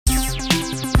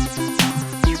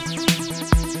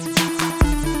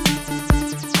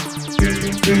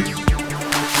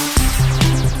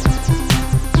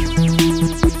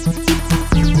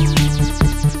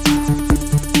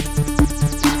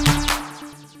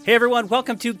Hey everyone,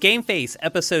 welcome to GameFace,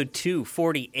 episode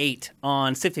 248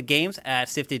 on Sifted Games at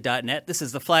sifted.net. This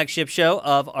is the flagship show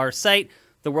of our site,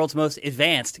 the world's most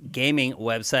advanced gaming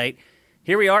website.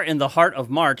 Here we are in the heart of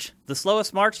March, the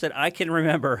slowest March that I can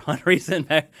remember on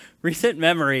recent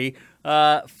memory.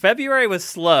 February was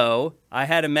slow. I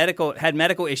had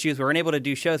medical issues. We weren't able to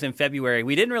do shows in February.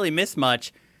 We didn't really miss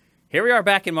much. Here we are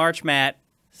back in March, Matt.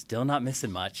 Still not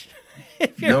missing much.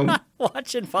 If you're not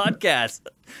watching podcasts.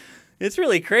 It's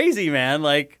really crazy, man.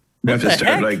 Like, we what have the to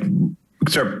heck?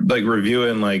 start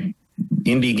reviewing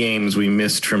indie games we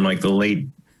missed from the late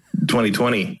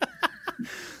 2020.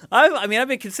 I've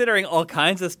been considering all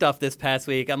kinds of stuff this past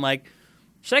week. I'm like,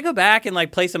 should I go back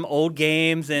and play some old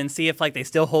games and see if they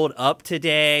still hold up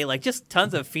today? Just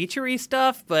tons of featurey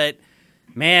stuff, but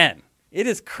man, it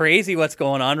is crazy what's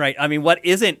going on what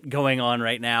isn't going on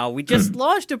right now? We just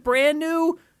launched a brand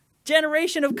new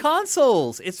generation of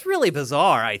consoles. It's really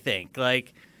bizarre, I think. I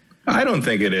don't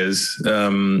think it is.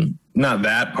 Not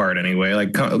that part anyway.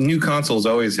 New consoles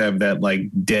always have that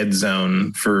dead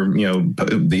zone for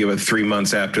 3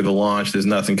 months after the launch. There's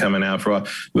nothing coming out for a while.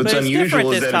 What's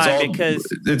unusual is that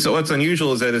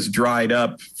it's dried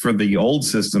up for the old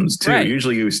systems too. Right.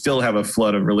 Usually you still have a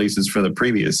flood of releases for the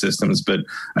previous systems, but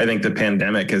I think the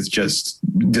pandemic has just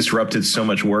disrupted so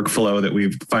much workflow that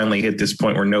we've finally hit this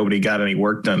point where nobody got any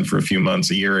work done for a few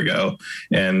months a year ago,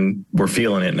 and we're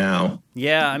feeling it now.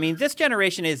 Yeah, this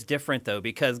generation is different, though,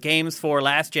 because games for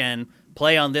last gen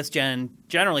play on this gen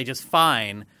generally just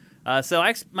fine. So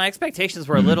my expectations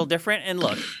were a little different. And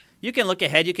look, you can look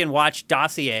ahead. You can watch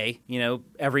Dossier,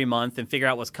 every month and figure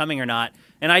out what's coming or not.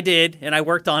 And I did, and I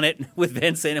worked on it with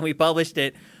Vincent, and we published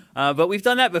it. But we've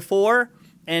done that before,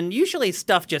 and usually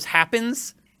stuff just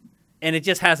happens, and it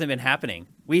just hasn't been happening.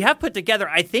 We have put together,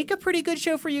 I think, a pretty good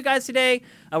show for you guys today.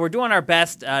 We're doing our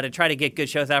best to try to get good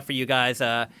shows out for you guys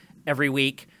every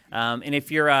week. And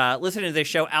if you're listening to this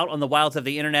show out on the wilds of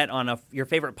the internet on your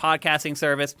favorite podcasting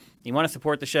service, you want to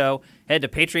support the show, head to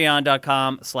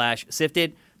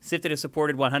patreon.com/sifted. Sifted is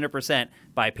supported 100%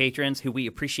 by patrons who we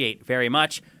appreciate very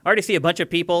much. I already see a bunch of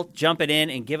people jumping in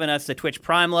and giving us the Twitch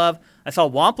Prime love. I saw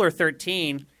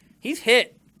Wampler13. He's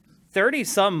hit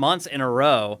 30-some months in a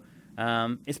row.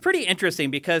 It's pretty interesting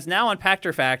because now on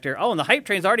Pactor Factor, and the hype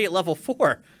train's already at level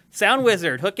 4. Sound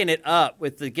Wizard hooking it up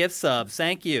with the gift subs.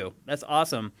 Thank you. That's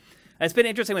awesome. It's been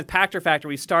interesting with Pactor Factor.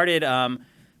 We started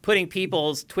putting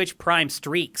people's Twitch Prime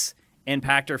streaks in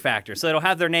Pactor Factor. So it'll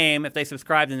have their name if they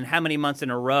subscribed and how many months in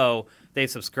a row they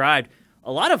subscribed.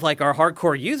 A lot of our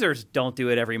hardcore users don't do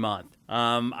it every month.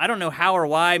 I don't know how or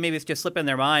why. Maybe it's just slipping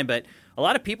their mind. But a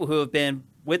lot of people who have been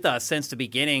with us since the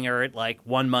beginning are at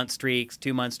 1 month streaks,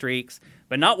 2 month streaks.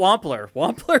 But not Wampler.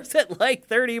 Wampler's at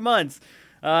 30 months.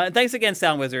 And thanks again,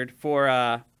 Sound Wizard, for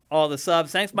all the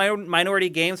subs. Thanks, Minority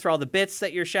Games, for all the bits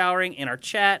that you're showering in our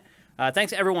chat.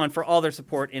 Thanks, everyone, for all their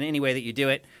support in any way that you do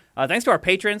it. Thanks to our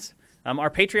patrons.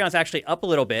 Our Patreon's actually up a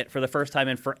little bit for the first time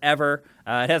in forever.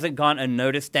 It hasn't gone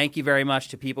unnoticed. Thank you very much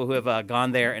to people who have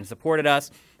gone there and supported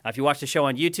us. If you watch the show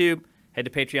on YouTube, head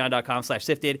to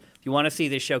patreon.com/sifted. If you want to see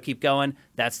this show keep going,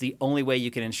 that's the only way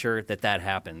you can ensure that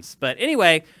happens. But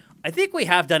anyway, I think we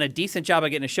have done a decent job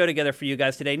of getting a show together for you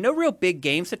guys today. No real big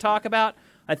games to talk about.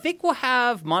 I think we'll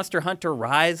have Monster Hunter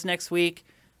Rise next week.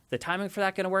 The timing for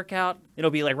that going to work out?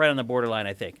 It'll be right on the borderline,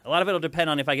 I think. A lot of it will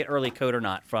depend on if I get early code or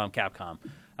not from Capcom,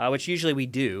 which usually we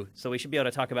do. So we should be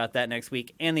able to talk about that next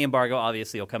week. And the embargo,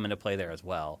 obviously, will come into play there as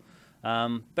well.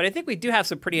 But I think we do have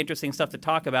some pretty interesting stuff to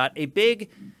talk about. A big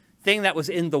thing that was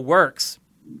in the works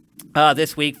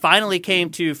this week finally came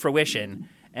to fruition.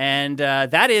 And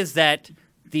that is that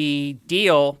the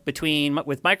deal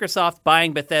with Microsoft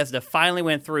buying Bethesda finally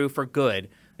went through for good.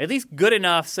 At least good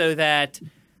enough so that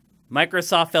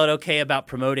Microsoft felt okay about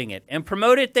promoting it. And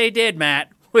promote it they did,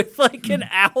 Matt, with an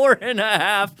hour and a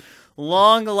half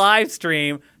long live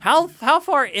stream. How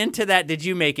far into that did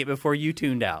you make it before you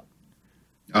tuned out?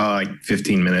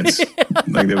 15 minutes.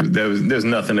 There's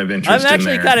nothing of interest. I'm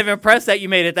actually kind of impressed that you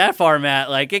made it that far, Matt.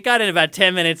 It got in about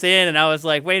 10 minutes in, and I was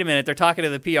like, wait a minute, they're talking to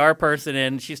the PR person,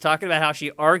 and she's talking about how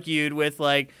she argued with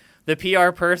the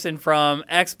PR person from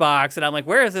Xbox, and I'm like,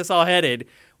 where is this all headed?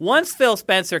 Once Phil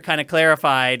Spencer kind of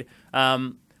clarified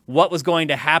what was going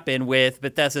to happen with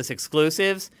Bethesda's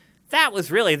exclusives, that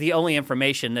was really the only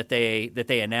information that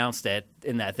they announced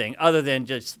in that thing, other than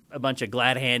just a bunch of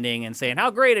glad handing and saying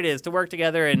how great it is to work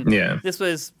together. And This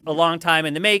was a long time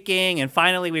in the making, and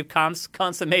finally we've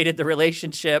consummated the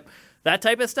relationship, that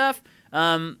type of stuff.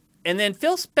 And then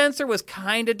Phil Spencer was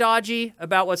kind of dodgy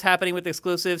about what's happening with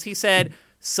exclusives. He said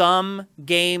some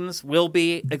games will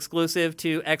be exclusive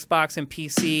to Xbox and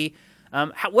PC.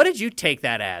 What did you take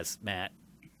that as, Matt?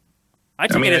 I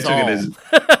took it as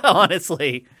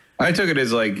honestly. I took it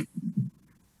as like,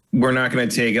 we're not going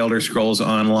to take Elder Scrolls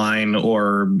Online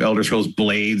or Elder Scrolls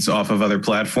Blades off of other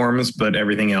platforms, but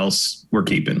everything else we're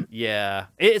keeping. Yeah.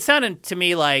 It sounded to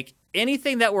me like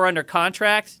anything that we're under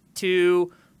contract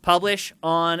to publish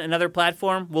on another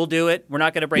platform, we'll do it. We're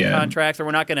not going to break contracts, or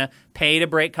we're not going to pay to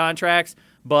break contracts,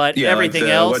 but everything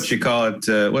else. What you call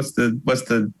it? What's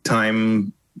the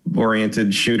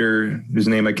time-oriented shooter whose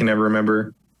name I can never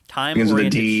remember?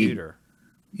 Time-oriented shooter.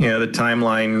 Yeah, the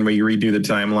timeline where you redo the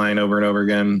timeline over and over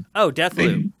again. Oh,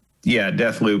 Deathloop.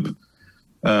 Deathloop.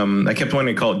 I kept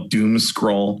wanting to call it Doom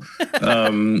Scroll.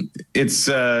 It's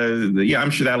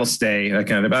I'm sure that'll stay.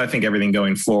 But I think everything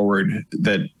going forward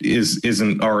that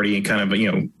isn't already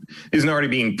isn't already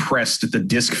being pressed at the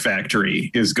disc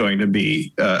factory is going to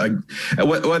be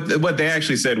what they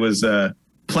actually said was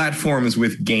platforms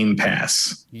with Game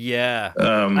Pass. Yeah.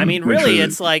 Really,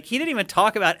 it's like he didn't even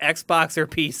talk about Xbox or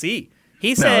PC.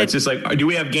 He said, no, it's just like, do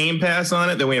we have Game Pass on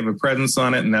it? Then we have a presence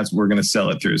on it, and that's what we're going to sell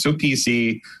it through. So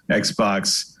PC,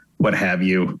 Xbox, what have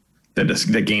you,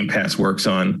 that Game Pass works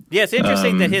on. Yeah, it's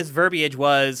interesting that his verbiage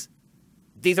was,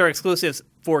 these are exclusives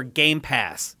for Game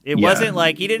Pass. It wasn't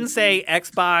like, he didn't say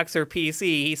Xbox or PC.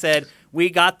 He said, we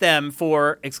got them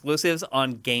for exclusives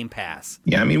on Game Pass.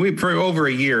 Yeah, for over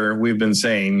a year, we've been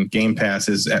saying Game Pass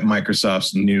is at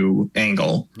Microsoft's new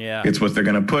angle. Yeah. It's what they're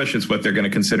going to push. It's what they're going to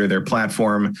consider their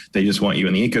platform. They just want you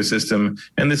in the ecosystem.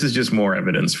 And this is just more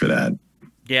evidence for that.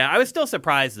 Yeah, I was still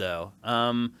surprised, though.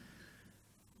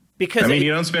 Because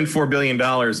you don't spend $4 billion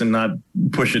and not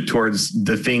push it towards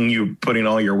the thing you're putting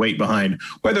all your weight behind.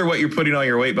 Whether what you're putting all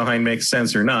your weight behind makes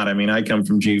sense or not. I come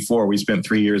from G4. We spent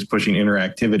 3 years pushing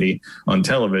interactivity on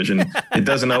television. It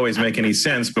doesn't always make any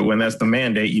sense, but when that's the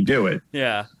mandate, you do it.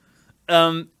 Yeah.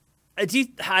 I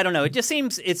don't know. It just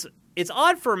seems it's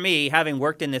odd for me, having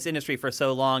worked in this industry for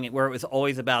so long, where it was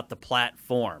always about the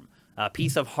platform, a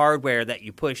piece of hardware that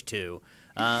you push to.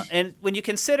 And when you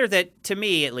consider that, to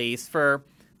me at least, for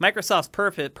Microsoft's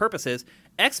purposes,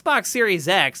 Xbox Series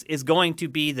X is going to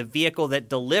be the vehicle that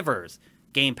delivers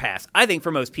Game Pass, I think,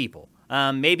 for most people.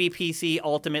 Maybe PC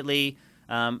ultimately.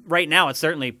 Right now, it's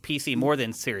certainly PC more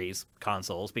than Series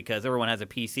consoles, because everyone has a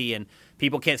PC and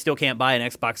people still can't buy an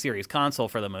Xbox Series console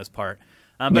for the most part.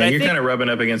 But you're kind of rubbing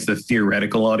up against the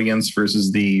theoretical audience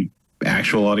versus the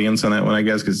actual audience on that one, I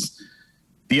guess, because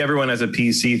the everyone has a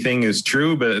PC thing is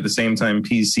true, but at the same time,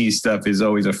 PC stuff is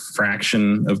always a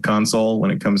fraction of console when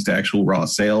it comes to actual raw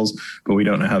sales. But we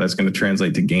don't know how that's going to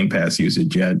translate to Game Pass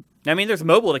usage yet. There's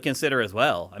mobile to consider as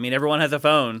well. Everyone has a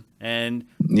phone, and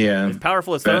as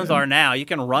powerful as phones are now, you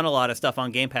can run a lot of stuff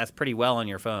on Game Pass pretty well on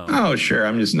your phone. Oh, sure.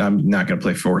 I'm not going to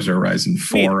play Forza Horizon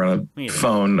 4 on a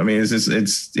phone.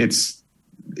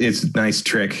 It's a nice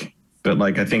trick, but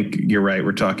I think you're right.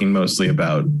 We're talking mostly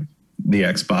about the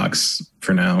Xbox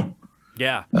for now.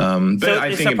 Yeah. But so I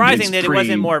it's think surprising that it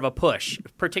wasn't more of a push,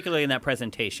 particularly in that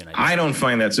presentation. I don't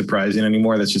find that surprising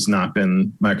anymore. That's just not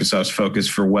been Microsoft's focus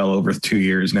for well over 2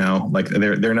 years now.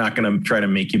 They're not going to try to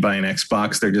make you buy an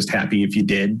Xbox. They're just happy if you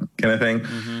did, kind of thing.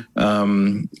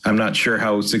 Mm-hmm. I'm not sure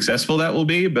how successful that will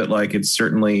be, but it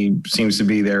certainly seems to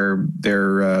be their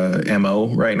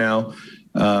MO right now.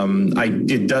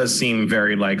 It does seem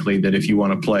very likely that if you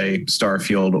want to play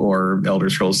Starfield or Elder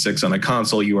Scrolls 6 on a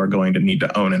console, you are going to need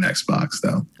to own an Xbox,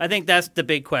 though. I think that's the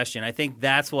big question. I think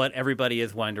that's what everybody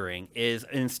is wondering. Is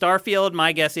in Starfield,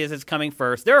 my guess is it's coming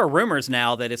first. There are rumors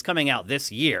now that it's coming out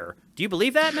this year. Do you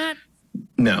believe that, Matt?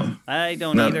 No. I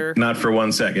don't either. Not for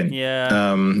 1 second. Yeah.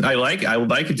 I would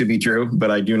like it to be true,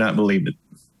 but I do not believe it.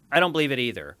 I don't believe it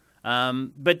either.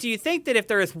 But do you think that if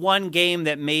there is one game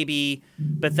that maybe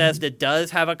Bethesda does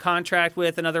have a contract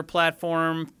with another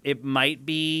platform, it might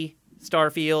be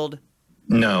Starfield?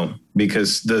 No,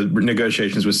 because the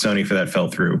negotiations with Sony for that fell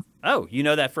through. Oh, you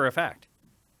know that for a fact.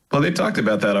 Well, they talked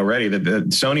about that already, that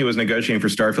Sony was negotiating for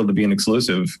Starfield to be an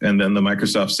exclusive, and then the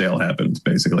Microsoft sale happened,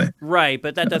 basically. Right,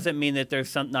 but that doesn't mean that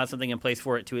there's not something in place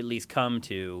for it to at least come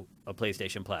to a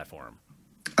PlayStation platform.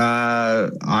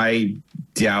 I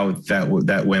doubt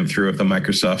that went through if the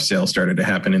Microsoft sale started to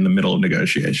happen in the middle of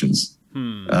negotiations.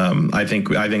 I think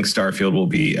Starfield will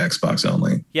be Xbox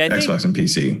only. Yeah, Xbox and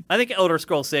PC. I think Elder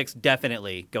Scrolls 6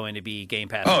 definitely going to be Game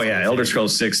Pass. Oh yeah, Elder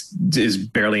Scrolls 6 is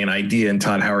barely an idea in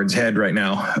Todd Howard's head right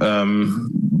now.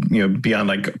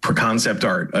 Beyond per concept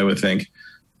art, I would think.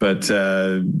 But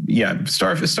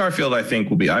Starfield, I think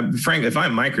will be. Frankly, if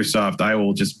I'm Microsoft, I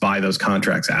will just buy those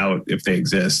contracts out if they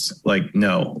exist.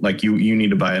 You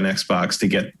need to buy an Xbox to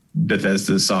get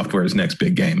Bethesda Software's next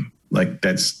big game.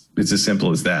 It's as simple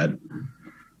as that.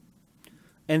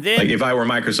 And then, if I were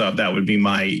Microsoft, that would be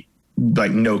my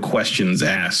like no questions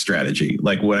asked strategy.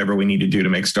 Like whatever we need to do to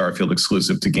make Starfield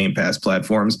exclusive to Game Pass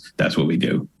platforms, that's what we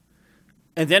do.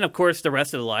 And then, of course, the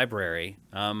rest of the library.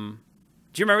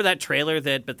 Do you remember that trailer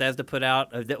that Bethesda put out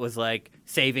that was like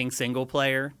saving single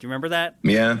player? Do you remember that?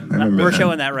 Yeah, I remember We're that.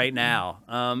 showing that right now.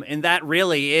 And that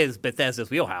really is Bethesda's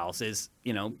wheelhouse is,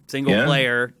 single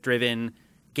player driven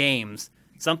games.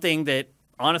 Something that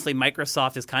honestly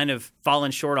Microsoft has kind of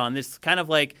fallen short on. This kind of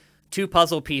like two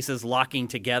puzzle pieces locking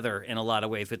together in a lot of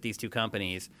ways with these two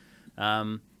companies.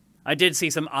 I did see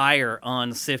some ire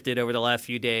on Sifted over the last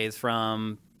few days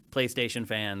from PlayStation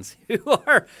fans who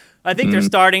are, I think they're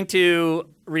starting to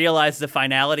realize the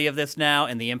finality of this now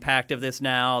and the impact of this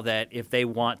now, that if they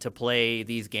want to play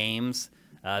these games,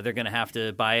 they're going to have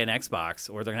to buy an Xbox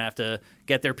or they're going to have to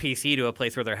get their PC to a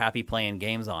place where they're happy playing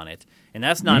games on it. And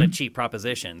that's not a cheap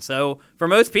proposition. So for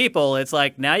most people, it's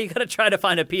like now you got to try to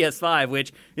find a PS5,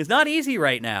 which is not easy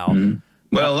right now.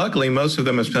 Well, luckily, most of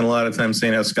them have spent a lot of time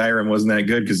saying how Skyrim wasn't that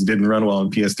good because it didn't run well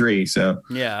on PS3. So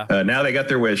now they got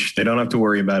their wish. They don't have to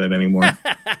worry about it anymore.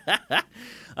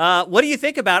 What do you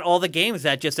think about all the games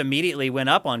that just immediately went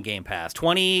up on Game Pass?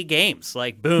 20 games,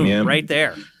 like boom, right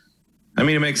there. I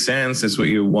mean, it makes sense. That's what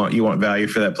you want. You want value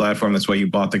for that platform. That's why you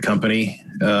bought the company.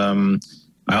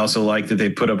 I also like that they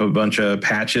put up a bunch of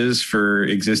patches for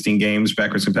existing games,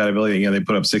 backwards compatibility. They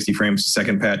put up 60 frames per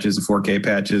second patches, 4K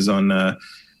patches on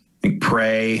I think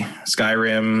Prey,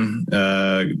 Skyrim,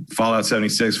 Fallout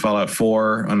 76, Fallout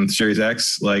 4 on Series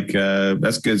X. Like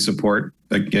that's good support.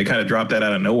 Like it kind of dropped that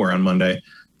out of nowhere on Monday.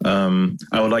 I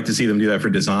would like to see them do that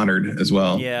for Dishonored as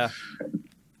well. Yeah.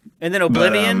 And then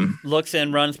Oblivion looks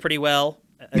and runs pretty well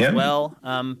as well.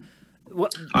 I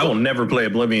will never play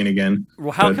Oblivion again.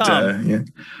 Well, how come?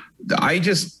 I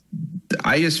just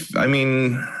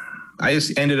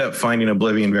ended up finding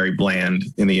Oblivion very bland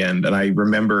in the end. And I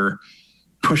remember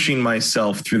pushing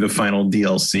myself through the final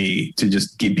DLC to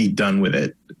just be done with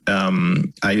it. I know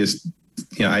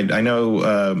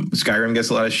Skyrim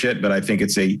gets a lot of shit, but I think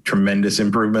it's a tremendous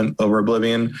improvement over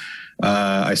Oblivion.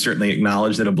 I certainly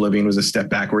acknowledge that Oblivion was a step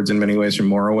backwards in many ways from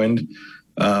Morrowind.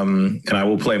 And I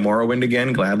will play Morrowind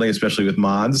again gladly, especially with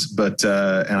mods. But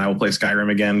and I will play Skyrim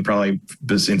again, probably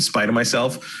in spite of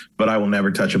myself. But I will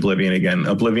never touch Oblivion again.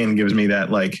 Oblivion gives me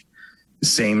that like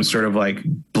same sort of like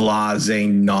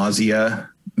blasé nausea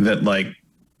that like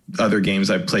other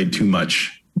games I've played too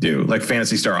much do. Like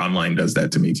Phantasy Star Online does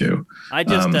that to me too. I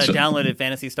just downloaded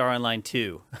Phantasy Star Online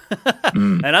 2,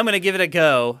 and I'm going to give it a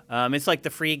go. It's like the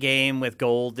free game with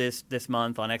gold this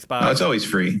month on Xbox. Oh, it's always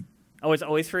free. Oh, it's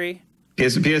always free?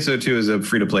 PSO2 is a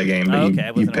free-to-play game,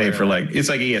 but you pay for like, it's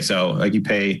like ESO. Like you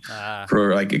pay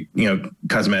for like,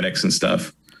 cosmetics and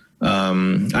stuff. I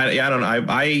don't know.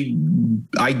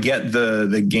 I get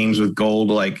the games with gold,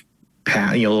 like,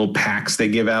 little packs they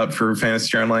give out for Phantasy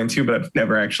Star Online 2, but I've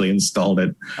never actually installed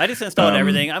it. I just installed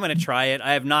everything. I'm going to try it.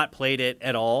 I have not played it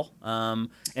at all.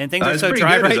 And things are so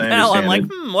dry right now. I'm like,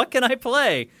 what can I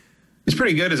play? It's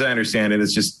pretty good as I understand it.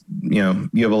 It's just, you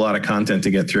have a lot of content to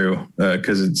get through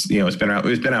because it's, it's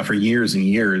been out for years and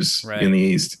years in the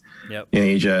East, in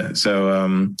Asia.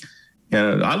 So,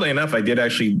 oddly enough, I did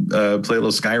actually play a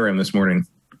little Skyrim this morning.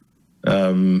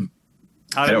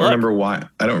 I don't remember why.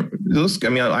 I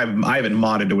haven't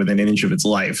modded to within an inch of its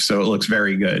life, so it looks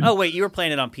very good. Oh, wait, you were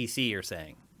playing it on PC, you're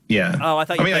saying? Yeah. Oh, I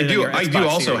thought you played it on your Xbox I do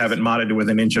also series. have it modded to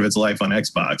within an inch of its life on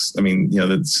Xbox. I mean,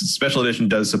 the special edition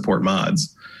does support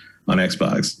mods on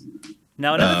Xbox.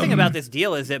 Now, another thing about this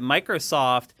deal is that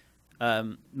Microsoft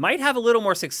might have a little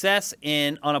more success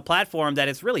on a platform that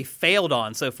it's really failed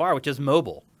on so far, which is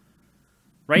mobile.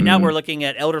 Right now, we're looking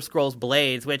at Elder Scrolls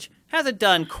Blades, which hasn't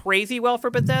done crazy well for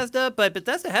Bethesda, but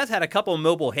Bethesda has had a couple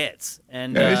mobile hits.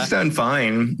 And it's done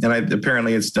fine, and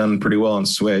apparently it's done pretty well on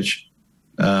Switch.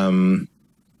 I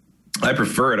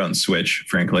prefer it on Switch,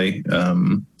 frankly. I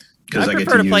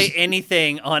prefer to play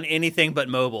anything on anything but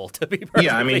mobile, to be perfectly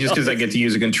honest. Just because I get to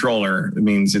use a controller, it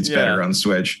means it's better on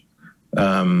Switch.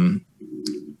 Maybe.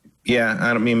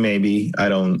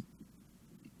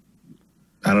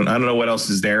 I don't know what else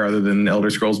is there other than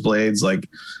Elder Scrolls Blades. Like,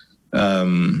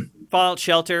 Fallout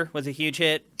Shelter was a huge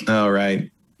hit. Oh, right.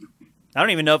 I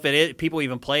don't even know if people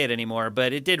even play it anymore,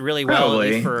 but it did really well at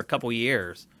least for a couple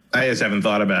years. I just haven't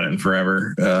thought about it in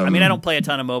forever. I don't play a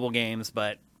ton of mobile games,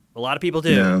 but a lot of people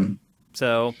do. Yeah.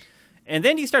 So, and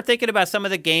then you start thinking about some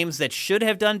of the games that should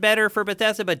have done better for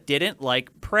Bethesda but didn't,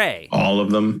 like Prey. All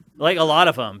of them? Like a lot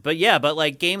of them. But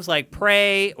like games like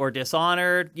Prey or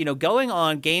Dishonored, going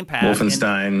on Game Pass.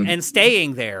 Wolfenstein. And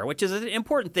staying there, which is an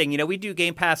important thing. We do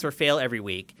Game Pass or fail every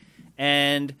week.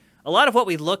 And a lot of what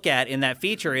we look at in that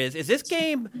feature is this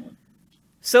game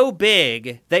so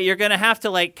big that you're going to have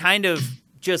to kind of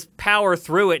just power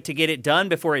through it to get it done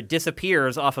before it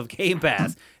disappears off of Game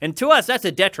Pass. And to us, that's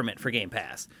a detriment for Game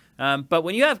Pass. But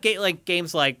when you have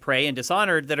games like Prey and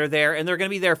Dishonored that are there, and they're going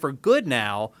to be there for good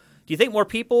now, do you think more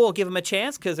people will give them a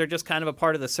chance because they're just kind of a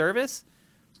part of the service?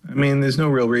 I mean, there's no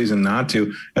real reason not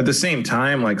to. At the same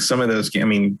time, like some of those, I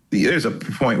mean, there's a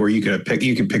point where you could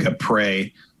pick up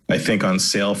Prey, I think, on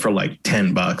sale for like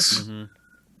 $10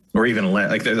 or even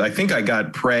less. Like, I think I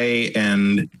got Prey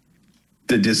and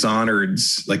the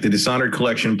Dishonoreds, like the Dishonored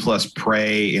collection plus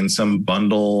Prey in some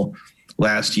bundle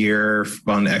last year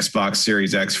on Xbox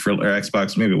Series X or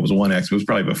Xbox, maybe it was One X. It was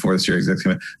probably before the Series X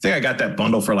came out. I think I got that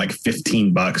bundle for like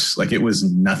 $15. Like, it was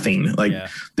nothing. Like,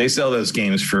 they sell those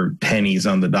games for pennies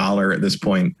on the dollar at this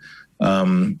point. So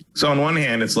on one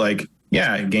hand, it's like,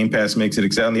 yeah, Game Pass makes it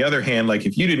exciting. On the other hand, like,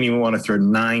 if you didn't even want to throw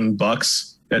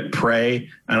 $9 at Prey,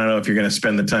 I don't know if you're going to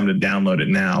spend the time to download it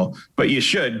now, but you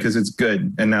should, because it's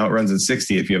good. And now it runs at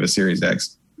 60 if you have a Series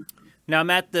X. Now,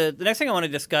 Matt, the next thing I want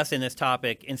to discuss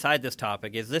inside this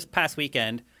topic, is this past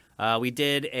weekend, we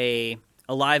did a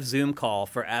live Zoom call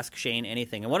for Ask Shane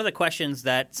Anything. And one of the questions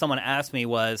that someone asked me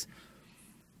was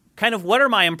kind of, what are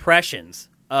my impressions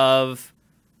of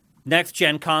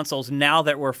next-gen consoles now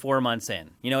that we're 4 months in?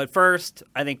 You know, at first,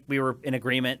 I think we were in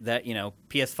agreement that, you know,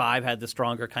 PS5 had the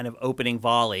stronger kind of opening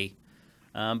volley.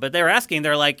 But they were asking,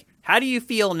 they're like, how do you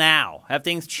feel now? Have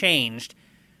things changed?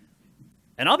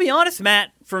 And I'll be honest,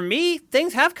 Matt, for me,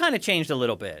 things have kind of changed a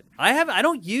little bit. I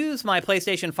don't use my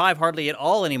PlayStation 5 hardly at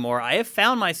all anymore. I have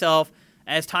found myself,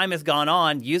 as time has gone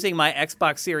on, using my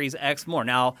Xbox Series X more.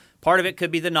 Now, part of it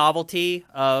could be the novelty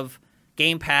of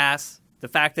Game Pass, the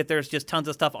fact that there's just tons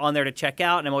of stuff on there to check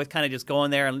out, and I'm always kind of just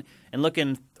going there and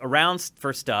looking around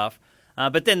for stuff.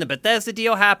 But then the Bethesda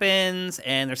deal happens,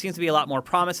 and there seems to be a lot more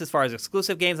promise as far as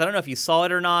exclusive games. I don't know if you saw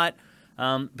it or not,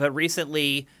 but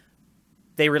recently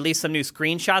they released some new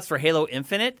screenshots for Halo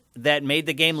Infinite that made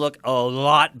the game look a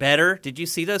lot better. Did you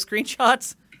see those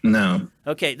screenshots? No.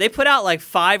 Okay, they put out like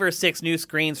 5 or 6 new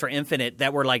screens for Infinite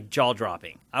that were like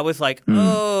jaw-dropping. I was like,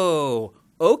 oh,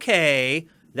 okay,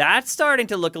 that's starting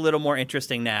to look a little more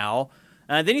interesting now.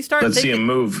 Then you start Let's see him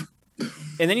move.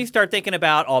 And then you start thinking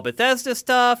about all Bethesda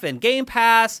stuff and Game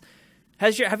Pass.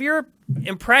 Have your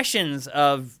impressions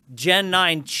of Gen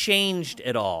 9 changed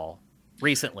at all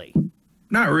recently?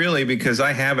 Not really, because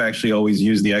I have actually always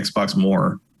used the Xbox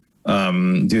more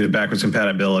due to backwards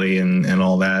compatibility and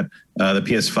all that. The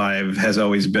PS5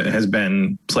 has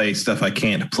been play stuff I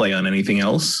can't play on anything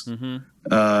else.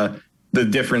 The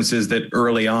difference is that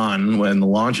early on, when the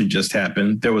launch had just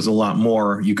happened, there was a lot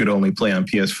more you could only play on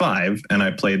PS5, and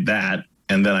I played that,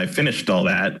 and then I finished all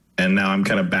that, and now I'm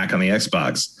kind of back on the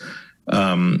Xbox,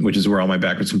 which is where all my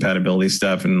backwards compatibility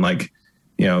stuff and, like,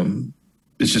 you know,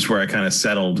 it's just where I kind of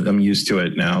settled. I'm used to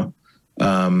it now.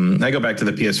 I go back to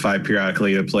the PS5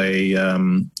 periodically to play.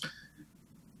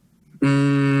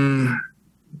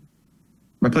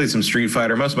 I play some Street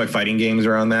Fighter. Most of my fighting games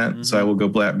are on that, so I will go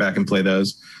back and play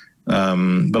those.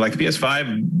 But like the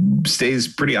PS5 stays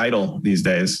pretty idle these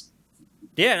days.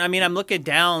 Yeah, I mean, I'm looking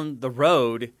down the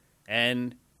road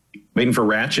and waiting for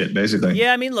Ratchet, basically.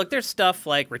 Yeah, I mean, look, there's stuff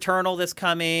like Returnal that's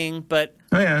coming, but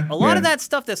a lot of that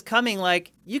stuff that's coming,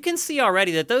 like, you can see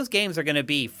already that those games are going to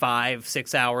be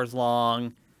 5-6 hours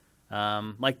long.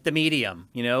 Like The Medium,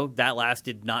 you know, that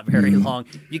lasted not very long.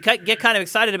 You get kind of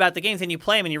excited about the games and you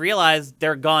play them and you realize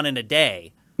they're gone in a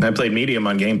day. I played Medium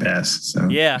on Game Pass. So.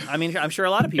 Yeah, I mean, I'm sure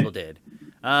a lot of people did.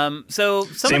 Same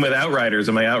with Outriders,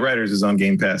 and my Outriders is on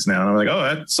Game Pass now. And I'm like, oh,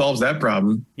 that solves that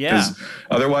problem. Yeah. Because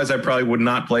otherwise I probably would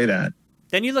not play that.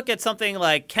 Then you look at something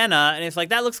like Kenna, and it's like,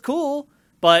 that looks cool,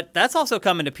 but that's also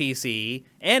coming to PC,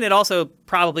 and it also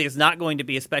probably is not going to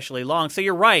be especially long. So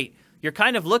you're right. You're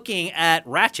kind of looking at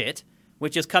Ratchet,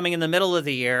 which is coming in the middle of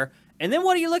the year. And then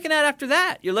what are you looking at after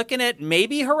that? You're looking at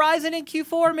maybe Horizon in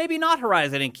Q4, maybe not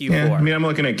Horizon in Q4. Yeah, I mean, I'm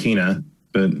looking at Kena,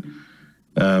 but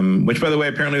which, by the way,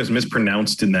 apparently was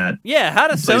mispronounced in that. Yeah, how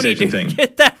does Sony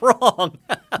get that wrong?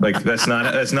 Like that's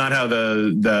not how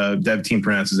the dev team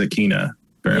pronounces it. Kena.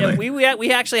 Apparently. Yeah,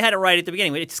 we actually had it right at the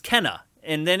beginning. It's Kenna.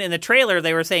 And then in the trailer,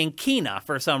 they were saying Kena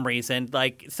for some reason.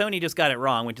 Like, Sony just got it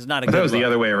wrong, which is not a good I thought it was look. the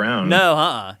other way around.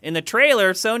 No, In the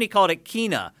trailer, Sony called it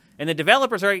Kena. And the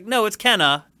developers are like, no, it's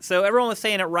Kenna. So everyone was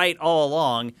saying it right all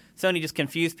along. Sony just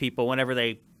confused people whenever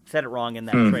they said it wrong in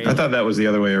that trailer. I thought that was the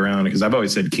other way around because I've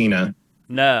always said Kena.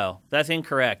 No, that's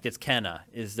incorrect. It's Kenna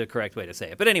is the correct way to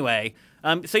say it. But anyway,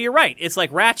 so you're right. It's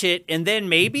like Ratchet and then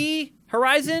maybe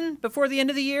Horizon before the end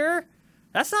of the year.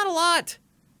 That's not a lot.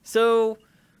 So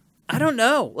I don't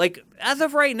know. Like, as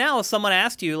of right now, if someone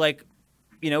asked you, like,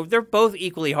 you know, they're both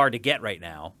equally hard to get right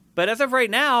now. But as of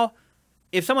right now,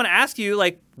 if someone asks you,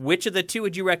 like, which of the two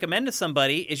would you recommend to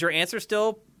somebody, is your answer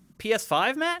still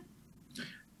PS5, Matt?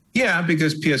 Yeah,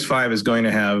 because PS5 is going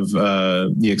to have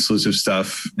the exclusive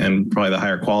stuff and probably the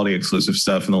higher quality exclusive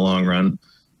stuff in the long run.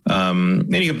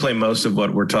 And you can play most of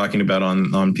what we're talking about on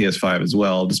PS5 as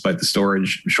well, despite the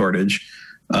storage shortage.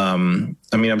 I mean,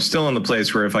 I'm still in the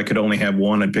place where if I could only have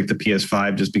one, I'd pick the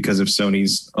PS5 just because of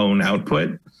Sony's own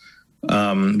output.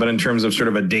 But in terms of sort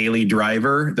of a daily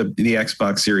driver, the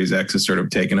Xbox Series X has sort of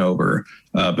taken over.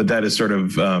 But that is sort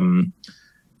of an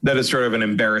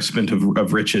embarrassment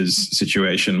of riches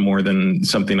situation more than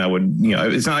something I would,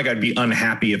 it's not like I'd be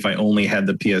unhappy if I only had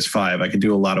the PS5. I could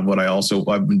do a lot of what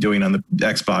I've been doing on the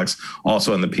Xbox,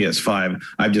 also on the PS5.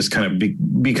 I've just kind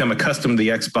of become accustomed to the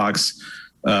Xbox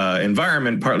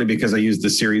environment, partly because I used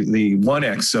the One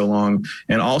X so long,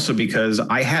 and also because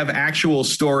I have actual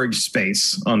storage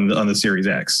space on the Series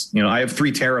X. I have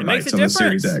 3 terabytes on the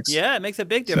Series X. Yeah, it makes a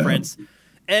big difference. So.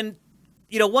 And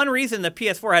one reason the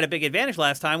PS4 had a big advantage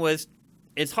last time was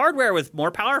its hardware was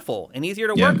more powerful and easier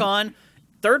to work on.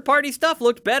 Third-party stuff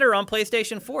looked better on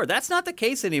PlayStation 4. That's not the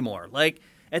case anymore. Like,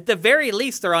 at the very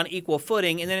least, they're on equal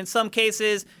footing. And then in some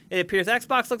cases, it appears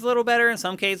Xbox looks a little better. In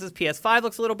some cases, PS5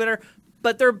 looks a little better.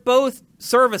 But they're both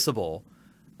serviceable.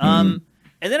 And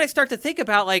then I start to think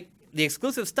about, like, the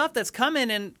exclusive stuff that's coming.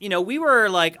 And, we were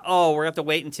like, oh, we're going to have to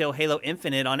wait until Halo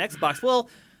Infinite on Xbox. Well,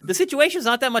 the situation's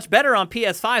not that much better on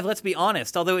PS5, let's be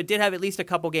honest, although it did have at least a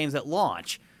couple games at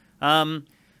launch.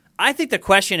 I think the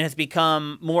question has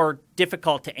become more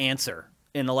difficult to answer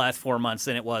in the last 4 months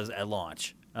than it was at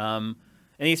launch. And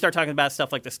you start talking about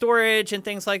stuff like the storage and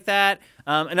things like that.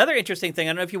 Another interesting thing, I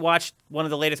don't know if you watched one of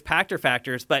the latest Pactor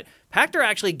factors, but Pactor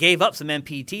actually gave up some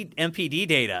MPD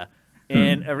data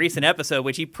in a recent episode,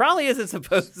 which he probably isn't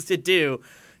supposed to do.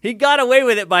 He got away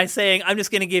with it by saying, I'm just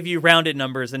going to give you rounded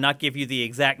numbers and not give you the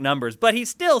exact numbers. But he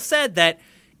still said that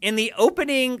in the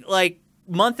opening,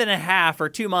 month and a half or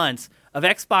 2 months of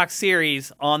Xbox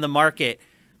Series on the market,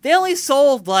 they only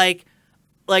sold, like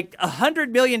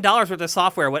 $100 million worth of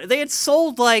software. They had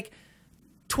sold,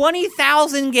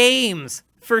 20,000 games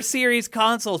for Series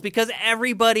consoles because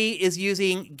everybody is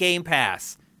using Game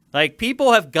Pass. Like,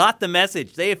 people have got the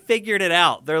message. They have figured it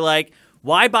out. They're like,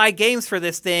 why buy games for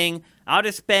this thing? I'll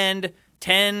just spend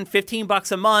 $10,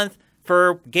 $15 a month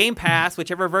for Game Pass,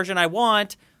 whichever version I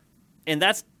want, and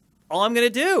that's all I'm going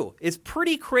to do. It's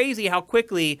pretty crazy how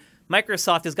quickly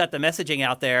Microsoft has got the messaging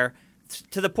out there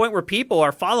to the point where people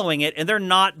are following it and they're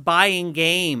not buying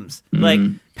games. Like,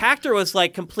 Pactor was,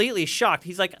 completely shocked.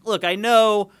 He's like, look, I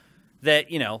know that,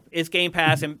 it's Game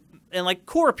Pass and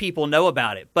core people know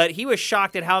about it, but he was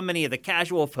shocked at how many of the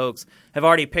casual folks have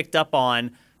already picked up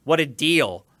on what a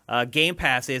deal Game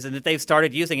Pass is and that they've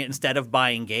started using it instead of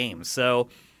buying games. So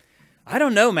I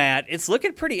don't know, Matt. It's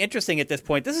looking pretty interesting at this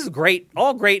point. This is great,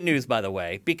 all great news, by the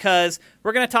way, because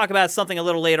we're going to talk about something a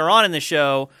little later on in the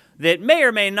show that may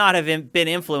or may not have been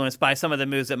influenced by some of the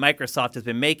moves that Microsoft has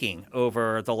been making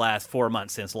over the last 4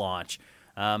 months since launch.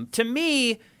 To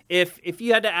me, if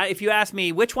you ask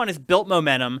me which one has built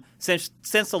momentum since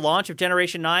the launch of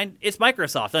Generation 9, it's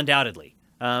Microsoft, undoubtedly.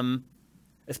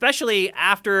 Especially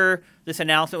after this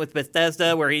announcement with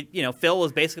Bethesda where Phil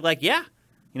was basically like, yeah,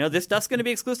 this stuff's going to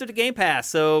be exclusive to Game Pass,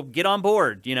 so get on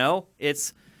board.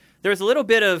 There's a little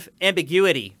bit of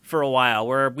ambiguity for a while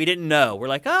where we didn't know. We're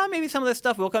like, oh, maybe some of this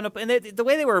stuff will come up. And the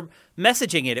way they were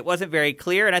messaging it wasn't very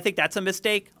clear, and I think that's a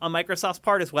mistake on Microsoft's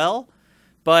part as well.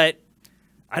 But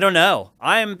I don't know.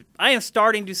 I am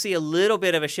starting to see a little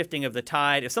bit of a shifting of the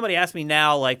tide. If somebody asks me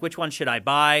now, which one should I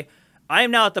buy, I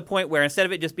am now at the point where instead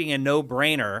of it just being a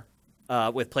no-brainer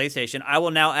with PlayStation, I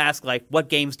will now ask, what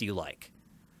games do you like?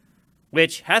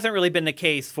 Which hasn't really been the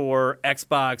case for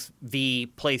Xbox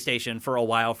v. PlayStation for a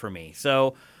while for me.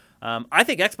 So I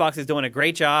think Xbox is doing a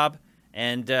great job,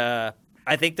 and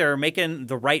I think they're making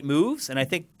the right moves, and I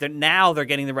think that now they're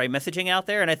getting the right messaging out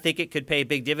there, and I think it could pay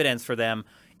big dividends for them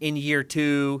in year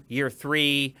 2, year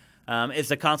 3, as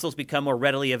the consoles become more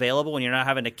readily available and you're not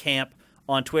having to camp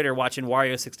on Twitter watching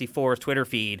Wario64's Twitter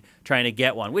feed trying to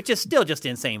get one, which is still just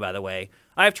insane, by the way.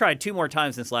 I've tried 2 more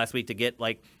times since last week to get,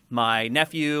 my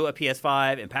nephew a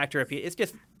PS5 and Pactor a PS5. It's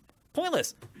just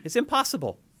pointless. It's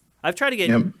impossible. I've tried to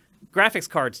get graphics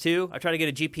cards, too. I tried to get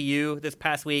a GPU this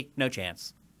past week. No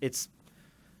chance. It's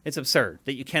absurd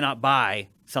that you cannot buy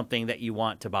something that you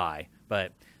want to buy.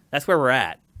 But that's where we're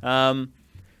at.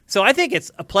 So I think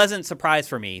it's a pleasant surprise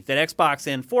for me that Xbox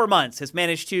in 4 months has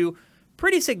managed to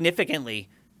pretty significantly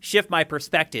shift my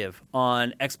perspective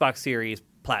on Xbox Series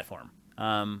platform.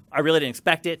 I really didn't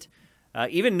expect it,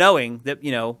 even knowing that,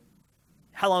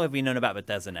 how long have we known about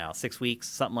Bethesda now? 6 weeks,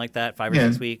 something like that, 5 or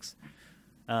 6 weeks.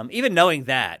 Even knowing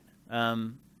that,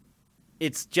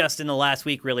 It's just in the last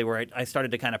week, really, where I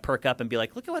started to kind of perk up and be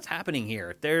like, look at what's happening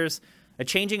here. There's a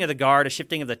changing of the guard, a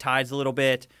shifting of the tides a little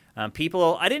bit. I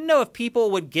didn't know if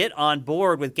people would get on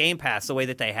board with Game Pass the way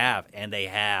that they have, and they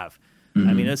have. Mm-hmm.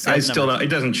 I mean, those I still don't, it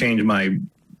doesn't change my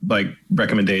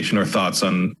recommendation or thoughts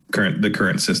on the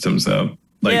current systems, though.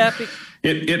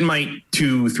 It might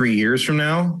 2-3 years from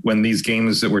now, when these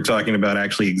games that we're talking about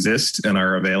actually exist and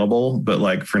are available.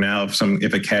 But for now,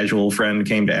 if a casual friend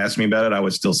came to ask me about it, I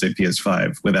would still say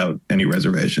PS5 without any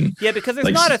reservation. Yeah, because there's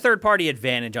not a third-party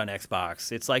advantage on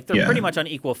Xbox. It's they're pretty much on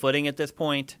equal footing at this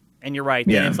point. And you're right.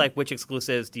 Then it's which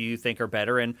exclusives do you think are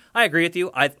better? And I agree with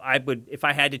you. I would, if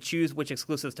I had to choose which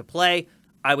exclusives to play,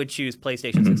 I would choose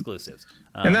PlayStation's exclusives.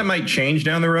 And that might change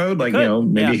down the road.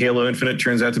 Maybe Halo Infinite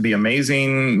turns out to be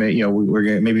amazing.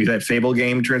 Maybe that Fable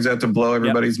game turns out to blow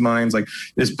everybody's minds.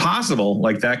 It's possible.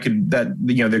 There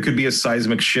could be a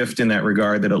seismic shift in that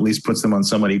regard that at least puts them on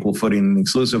somewhat equal footing in the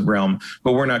exclusive realm.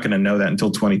 But we're not going to know that until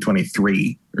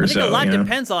 2023 or so. I think a lot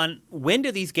depends on when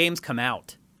do these games come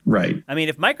out. Right. I mean,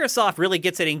 if Microsoft really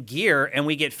gets it in gear and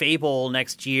we get Fable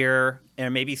next year,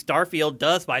 and maybe Starfield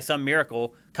does by some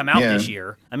miracle come out this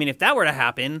year. I mean, if that were to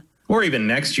happen. Or even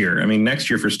next year. I mean,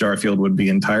 next year for Starfield would be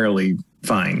entirely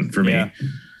fine for me.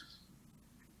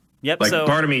 Yep.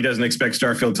 Part of me doesn't expect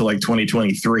Starfield till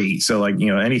 2023. So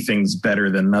anything's better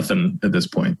than nothing at this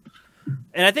point.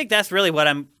 And I think that's really what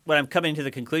I'm coming to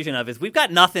the conclusion of is we've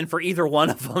got nothing for either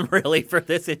one of them really for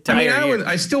this entire year.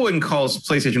 I still wouldn't call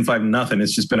PlayStation 5 nothing.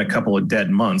 It's just been a couple of dead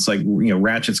months.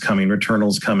 Ratchet's coming,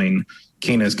 Returnal's coming,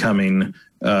 Kina's coming,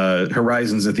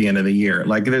 Horizon's at the end of the year. I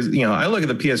look at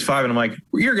the PS5 and I'm like,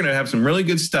 you're going to have some really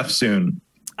good stuff soon.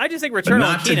 I just think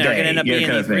Returnal and Kina are going to end up being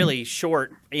these really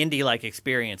short indie-like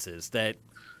experiences that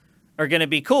are going to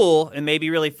be cool and maybe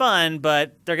really fun,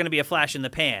 but they're going to be a flash in the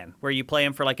pan where you play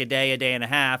them for a day and a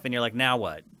half, and you're like, now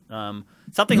what?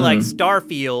 Something like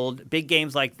Starfield, big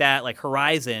games like that, like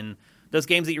Horizon, those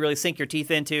games that you really sink your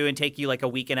teeth into and take you a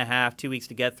week and a half, 2 weeks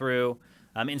to get through,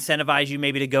 incentivize you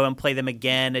maybe to go and play them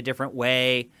again a different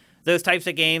way. Those types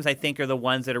of games, I think, are the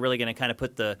ones that are really going to kind of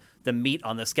put the meat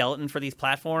on the skeleton for these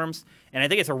platforms. And I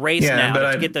think it's a race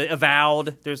now to get the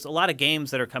Avowed. There's a lot of games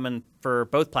that are coming for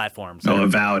both platforms. Oh,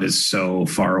 Avowed is so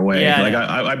far away. Yeah,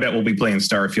 I bet we'll be playing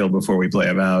Starfield before we play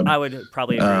Avowed. I would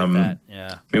probably agree with that.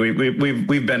 Yeah,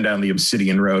 we've been down the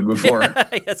Obsidian Road before.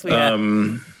 Yes, we have.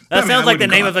 That sounds like the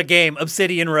name of a game,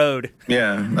 Obsidian Road.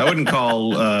 Yeah, I wouldn't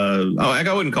call.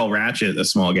 I wouldn't call Ratchet a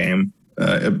small game.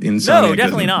 No,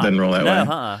 definitely not. Doesn't roll that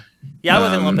way. Yeah, I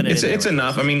wasn't lumping it in. It's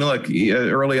enough. I mean, look,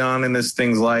 early on in this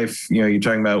thing's life, you're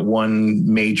talking about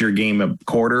one major game a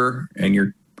quarter, and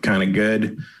you're kind of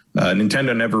good.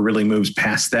 Nintendo never really moves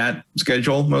past that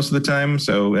schedule most of the time,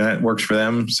 so that works for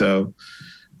them. So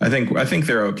I think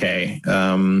they're okay.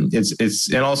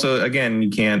 It's and also again, you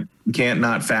can't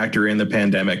not factor in the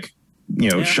pandemic.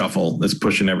 Shuffle that's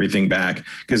pushing everything back,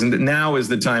 because now is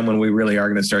the time when we really are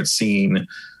going to start seeing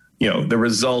the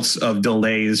results of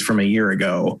delays from a year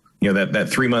ago. That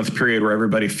 3-month period where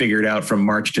everybody figured out from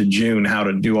March to June how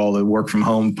to do all the work from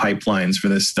home pipelines for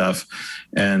this stuff.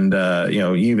 And,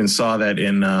 you even saw that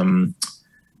in,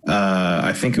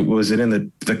 I think it was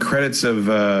in the credits of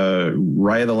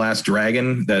Raya the Last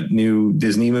Dragon, that new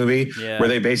Disney movie, where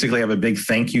they basically have a big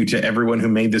thank you to everyone who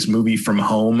made this movie from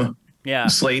home.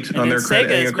 Slate and on their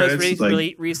Sega's credits.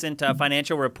 Most recent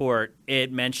financial report,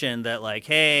 it mentioned that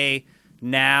hey,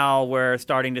 now we're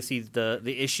starting to see the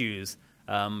issues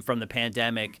from the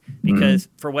pandemic because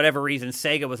for whatever reason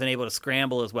Sega wasn't able to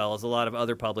scramble as well as a lot of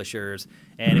other publishers,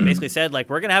 and it basically said we're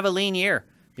going to have a lean year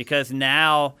because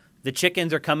now the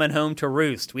chickens are coming home to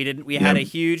roost. We had a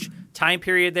huge time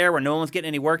period there where no one was getting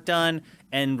any work done,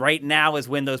 and right now is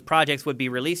when those projects would be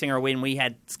releasing or when we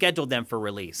had scheduled them for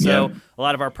release. So a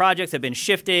lot of our projects have been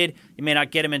shifted. You may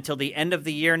not get them until the end of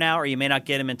the year now, or you may not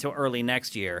get them until early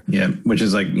next year. Yeah, which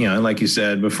is like you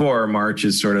said before, March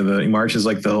is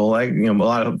like the whole a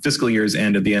lot of fiscal years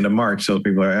end at the end of March. So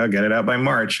people are, get it out by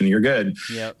March and you're good.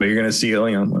 Yep. But you're going to see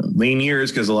lean years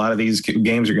because a lot of these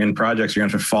games and projects are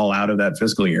going to fall out of that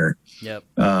fiscal year. Yep.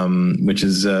 Which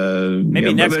is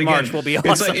maybe next March will be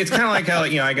awesome. It's kind of like how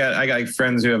I got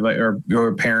friends who have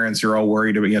or parents who are all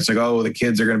worried about it's the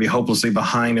kids are going to be hopelessly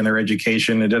behind in their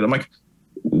education, and I'm like,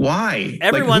 why?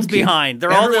 Everyone's behind.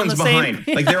 They're all on the behind.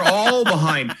 same. They're all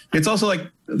behind. It's also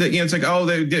it's like, oh,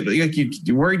 they did, like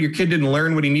you worried your kid didn't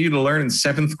learn what he needed to learn in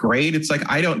 7th grade. It's like,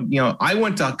 I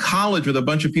went to college with a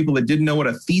bunch of people that didn't know what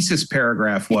a thesis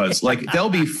paragraph was. Like, they'll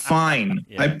be fine.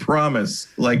 Yeah. I promise.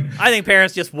 Like, I think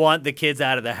parents just want the kids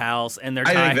out of the house, and I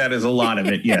think that is a lot of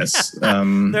it. Yes.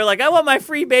 They're like, I want my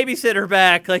free babysitter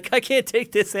back. Like, I can't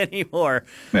take this anymore.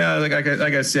 Yeah. Like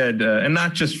I said, and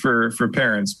not just for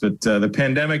parents, but the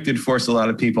pandemic did force a lot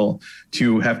of people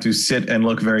to have to sit and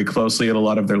look very closely at a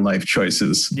lot of their life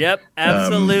choices. Yep,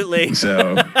 absolutely.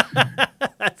 So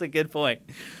that's a good point.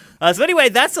 So anyway,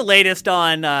 that's the latest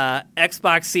on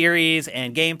Xbox Series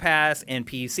and Game Pass and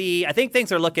PC. I think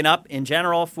things are looking up in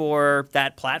general for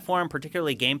that platform,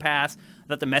 particularly Game Pass. I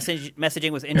thought the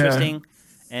messaging was interesting.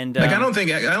 Yeah. And I don't think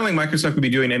Microsoft could be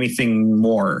doing anything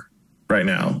more right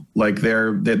now. Like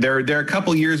they're a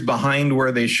couple years behind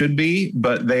where they should be,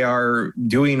 but they are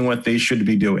doing what they should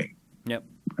be doing.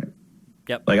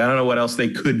 Yep. Like, I don't know what else they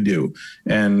could do.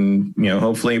 And,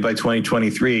 hopefully by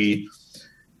 2023,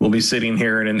 we'll be sitting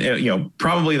here and,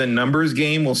 probably the numbers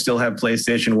game will still have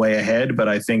PlayStation way ahead. But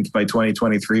I think by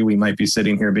 2023, we might be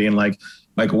sitting here being like,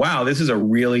 wow, this is a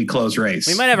really close race.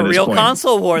 We might have a real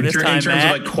console war this time, in terms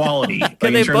of like quality.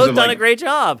 Because they've both done a great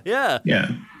job. Yeah.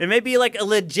 Yeah. It may be like a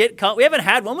legit, we haven't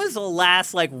had, when was the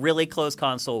last like really close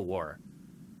console war?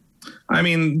 I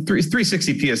mean,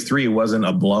 360 PS3 wasn't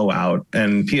a blowout,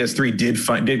 and PS3 did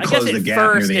close the gap near the end.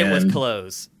 First, it was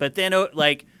close, but then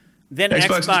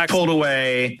Xbox pulled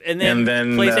away, and then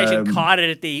PlayStation caught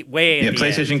it at the way. Yeah,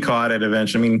 PlayStation end. Caught it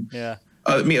eventually. I mean, yeah.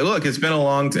 Look, it's been a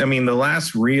long. I mean, the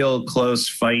last real close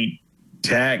fight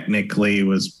technically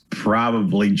was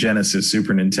probably Genesis,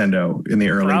 Super Nintendo in the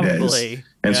early days,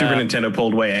 and Super Nintendo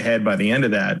pulled way ahead by the end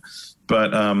of that.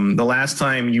 But the last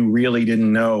time you really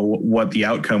didn't know what the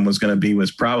outcome was going to be was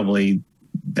probably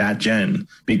that gen,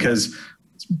 because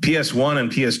PS1 and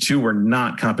PS2 were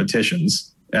not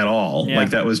competitions at all. Yeah. Like,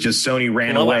 that was just Sony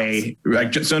ran away.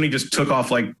 Like, Sony just took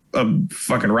off like a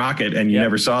fucking rocket, and you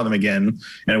never saw them again.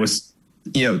 And it was,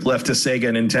 left to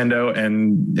Sega, Nintendo,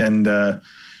 and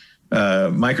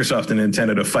Microsoft and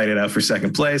Nintendo to fight it out for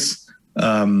second place.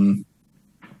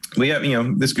 We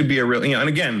have, this could be a real, and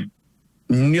again,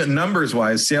 numbers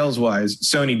wise, sales wise,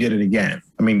 Sony did it again.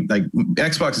 I mean, like,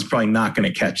 Xbox is probably not going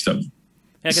to catch them.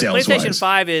 Yeah, because PlayStation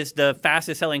 5 is the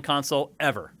fastest selling console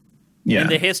ever in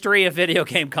the history of video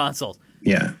game consoles.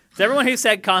 Yeah. So everyone who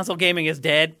said console gaming is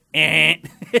dead,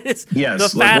 it's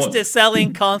the fastest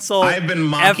selling console I've been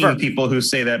mocking ever. People who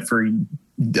say that for a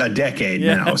decade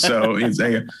now. So it's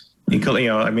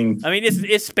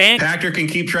it's spanking. Pachter can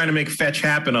keep trying to make fetch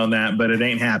happen on that, but it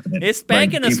ain't happening. It's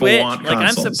spanking the Switch. Like,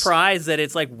 I'm surprised that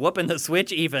it's like whooping the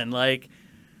Switch even. Like,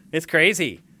 it's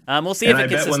crazy. We'll see if it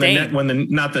can sustain.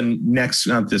 Not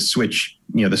the Switch,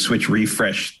 the Switch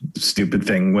refresh stupid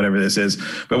thing, whatever this is,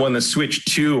 but when the Switch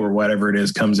 2 or whatever it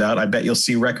is comes out, I bet you'll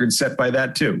see records set by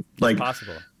that too. Like, it's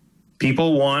possible.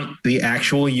 People want the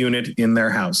actual unit in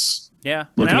their house. Yeah,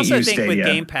 and I also think with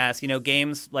Game Pass,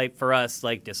 games like for us,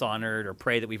 like Dishonored or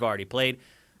Prey that we've already played,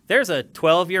 there's a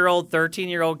 12-year-old,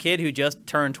 13-year-old kid who just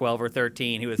turned 12 or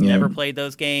 13 who has never played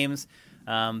those games.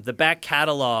 The back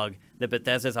catalog that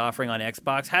Bethesda's offering on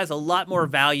Xbox has a lot more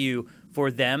value for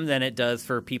them than it does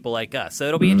for people like us. So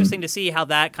it'll be interesting to see how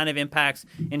that kind of impacts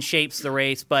and shapes the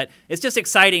race. But it's just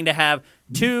exciting to have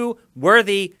two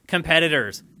worthy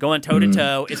competitors going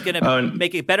toe-to-toe. It's going to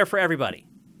make it better for everybody.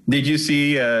 Did you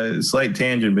see slight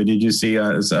tangent? But did you see?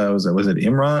 Was it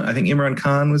Imran? I think Imran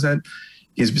Khan was that.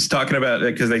 He's talking about,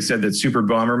 because they said that Super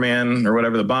Bomberman or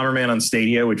whatever, the Bomberman on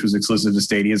Stadia, which was exclusive to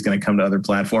Stadia, is going to come to other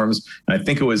platforms. And I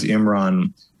think it was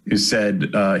Imran who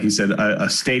said a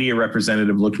Stadia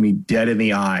representative looked me dead in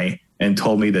the eye and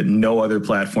told me that no other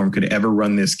platform could ever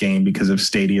run this game because of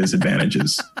Stadia's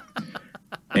advantages.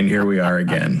 And here we are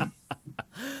again.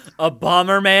 A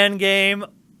Bomberman game.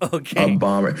 Okay. A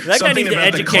bomber. That guy needs to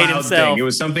educate himself. Thing. It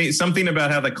was something about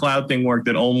how the cloud thing worked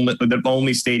that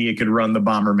only Stadia could run the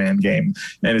Bomberman game,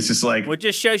 and it's just like, well, it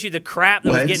just shows you the crap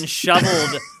that was getting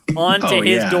shoveled onto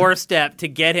his doorstep to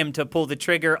get him to pull the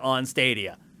trigger on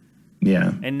Stadia.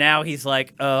 Yeah. And now he's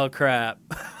like, oh crap.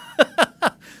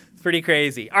 It's pretty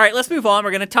crazy. All right, let's move on.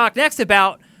 We're going to talk next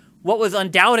about what was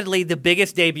undoubtedly the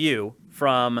biggest debut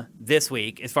from this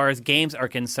week as far as games are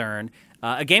concerned.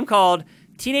 A game called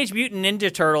Teenage Mutant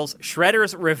Ninja Turtles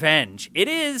Shredder's Revenge. It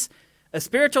is a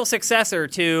spiritual successor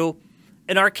to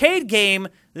an arcade game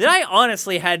that I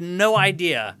honestly had no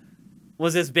idea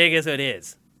was as big as it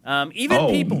is. People.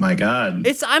 Oh my God.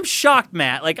 I'm shocked,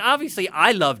 Matt. Like, obviously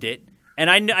I loved it, and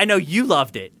I know you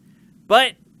loved it.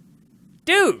 But,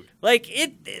 dude, like,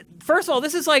 first of all,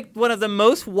 this is like one of the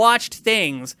most watched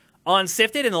things on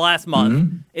Sifted in the last month.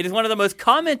 Mm-hmm. It is one of the most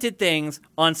commented things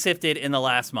on Sifted in the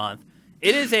last month.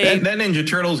 It is that Ninja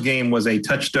Turtles game was a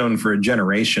touchstone for a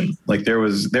generation. Like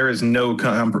there's no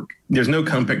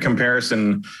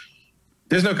comparison.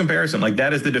 There's no comparison. Like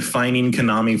that is the defining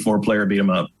Konami 4-player beat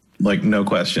 'em up. Like no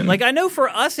question. Like I know for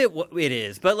us it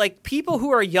is, but like people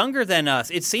who are younger than us,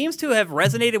 it seems to have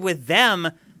resonated with them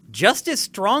just as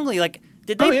strongly. Like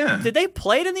did they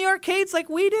play it in the arcades like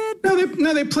we did?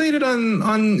 No, they played it on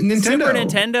Nintendo. Super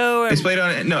Nintendo. They played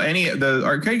on the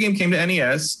arcade game came to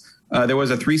NES. There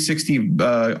was a 360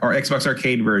 or Xbox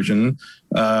Arcade version.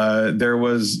 There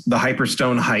was the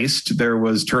Hyperstone Heist. There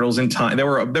was Turtles in Time. There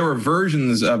were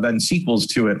versions of and sequels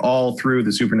to it all through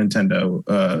the Super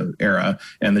Nintendo era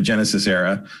and the Genesis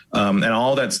era, and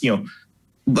all that's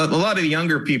But a lot of the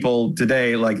younger people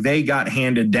today, like they got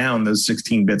handed down those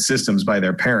 16-bit systems by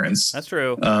their parents. That's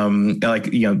true.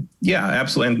 Yeah,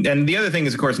 absolutely. And the other thing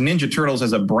is, of course, Ninja Turtles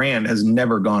as a brand has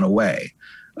never gone away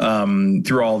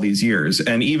through all these years.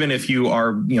 And even if you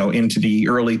are, into the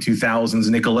early 2000s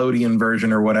Nickelodeon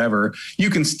version or whatever, you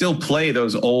can still play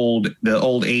the old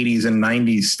 80s and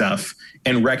 90s stuff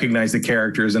and recognize the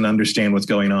characters and understand what's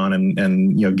going on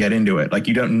and get into it. Like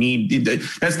you don't need,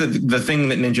 that's the thing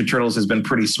that Ninja Turtles has been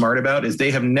pretty smart about is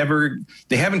they haven't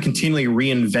continually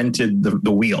reinvented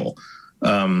the wheel.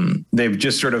 They've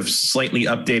just sort of slightly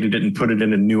updated it and put it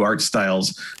into new art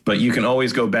styles, but you can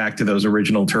always go back to those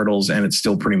original Turtles and it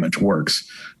still pretty much works.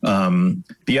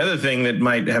 The other thing that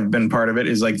might have been part of it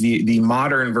is like the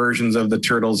modern versions of the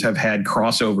Turtles have had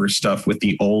crossover stuff with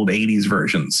the old 80s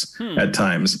versions at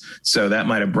times. So that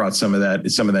might have brought some of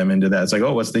them into that. It's like,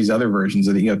 oh, what's these other versions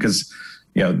of because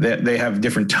they have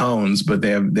different tones, but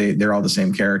they're all the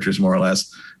same characters more or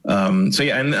less.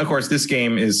 And of course this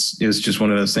game is just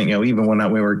one of those things, even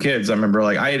when we were kids, I remember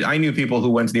like I knew people who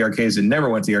went to the arcades and never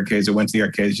went to the arcades or went to the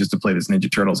arcades just to play this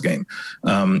Ninja Turtles game.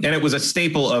 And it was a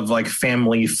staple of like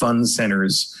family fun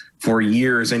centers for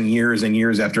years and years and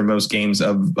years after most games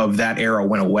of that era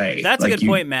went away. That's like a good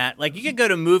point, Matt. Like you could go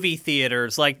to movie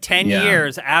theaters like 10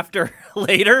 years after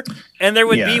later and there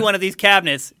would be one of these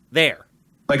cabinets there.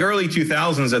 Like early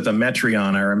 2000s at the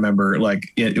Metreon, I remember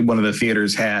like one of the theater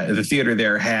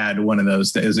there had one of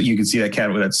those. You could see that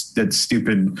cat with that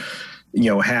stupid,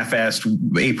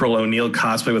 half-assed April O'Neil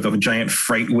cosplay with a giant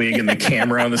fright wig and the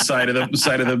camera on the side of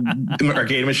the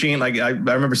arcade machine. Like I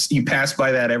remember you passed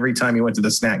by that every time you went to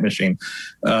the snack machine.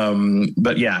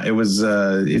 But yeah, it was.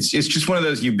 It's just one of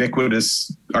those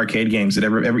ubiquitous arcade games that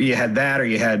ever you had that, or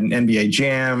you had an NBA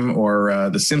Jam or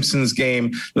the Simpsons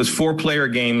game. Those 4-player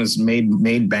games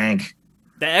made bank.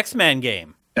 The X-Men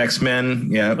game. X-Men,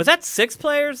 yeah. Was that 6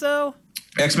 players though?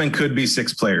 X-Men could be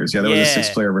 6 players. Yeah, there was a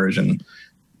 6-player version.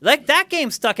 Like that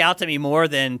game stuck out to me more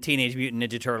than Teenage Mutant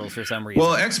Ninja Turtles for some reason.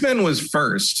 Well, X-Men was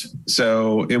first,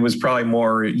 so it was probably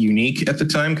more unique at the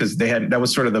time because that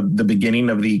was sort of the beginning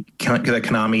of the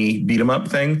Konami beat 'em up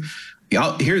thing.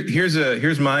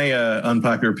 Here's my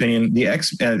unpopular opinion.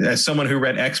 As someone who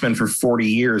read X-Men for 40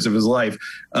 years of his life,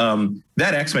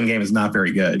 that X-Men game is not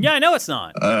very good. Yeah, I know it's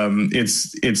not.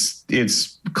 It's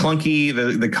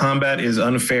clunky. The combat is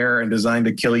unfair and designed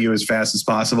to kill you as fast as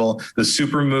possible. The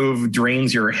super move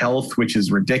drains your health, which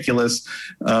is ridiculous.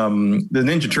 The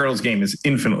Ninja Turtles game is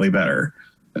infinitely better.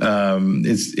 The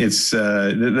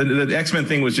X-Men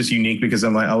thing was just unique because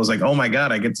I was like, oh my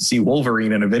God, I get to see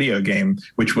Wolverine in a video game,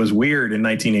 which was weird in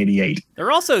 1988. There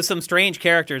were also some strange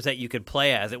characters that you could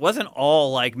play as. It wasn't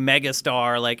all like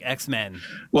megastar like X-Men.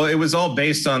 Well, it was all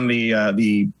based on the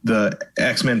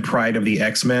X-Men Pride of the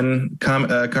X-Men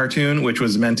cartoon, which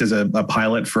was meant as a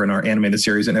pilot for an animated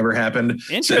series that never happened.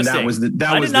 Interesting. So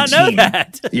I did not know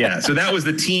that. Yeah, so that was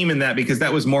the team in that because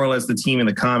that was more or less the team in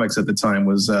the comics at the time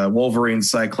was Wolverine,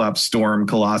 Cyclops, Storm,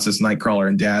 Colossus, Nightcrawler,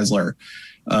 and Dazzler.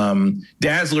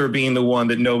 Dazzler being the one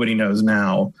that nobody knows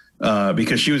now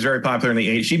because she was very popular in the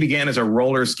 80s. She began as a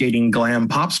roller skating glam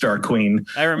pop star queen.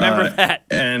 I remember that.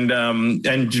 And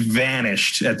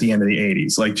vanished at the end of the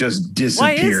 80s, like just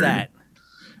disappeared. Why is that?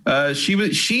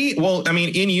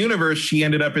 In universe, she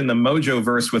ended up in the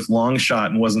Mojo-verse with Longshot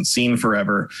and wasn't seen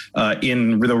forever.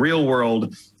 In the real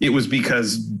world, it was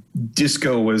because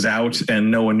disco was out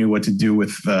and no one knew what to do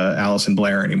with Alison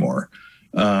Blair anymore.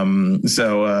 And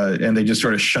they just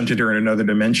sort of shunted her in another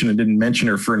dimension and didn't mention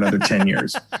her for another 10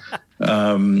 years.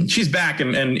 She's back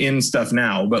and in stuff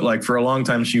now, but like for a long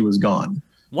time, she was gone.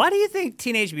 Why do you think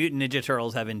Teenage Mutant Ninja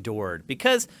Turtles have endured?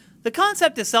 Because the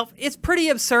concept itself is pretty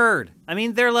absurd. I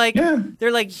mean, they're like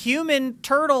human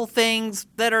turtle things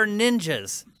that are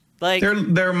ninjas. Like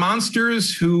they're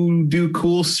monsters who do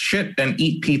cool shit and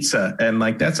eat pizza, and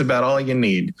like that's about all you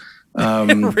need.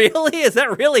 Really? Is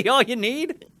that really all you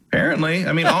need? Apparently.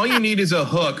 I mean, all you need is a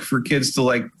hook for kids to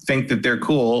like think that they're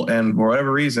cool. And for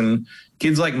whatever reason,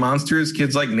 kids like monsters,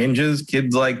 kids like ninjas,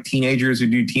 kids like teenagers who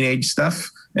do teenage stuff.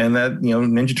 And that,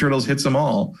 Ninja Turtles hits them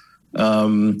all.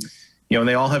 And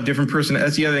they all have different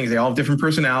that's the other thing. They all have different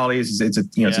personalities. It's a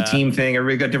team thing.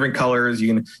 Everybody got different colors.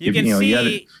 You can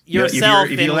see yourself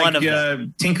if in you like, one of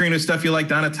them. Tinkering with stuff, you like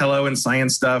Donatello and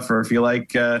science stuff, or if you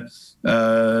like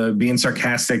being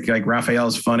sarcastic, like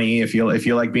Raphael's funny. If you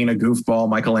like being a goofball,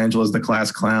 Michelangelo's the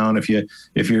class clown. If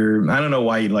you're, I don't know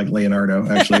why you like Leonardo.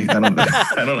 Actually, I don't.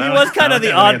 He was kind of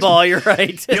the oddball. You're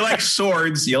right. You like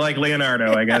swords. You like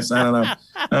Leonardo. I guess I don't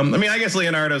know. I guess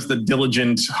Leonardo's the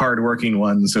diligent, hardworking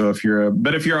one. So if you're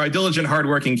a diligent,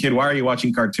 hardworking kid, why are you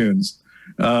watching cartoons?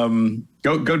 Go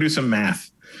do some math.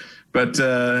 But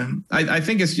I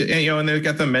think it's and they've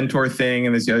got the mentor thing,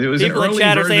 and it was people an early in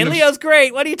chat are version saying Leo's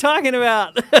great. What are you talking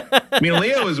about? I mean,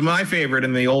 Leo is my favorite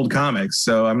in the old comics,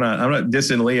 so I'm not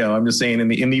dissing Leo. I'm just saying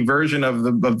in the version of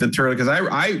the turtle, because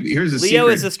here's the Leo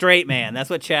secret. is the straight man. That's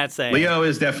what chat's saying. Leo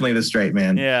is definitely the straight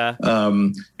man. Yeah.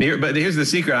 But here's the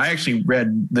secret. I actually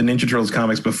read the Ninja Turtles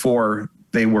comics before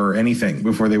they were anything,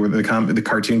 before they were the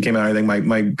cartoon came out. I think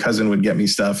my cousin would get me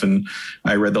stuff, and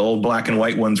I read the old black and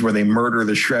white ones where they murder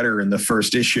the Shredder in the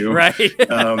first issue, right?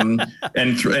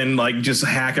 and like just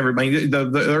hack everybody.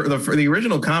 The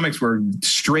original comics were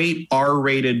straight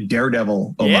R-rated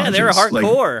Daredevil homages. Yeah, they were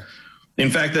hardcore. In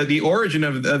fact, the origin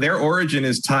of their origin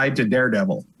is tied to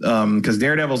Daredevil, because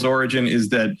Daredevil's origin is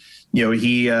that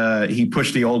he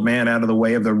pushed the old man out of the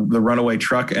way of the runaway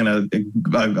truck, and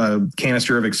a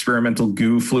canister of experimental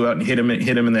goo flew out and hit him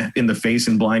in the face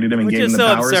and blinded him and gave him the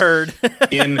powers. Absurd.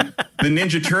 In the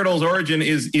Ninja Turtles origin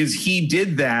is he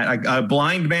did that. A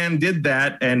blind man did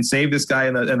that and saved this guy,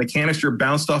 and the canister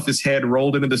bounced off his head,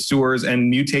 rolled into the sewers, and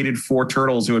mutated 4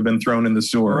 turtles who had been thrown in the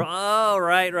sewer. Oh,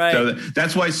 right. So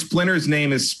that's why Splinter's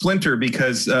name is Splinter,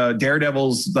 because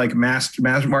Daredevil's like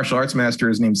martial arts master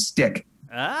is named Stick.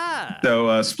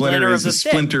 So Splinter is a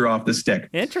splinter off the stick.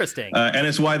 Interesting. And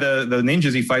it's why the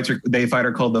ninjas they fight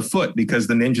are called the foot, because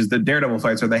the ninjas that Daredevil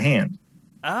fights are the hand.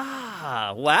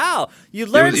 Wow! You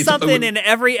learned something in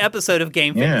every episode of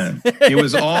GameFace. Yeah, it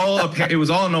was all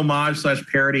an homage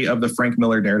 / parody of the Frank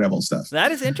Miller Daredevil stuff.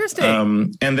 That is interesting.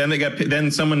 And then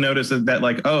someone noticed that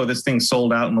like, oh, this thing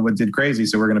sold out and did crazy,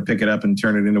 so we're going to pick it up and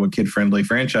turn it into a kid-friendly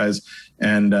franchise.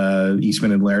 And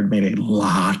Eastman and Laird made a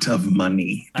lot of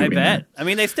money. I bet. That. I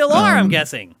mean, they still are. I'm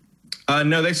guessing.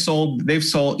 No,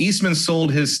 Eastman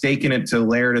sold his stake in it to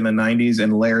Laird in the 90s,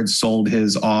 and Laird sold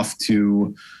his off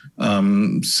to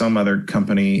some other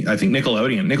company. I think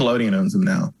Nickelodeon. Nickelodeon owns them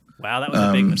now. Wow, that was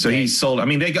a big mistake. So he sold. I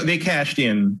mean, they cashed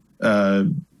in.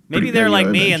 Maybe they're like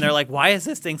me, and they're like, "Why is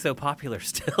this thing so popular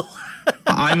still?"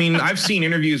 I mean, I've seen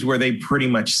interviews where they pretty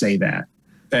much say that,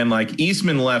 and like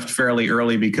Eastman left fairly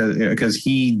early because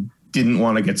he didn't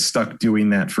want to get stuck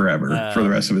doing that forever for the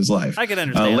rest of his life. I can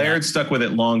understand. Laird stuck with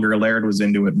it longer. Laird was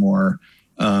into it more.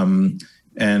 But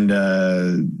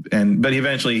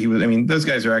eventually he was. I mean, those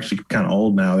guys are actually kind of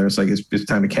old now. There's like it's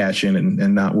time to cash in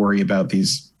and not worry about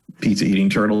these pizza eating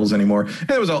turtles anymore.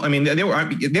 And it was all. I mean,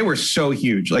 they were so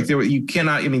huge. Like you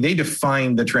cannot. I mean, they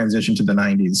defined the transition to the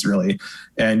 90s really,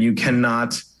 and you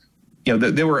cannot.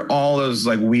 There were all those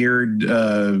like weird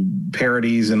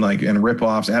parodies and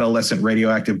ripoffs, adolescent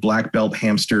radioactive black belt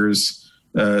hamsters,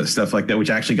 stuff like that,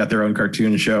 which actually got their own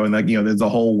cartoon show. And there's a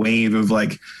whole wave of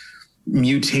like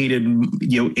mutated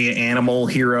animal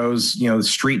heroes,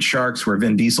 Street Sharks, where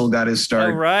Vin Diesel got his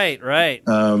start. Oh, right.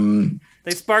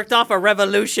 They sparked off a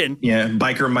revolution. Yeah,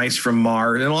 biker mice from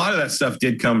Mars, and a lot of that stuff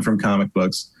did come from comic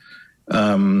books.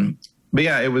 But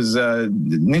yeah, it was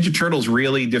Ninja Turtles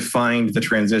really defined the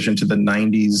transition to the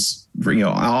 90s,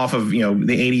 off of the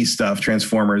 80s stuff,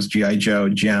 Transformers, G.I. Joe,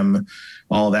 Gem,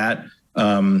 all that.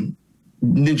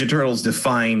 Ninja Turtles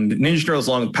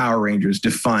along with Power Rangers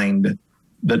defined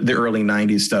the early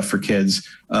 90s stuff for kids.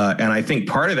 And I think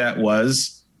part of that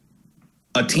was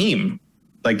a team.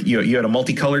 Like you had a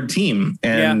multicolored team,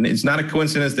 and It's not a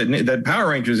coincidence that Power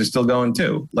Rangers is still going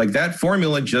too. Like that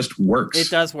formula just works. It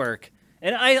does work.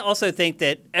 And I also think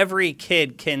that every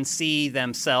kid can see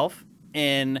themselves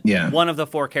in one of the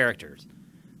 4 characters.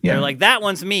 Yeah. They're like, that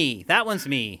one's me. That one's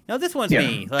me. No, this one's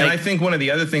me. Like, and I think one of the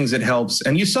other things that helps,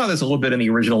 and you saw this a little bit in the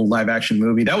original live action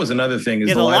movie. That was another thing.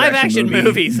 Is the live action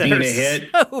movies being are a hit.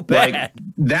 So bad.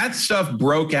 that stuff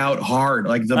broke out hard.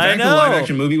 Like the fact the live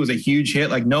action movie was a huge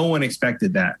hit. Like no one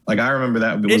expected that. Like I remember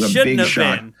that it was a big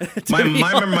shock.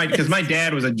 Because my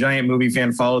dad was a giant movie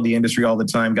fan, followed the industry all the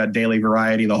time, got Daily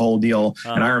Variety, the whole deal.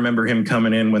 And I remember him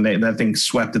coming in when that thing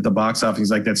swept at the box office.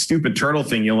 He's like, that stupid turtle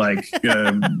thing you like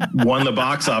won the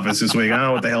box office this week. I don't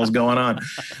know what the hell's going on.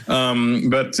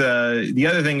 But the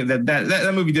other thing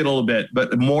that movie did a little bit,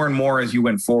 but more and more as you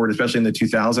went forward, especially in the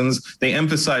 2000s, they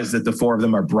emphasized that the four of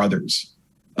them are brothers.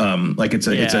 Like it's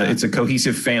a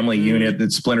cohesive family unit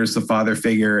that splinters the father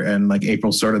figure, and like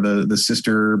April's sort of the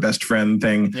sister best friend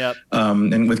thing. Yep.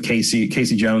 And with Casey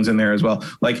Jones in there as well.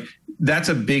 Like that's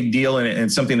a big deal, and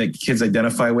it's something that kids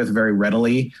identify with very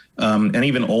readily. And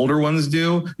even older ones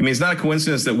do. I mean, it's not a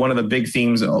coincidence that one of the big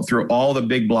themes through all the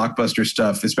big blockbuster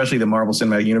stuff, especially the Marvel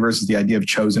Cinematic Universe, is the idea of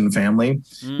chosen family,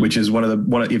 which is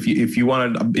if you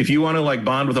want to like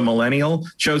bond with a millennial,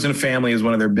 chosen family is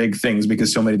one of their big things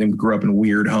because so many of them grew up in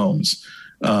weird homes.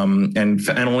 And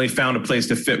only found a place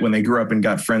to fit when they grew up and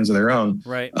got friends of their own.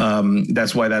 Right.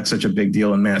 That's why that's such a big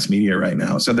deal in mass media right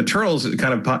now. So the Turtles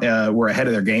kind of were ahead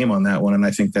of their game on that one, and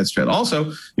I think that's good.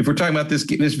 Also, if we're talking about this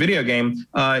video game, you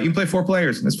can play 4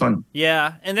 players, and it's fun.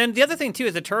 Yeah, and then the other thing too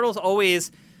is the Turtles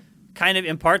always kind of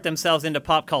impart themselves into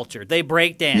pop culture. They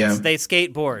break dance, they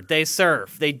skateboard, they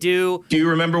surf, they do. Do you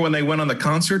remember when they went on the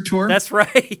concert tour? That's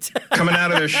right. Coming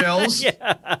out of their shells.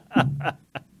 Yeah.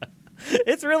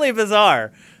 It's really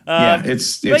bizarre.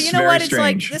 It's but you know what? It's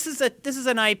strange. Like this is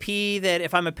an IP that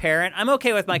if I'm a parent, I'm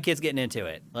okay with my kids getting into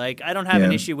it. Like I don't have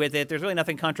an issue with it. There's really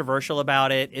nothing controversial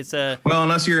about it. It's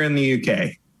unless you're in the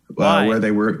UK. Where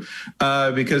they were,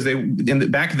 because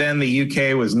back then the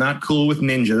UK was not cool with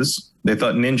ninjas. They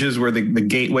thought ninjas were the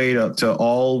gateway to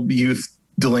all youth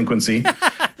delinquency.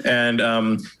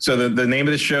 And so the name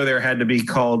of the show there had to be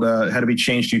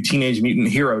changed to Teenage Mutant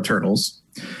Hero Turtles.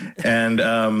 And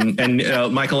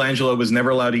Michelangelo was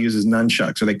never allowed to use his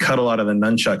nunchucks, so they cut a lot of the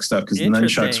nunchuck stuff because the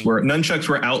nunchucks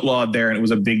were outlawed there, and it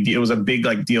was a big deal. It was a big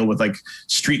deal with like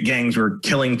street gangs were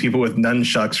killing people with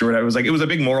nunchucks or whatever. It was a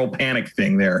big moral panic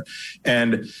thing there,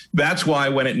 and that's why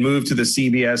when it moved to the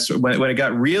CBS, when it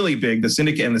got really big, the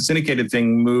syndicated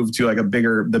thing moved to like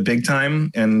the big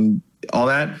time and all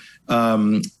that.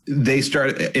 They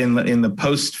started in the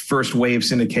post first wave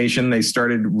syndication. They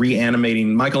started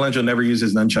reanimating. Michelangelo never used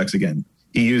his nunchucks again.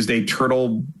 He used a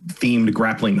turtle themed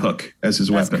grappling hook as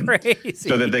his weapon, crazy.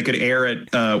 So that they could air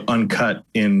it uncut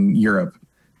in Europe.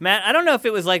 Matt, I don't know if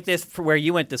it was like this for where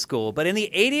you went to school, but in the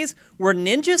 80s, were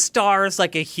ninja stars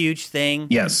like a huge thing?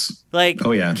 Yes.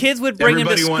 Kids would bring them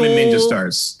to school. Everybody wanted ninja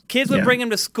stars. Kids would bring them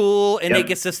to school, and they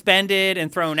get suspended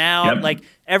and thrown out. Yep. Like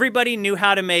everybody knew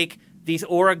how to make these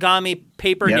origami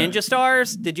paper ninja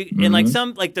stars. Did you? And like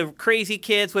some, like the crazy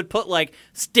kids would put like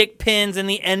stick pins in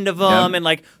the end of them and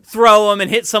like throw them and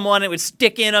hit someone. And it would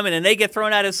stick in them, and then they get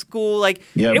thrown out of school. Like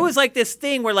it was like this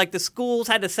thing where like the schools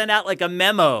had to send out like a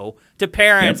memo to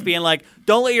parents being like,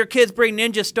 "Don't let your kids bring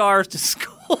ninja stars to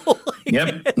school."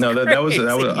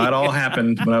 That all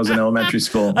happened when I was in elementary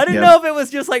school. I didn't know if it was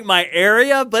just like my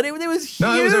area, but it was huge.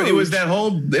 No, it was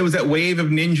that wave of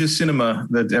ninja cinema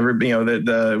that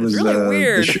it was really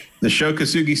weird. The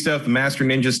Shokasugi stuff, the Master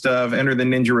Ninja stuff, Enter the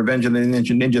Ninja, Revenge of the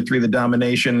Ninja 3, The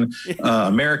Domination,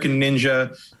 American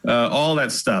Ninja, all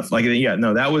that stuff. Like,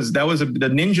 that was the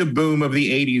ninja boom of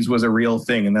the 80s was a real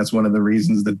thing, and that's one of the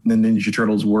reasons that the Ninja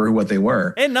Turtles were what they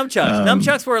were. And nunchucks.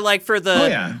 Nunchucks were like for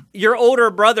your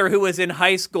older brother who was in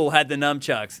high school had the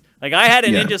nunchucks. Like I had a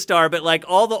ninja star, but like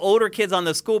all the older kids on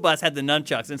the school bus had the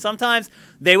nunchucks. And sometimes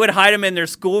they would hide them in their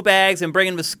school bags and bring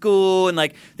them to school. And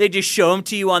like they just show them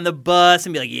to you on the bus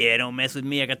and be like, "Yeah, don't mess with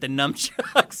me. I got the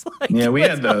nunchucks." Like, we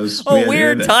had those. A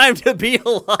weird time to be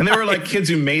alive. And there were like kids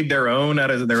who made their own out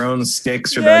of their own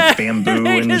sticks or like bamboo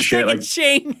and shit. Like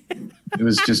chain. It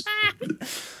was just.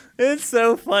 It's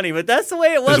so funny, but that's the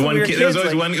way it was.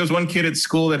 There was one kid at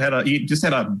school that he just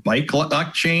had a bike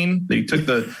lock chain. They took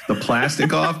the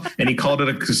plastic off and he called it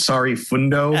a Kusari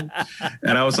Fundo.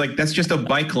 And I was like, that's just a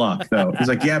bike lock though. He's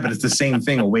like, yeah, but it's the same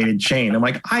thing, a weighted chain. I'm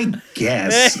like, I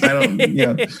guess. I don't,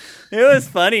 It was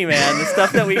funny, man. The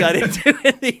stuff that we got into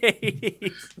in the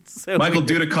 80s. So Michael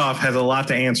Dudikoff has a lot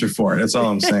to answer for. That's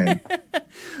all I'm saying.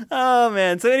 Oh,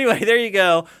 man. So anyway, there you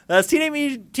go.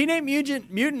 Teenage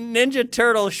Mutant Ninja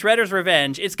Turtle Shredder's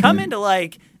Revenge. It's coming to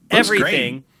like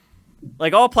everything.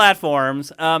 Like all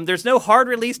platforms. There's no hard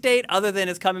release date other than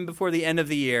it's coming before the end of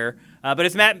the year. But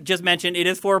as Matt just mentioned, it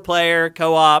is 4-player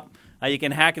co-op. You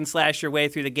can hack and slash your way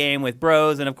through the game with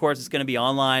bros, and of course it's going to be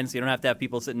online, so you don't have to have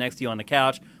people sitting next to you on the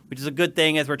couch, which is a good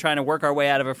thing as we're trying to work our way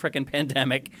out of a freaking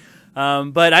pandemic.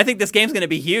 But I think this game's going to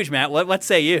be huge, Matt. What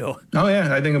say you? Oh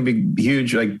yeah, I think it'll be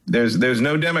huge. Like there's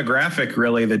no demographic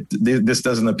really that this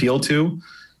doesn't appeal to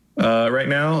right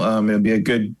now. It'll be a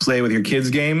good play with your kids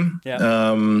game.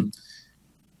 Yeah.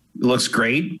 It looks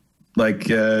great. Like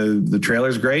the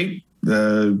trailer's great.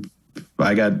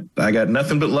 I got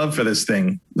nothing but love for this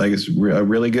thing. Like it's a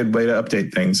really good way to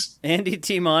update things. Andy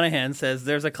T. Monahan says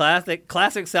there's a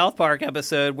classic South Park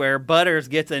episode where Butters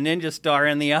gets a ninja star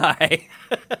in the eye.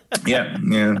 Yeah.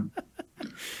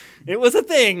 It was a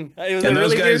thing. It was and a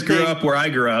those really guys weird grew thing. up where I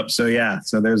grew up. So yeah.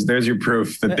 So there's your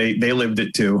proof that they lived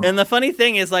it too. And the funny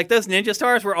thing is, like, those ninja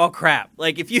stars were all crap.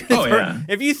 Like if you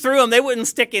if you threw them, they wouldn't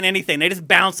stick in anything. They just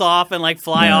bounce off and like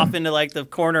fly off into like the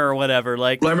corner or whatever.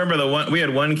 Like, well, I remember we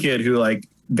had one kid who like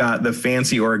got the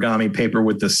fancy origami paper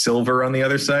with the silver on the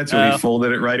was so if he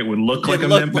folded it right, it would look like a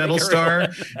metal star.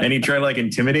 And he tried to like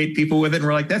intimidate people with it. And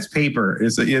we're like, that's paper. It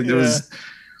was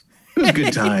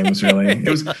good times, really. It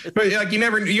was, but like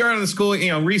you're on the school,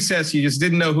 recess. You just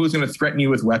didn't know who was going to threaten you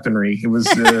with weaponry. It was.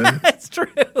 It's true.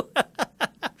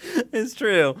 It's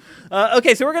true.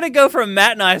 Okay, so we're going to go from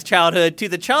Matt and I's childhood to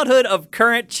the childhood of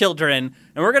current children,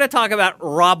 and we're going to talk about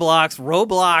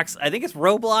Roblox. I think it's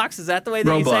Roblox. Is that the way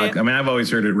that you say it? I mean, I've always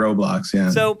heard it Roblox.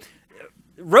 Yeah. So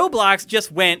Roblox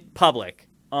just went public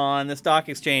on the stock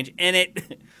exchange, and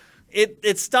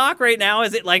its stock right now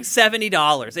is at like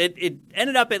 $70. It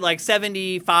ended up at like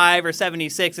 75 or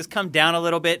 76. It's come down a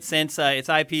little bit since its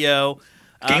IPO.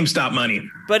 GameStop money.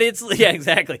 But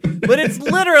exactly. But it's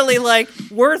literally like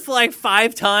worth like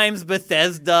 5 times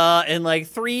Bethesda and like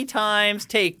 3 times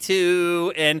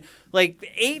Take-Two and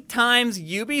like 8 times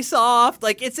Ubisoft.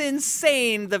 Like it's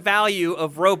insane the value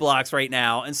of Roblox right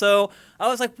now. And so I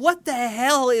was like, what the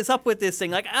hell is up with this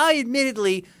thing? Like I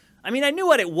knew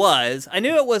what it was. I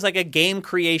knew it was like a game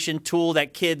creation tool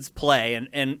that kids play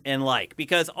and like,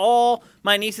 because all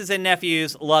my nieces and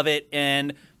nephews love it.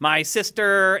 And my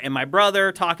sister and my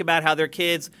brother talk about how their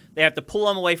kids, they have to pull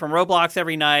them away from Roblox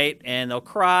every night and they'll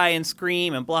cry and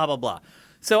scream and blah, blah, blah.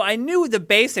 So I knew the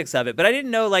basics of it, but I didn't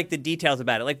know like the details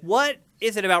about it. Like what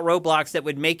is it about Roblox that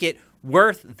would make it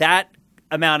worth that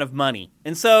amount of money?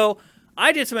 And so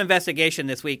I did some investigation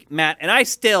this week, Matt, and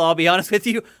I'll be honest with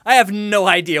you, I have no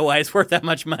idea why it's worth that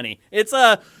much money.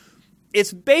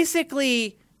 It's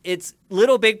basically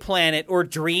Little Big Planet or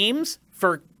Dreams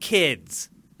for kids.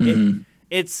 Mm-hmm.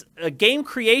 It's a game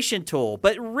creation tool,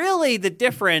 but really the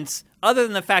difference, other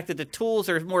than the fact that the tools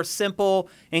are more simple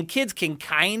and kids can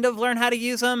kind of learn how to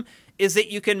use them, is that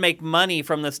you can make money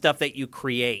from the stuff that you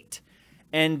create.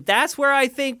 And that's where I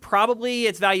think probably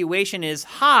its valuation is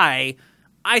high.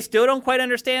 I still don't quite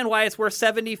understand why it's worth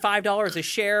 $75 a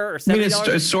share or $70. I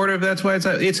mean, it's sort of, that's why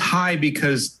it's high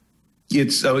because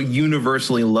it's a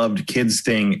universally loved kids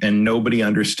thing and nobody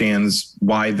understands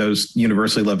why those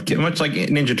universally loved kids, much like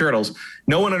Ninja Turtles,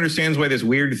 no one understands why this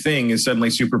weird thing is suddenly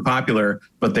super popular,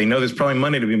 but they know there's probably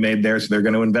money to be made there. So they're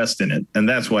going to invest in it. And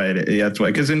that's why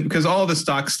because all the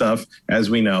stock stuff, as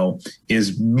we know,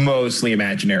 is mostly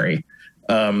imaginary.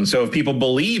 So if people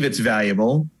believe it's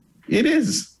valuable, it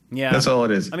is. Yeah, that's all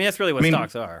it is. I mean, that's really what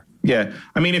stocks are. Yeah,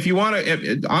 I mean, if you want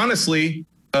to, honestly,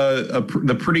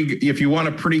 if you want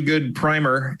a pretty good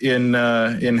primer in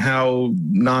how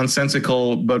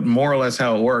nonsensical, but more or less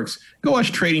how it works, go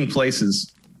watch Trading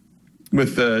Places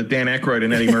with Dan Aykroyd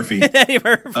and Eddie Murphy. Eddie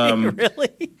Murphy,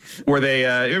 really? Where they,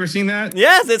 you ever seen that?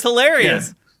 Yes, it's hilarious.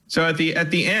 Yeah. So at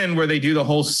the end where they do the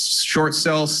whole short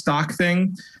sell stock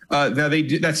thing. Now they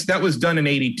do that was done in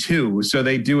 1982. So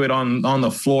they do it on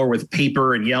the floor with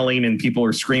paper and yelling and people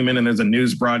are screaming and there's a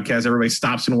news broadcast. Everybody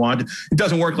stops and watches. It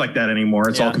doesn't work like that anymore.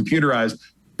 It's all computerized.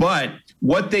 But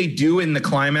what they do in the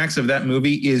climax of that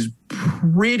movie is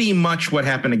pretty much what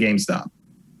happened to GameStop.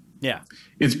 Yeah.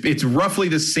 It's roughly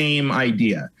the same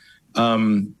idea.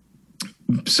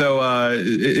 So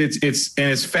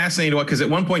it's fascinating because at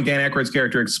one point Dan Aykroyd's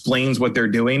character explains what they're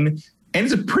doing. And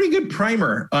it's a pretty good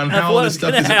primer on how all this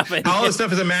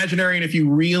stuff is imaginary. And if you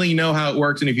really know how it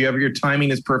works and if you have your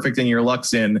timing is perfect and your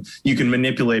luck's in, you can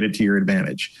manipulate it to your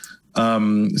advantage.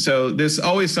 So there's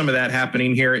always some of that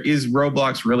happening here. Is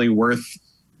Roblox really worth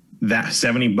that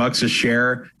 $70 a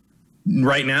share?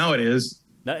 Right now it is.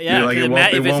 Yeah,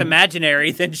 if it's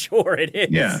imaginary, then sure it is.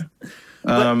 Yeah.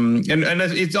 And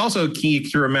it's also key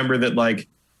to remember that like,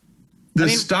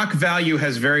 stock value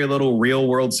has very little real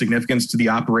world significance to the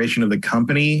operation of the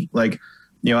company. Like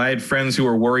I had friends who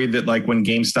were worried that like when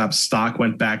GameStop stock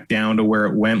went back down to where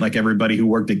it went, like everybody who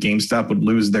worked at GameStop would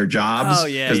lose their jobs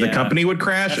because the company would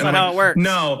crash. That's not how it works.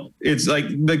 No, it's like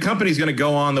the company's going to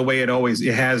go on the way it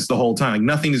has the whole time. Like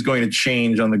nothing is going to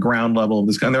change on the ground level of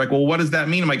this. And they're like, well, what does that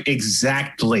mean? I'm like,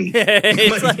 exactly.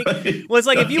 It's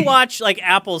like if you watch like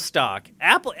Apple stock,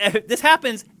 this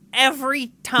happens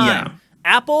every time. Yeah.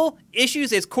 Apple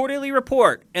issues its quarterly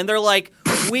report and they're like,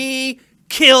 we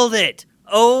killed it.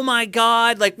 Oh my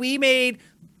God, like we made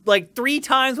like 3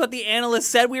 times what the analysts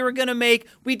said we were going to make.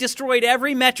 We destroyed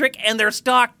every metric and their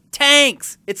stock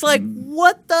tanks. It's like,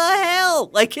 what the hell?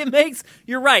 Like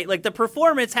you're right. Like the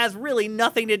performance has really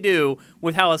nothing to do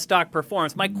with how a stock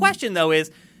performs. My question though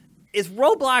is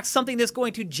Roblox something that's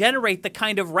going to generate the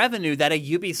kind of revenue that a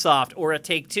Ubisoft or a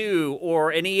Take-Two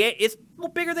or an EA is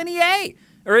bigger than EA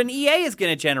or an EA is going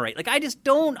to generate? Like I just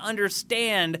don't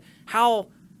understand how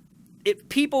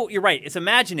you're right, it's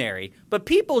imaginary, but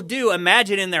people do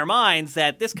imagine in their minds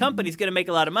that this company's going to make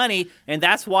a lot of money, and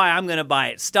that's why I'm going to buy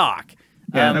its stock.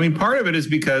 Yeah, I mean, part of it is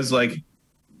because, like,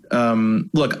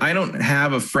 look, I don't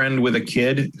have a friend with a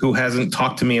kid who hasn't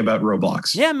talked to me about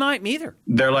Roblox. Yeah, me either.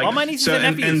 They're like, all my nieces and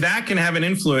nephews. And that can have an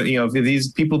influence. If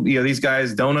these people, these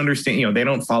guys don't understand. They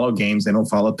don't follow games, they don't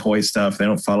follow toy stuff, they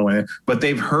don't follow anything. But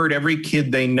they've heard every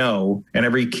kid they know and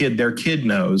every kid their kid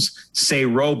knows say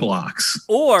Roblox,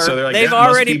 or so like, they've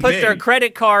already put their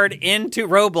credit card into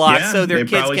Roblox, so their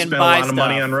kids can buy stuff. They probably spend a lot of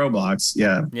money on Roblox.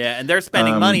 Yeah, and they're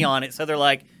spending money on it, so they're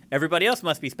like, everybody else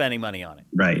must be spending money on it,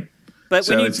 right? But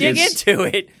when you dig into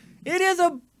it, it is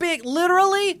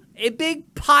literally a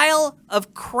big pile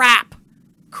of crap.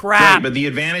 Right, but the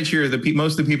advantage here,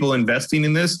 most of the people investing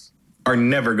in this are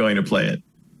never going to play it.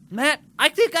 Matt, I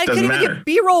think I couldn't even get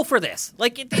B-roll for this.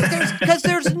 Like, because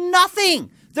there's nothing.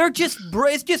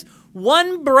 It's just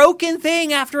one broken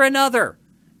thing after another.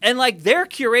 And, like, their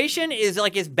curation is,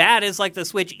 like, as bad as, like, the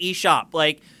Switch eShop.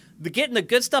 Like, getting the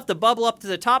good stuff to bubble up to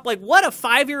the top. Like, what a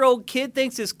 5-year-old kid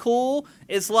thinks is cool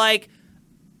is, like,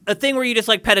 a thing where you just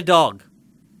like pet a dog,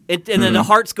 and then the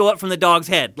hearts go up from the dog's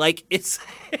head. Like it's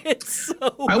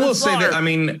so. I will say that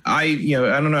I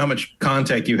don't know how much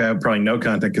contact you have. Probably no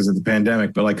contact because of the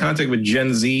pandemic, but like contact with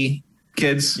Gen Z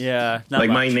kids. Yeah, like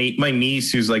my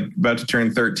niece who's like about to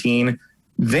turn 13.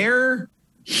 Their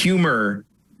humor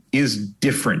is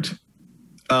different.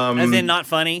 As in not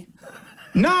funny.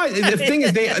 No, the thing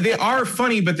is they are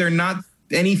funny, but they're not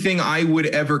anything I would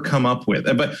ever come up with.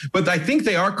 But I think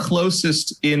they are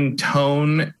closest in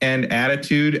tone and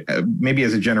attitude, maybe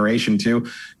as a generation too,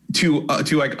 to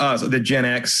like us, the Gen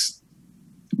X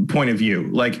point of view.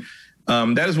 Like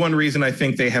that is one reason I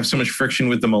think they have so much friction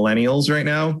with the millennials right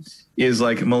now. Is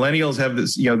like millennials have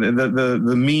this, the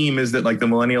meme is that like the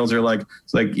millennials are like,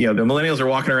 it's like, the millennials are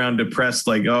walking around depressed,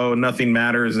 like, oh, nothing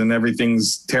matters and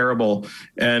everything's terrible.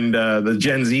 And the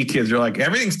Gen Z kids are like,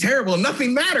 everything's terrible and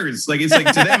nothing matters. Like, it's like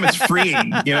to them, it's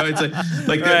freeing, it's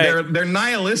like right. they're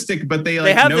nihilistic, but they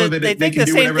like know that they can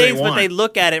do whatever they want. But they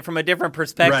look at it from a different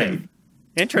perspective. Right.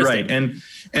 Interesting. Right.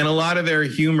 And a lot of their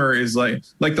humor is like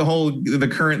the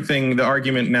current thing, the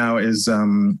argument now is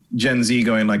Gen Z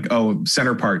going like, oh,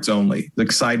 center parts only.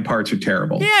 Like side parts are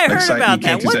terrible. Yeah, I heard about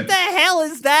that. What the hell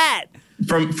is that?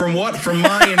 From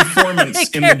my informants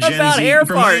in the Gen Z,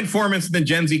 from my informants in the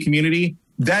Gen Z community,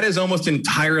 that is almost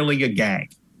entirely a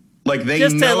gag. Like they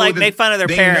just to like make fun of their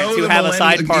parents who have a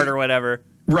side part or whatever.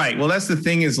 Right. Well, that's the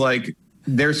thing is like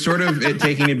they're sort of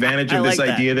taking advantage of this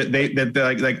idea that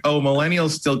they're like, oh, millennials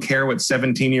still care what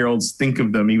 17-year-olds think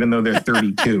of them, even though they're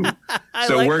 32.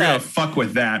 So we're going to fuck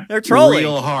with that. They're trolling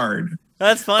real hard.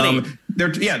 That's funny. They're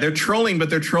trolling,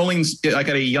 but they're trolling like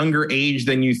at a younger age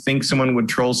than you think someone would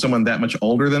troll someone that much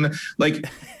older than them. Like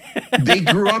they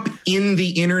grew up in the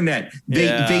internet.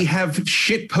 They have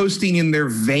shit posting in their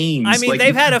veins. I mean, like,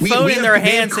 they've had a phone in their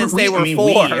hand since they were 4.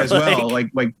 We as well.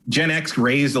 Like Gen X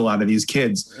raised a lot of these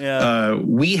kids. Yeah.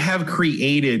 We have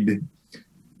created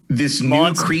this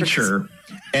new creature,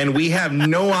 and we have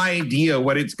no idea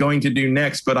what it's going to do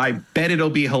next, but I bet it'll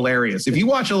be hilarious. If you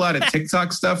watch a lot of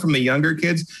TikTok stuff from the younger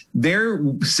kids, their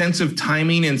sense of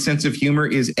timing and sense of humor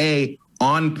is A,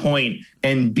 on point,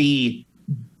 and B,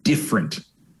 different.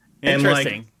 Interesting.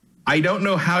 And like, I don't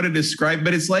know how to describe,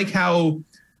 but it's like how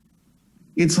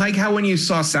when you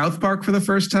saw South Park for the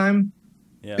first time,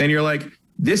 and you're like,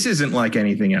 this isn't like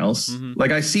anything else. Mm-hmm.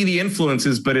 Like I see the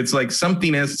influences, but it's like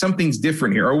something's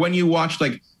different here. Or when you watch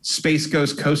like Space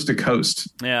Ghost Coast to Coast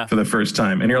for the first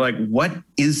time, and you're like, what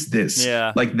is this?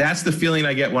 Yeah. Like that's the feeling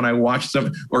I get when I watch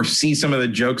some or see some of the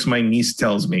jokes my niece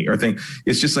tells me or think.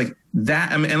 It's just like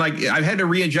that. And like I've had to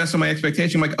readjust on my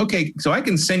expectation. I'm like, okay, so I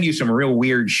can send you some real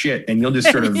weird shit and you'll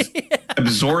just sort of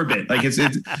absorb it. Like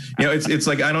it's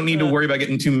like I don't need to worry about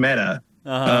getting too meta.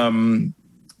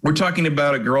 We're talking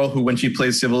about a girl who, when she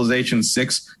plays Civilization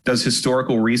 6, does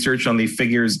historical research on the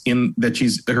figures in that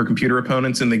she's her computer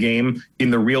opponents in the game in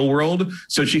the real world,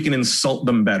 so she can insult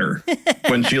them better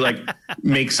when she like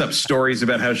makes up stories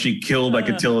about how she killed like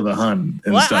Attila the Hun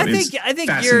and stuff. I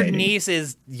think your niece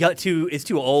is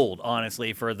too old,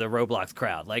 honestly, for the Roblox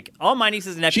crowd. Like all my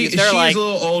nieces and nephews, they're like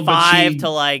 5 to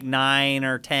like 9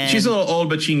 or 10. She's a little old,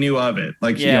 but she knew of it.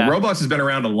 Like Roblox has been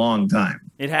around a long time.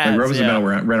 It has. Like, Roblox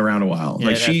has been around a while. Yeah,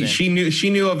 like she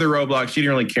knew of the Roblox. She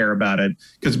didn't really care about it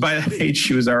because by that age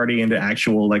she was already into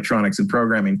actual electronics and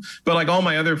programming. But like all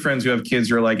my other friends who have kids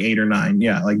who are like 8 or 9,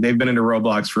 like they've been into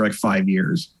Roblox for like 5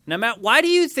 years. Now, Matt, why do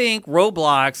you think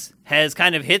Roblox has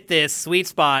kind of hit this sweet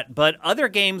spot, but other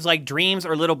games like Dreams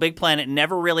or Little Big Planet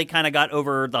never really kind of got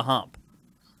over the hump?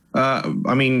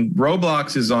 I mean,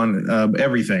 Roblox is on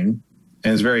everything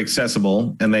and it's very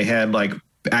accessible, and they had like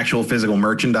actual physical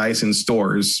merchandise in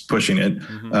stores pushing it.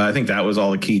 I think that was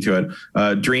all the key to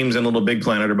it. Dreams and Little Big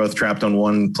Planet are both trapped on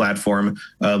one platform.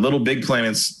 Little Big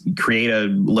Planet's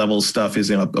creative level stuff is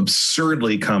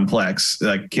absurdly complex.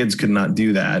 Like kids could not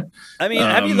do that. I mean,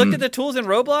 have you looked at the tools in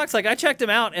Roblox? Like I checked them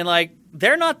out and like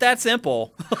they're not that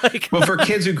simple. Well, for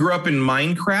kids who grew up in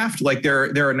Minecraft, like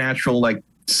they're a natural like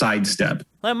sidestep.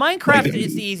 Like Minecraft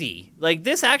is easy. Like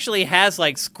this actually has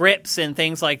like scripts and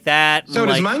things like that. So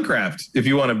does Minecraft if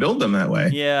you want to build them that way.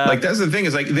 Yeah. Like that's the thing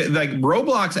is like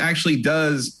Roblox actually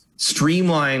does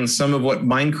streamline some of what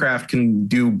Minecraft can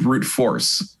do brute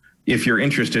force if you're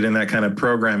interested in that kind of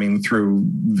programming through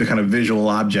the kind of visual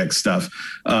object stuff.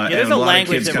 There's a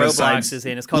language that Roblox is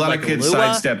in. It's called a lot of kids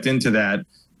sidestepped into that.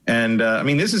 And I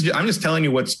mean, I'm just telling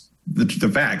you what's the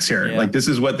facts here. Yeah. Like this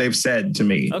is what they've said to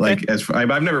me. Okay. Like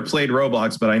I've never played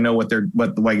Roblox, but I know what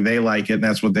they like it, and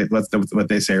that's what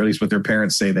they say, or at least what their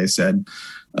parents say they said.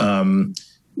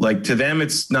 Like to them,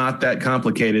 it's not that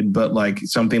complicated, but like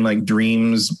something like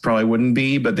Dreams probably wouldn't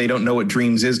be. But they don't know what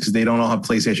Dreams is because they don't all have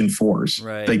PlayStation 4s.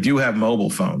 Right. They do have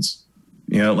mobile phones.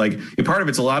 Like part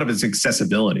of a lot of it's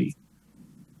accessibility.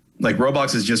 Like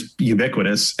Roblox is just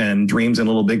ubiquitous, and Dreams and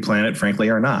Little Big Planet, frankly,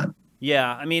 are not.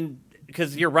 Yeah, I mean,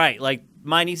 because you're right. Like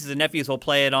my nieces and nephews will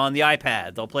play it on the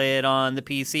iPad. They'll play it on the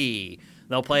PC.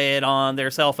 They'll play it on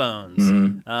their cell phones.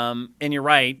 Mm-hmm. And you're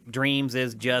right. Dreams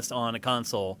is just on a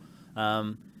console.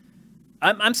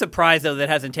 I'm surprised, though, that it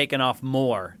hasn't taken off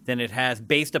more than it has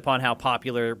based upon how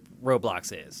popular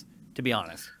Roblox is, to be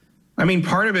honest. I mean,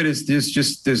 part of it is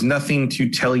there's nothing to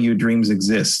tell you Dreams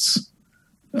exists.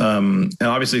 And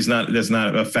obviously that's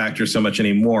not a factor so much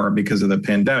anymore because of the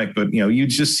pandemic, but you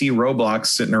just see Roblox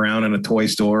sitting around in a toy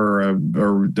store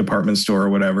or department store or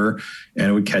whatever, and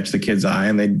it would catch the kid's eye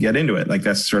and they'd get into it. Like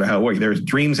that's sort of how it works.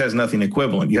 Dreams has nothing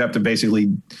equivalent. You have to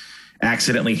basically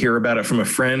accidentally hear about it from a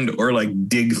friend or like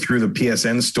dig through the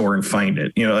PSN store and find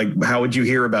it. Like how would you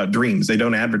hear about Dreams? They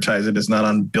don't advertise it. It's not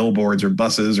on billboards or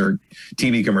buses or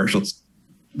TV commercials.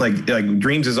 Like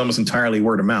Dreams is almost entirely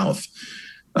word of mouth.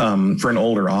 For an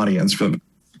older audience, for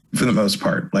the most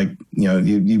part, like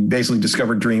you basically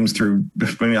discovered Dreams through.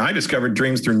 I mean, I discovered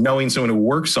Dreams through knowing someone who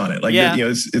works on it. Like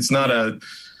it's not a,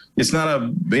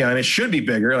 and it should be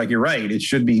bigger. Like you're right, it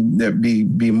should be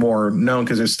more known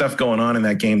because there's stuff going on in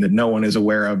that game that no one is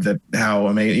aware of. That how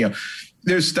amazing.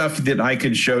 There's stuff that I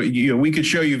could show you. We could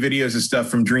show you videos of stuff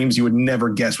from Dreams you would never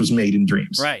guess was made in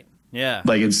Dreams. Right. Yeah,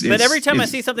 like but every time I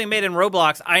see something made in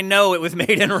Roblox, I know it was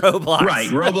made in Roblox. Right,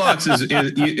 Roblox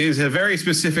is a very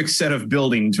specific set of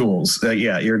building tools.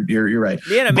 Yeah, you're right.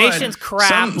 The animation's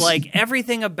crap. Like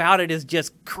everything about it is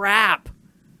just crap.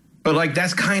 But like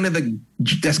that's kind of the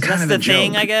joke.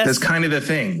 Thing, I guess. That's kind of the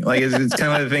thing. Like it's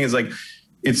kind of the thing. Is like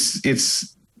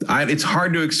it's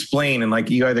hard to explain, and like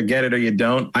you either get it or you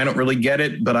don't. I don't really get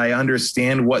it, but I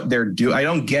understand what they're doing. I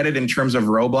don't get it in terms of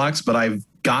Roblox, but I've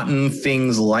gotten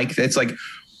things like that. It's like,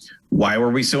 why were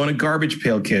we so into garbage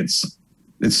pail kids?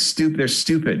 It's stupid. They're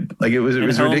stupid. Like it was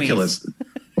ridiculous.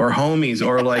 Or homies,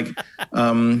 or like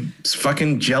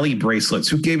fucking jelly bracelets.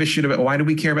 Who gave a shit about? Why do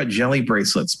we care about jelly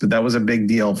bracelets? But that was a big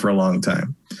deal for a long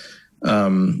time.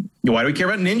 Why do we care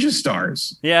about ninja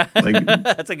stars? Yeah, like,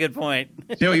 that's a good point.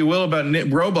 You will about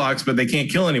Roblox, but they can't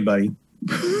kill anybody.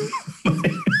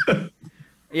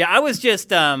 Yeah, I was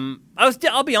just,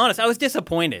 I'll be honest, I was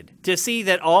disappointed to see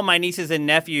that all my nieces and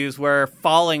nephews were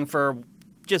falling for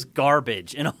just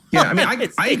garbage. Yeah, I mean, I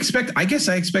guess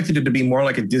I expected it to be more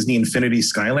like a Disney Infinity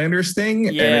Skylanders thing,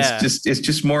 and it's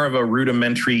just more of a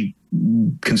rudimentary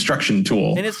construction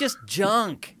tool. And it's just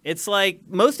junk. It's like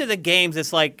most of the games,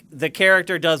 it's like the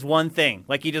character does one thing,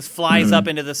 like he just flies up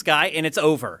into the sky and it's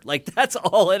over. Like that's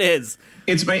all it is.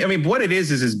 What it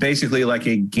is basically like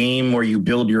a game where you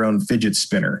build your own fidget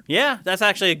spinner. Yeah, that's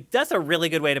a really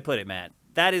good way to put it, Matt.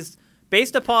 That is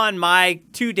based upon my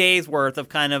 2 days worth of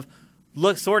kind of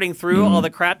sorting through all the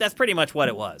crap. That's pretty much what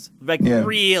it was. Like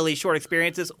really short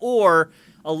experiences, or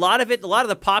a lot of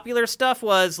the popular stuff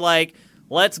was like,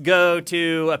 let's go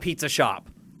to a pizza shop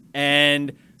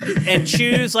and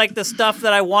choose like the stuff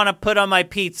that I want to put on my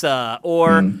pizza,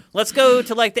 or let's go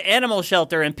to like the animal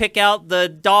shelter and pick out the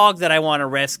dog that I want to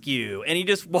rescue. And you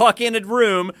just walk in a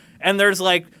room and there's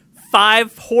like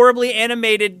 5 horribly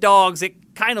animated dogs that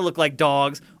kind of look like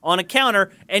dogs on a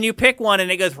counter, and you pick one and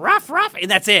it goes ruff ruff,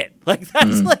 and that's it. Like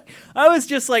that's like, I was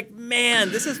just like,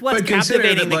 man, this is what's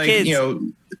captivating the kids. You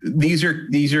know, these are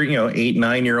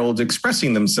 8-9-year-olds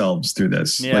expressing themselves through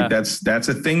this. Like that's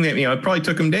a thing that, it probably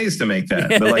took them days to make that,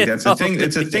 but like that's a thing.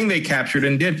 It's a thing they captured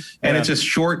and did, and it's a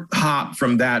short hop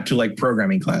from that to like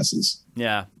programming classes.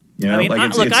 Yeah, I mean,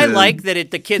 I like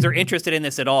that the kids are interested in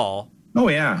this at all. Oh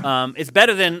yeah, it's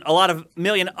better than a lot of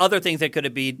million other things that could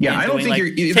have been. Yeah, I don't think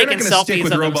you're taking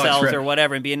selfies of themselves or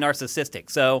whatever and being narcissistic.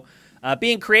 So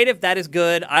being creative, that is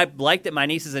good. I like that my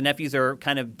nieces and nephews are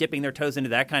kind of dipping their toes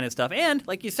into that kind of stuff, and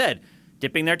like you said,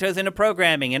 dipping their toes into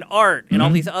programming and art and all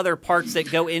these other parts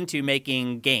that go into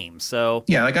making games. So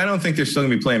yeah, like I don't think they're still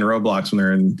gonna be playing Roblox when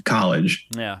they're in college.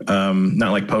 Yeah,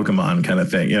 not like Pokemon kind of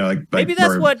thing. Maybe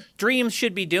that's what Dreams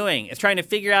should be doing, is trying to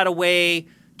figure out a way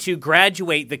to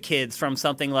graduate the kids from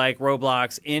something like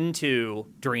Roblox into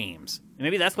Dreams. And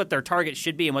maybe that's what their target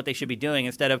should be and what they should be doing,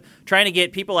 instead of trying to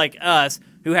get people like us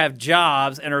who have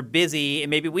jobs and are busy,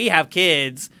 and maybe we have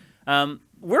kids.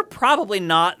 We're probably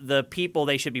not the people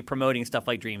they should be promoting stuff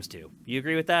like Dreams to. You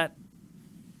agree with that?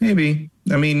 Maybe.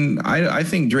 I mean, I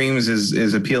think Dreams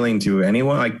is appealing to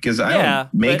anyone, like, because I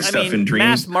don't make stuff in Dreams.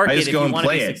 Mass market, I just go and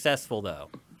play it. Successful though.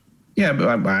 Yeah, but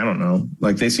I don't know.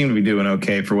 Like, they seem to be doing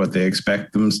okay for what they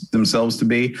expect themselves to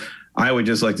be. I would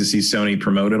just like to see Sony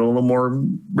promote it a little more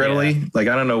readily. Yeah. Like,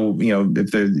 I don't know,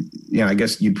 if I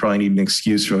guess you'd probably need an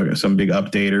excuse for some big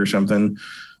update or something.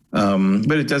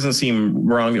 But it doesn't seem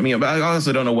wrong. I mean, I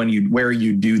also don't know where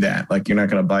you do that. Like, you're not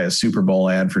going to buy a Super Bowl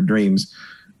ad for Dreams.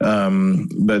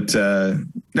 But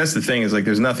that's the thing, is like,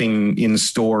 there's nothing in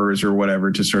stores or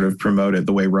whatever to sort of promote it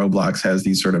the way Roblox has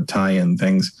these sort of tie-in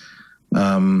things.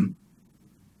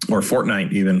 Or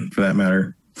Fortnite, even, for that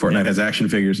matter. Fortnite has action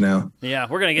figures now. Yeah,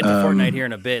 we're gonna get to Fortnite here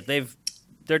in a bit.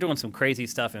 They're doing some crazy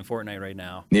stuff in Fortnite right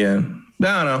now. Yeah,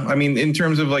 no. I mean, in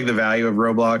terms of like the value of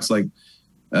Roblox, like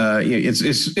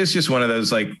it's just one of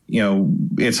those, like,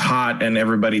 it's hot and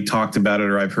everybody talked about it,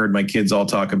 or I've heard my kids all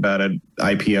talk about it.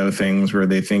 IPO things where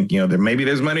they think maybe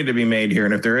there's money to be made here,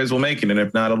 and if there is, we'll make it, and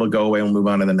if not, it'll go away. We'll move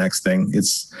on to the next thing.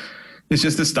 It's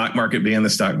just the stock market being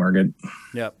the stock market.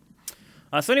 Yep.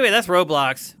 So anyway, that's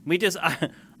Roblox.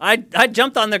 I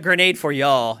jumped on the grenade for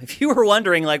y'all. If you were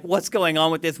wondering, like, what's going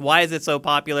on with this, why is it so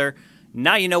popular?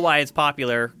 Now you know why it's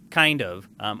popular, kind of.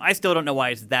 I still don't know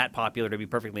why it's that popular, to be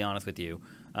perfectly honest with you.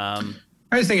 I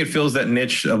just think it fills that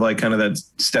niche of like kind of that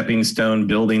stepping stone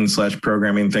building /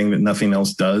 programming thing that nothing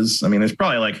else does. I mean, there's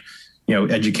probably like,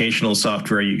 educational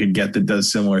software you could get that does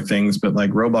similar things, but like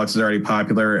Roblox is already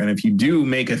popular. And if you do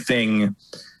make a thing,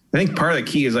 I think part of the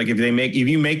key is like, if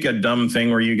you make a dumb thing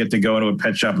where you get to go into a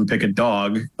pet shop and pick a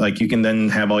dog, like, you can then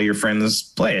have all your friends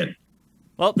play it.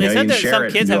 Well, they said that some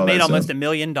kids have made almost $1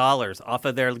 million off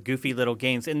of their goofy little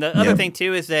games. And the other thing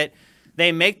too is that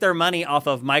they make their money off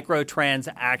of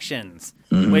microtransactions,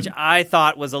 which I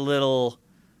thought was a little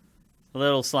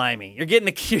slimy. You're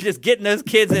just getting those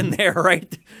kids in there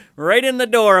right in the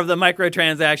door of the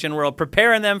microtransaction world,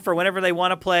 preparing them for whenever they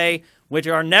want to play, which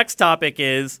our next topic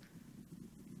is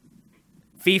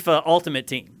FIFA Ultimate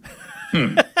Team.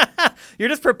 You're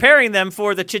just preparing them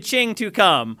for the cha-ching to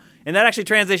come. And that actually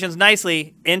transitions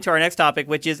nicely into our next topic,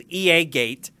 which is EA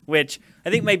Gate, which I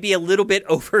think might be a little bit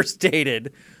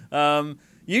overstated.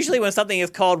 Usually when something is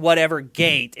called whatever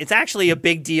gate, it's actually a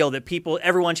big deal that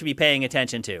everyone should be paying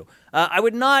attention to. I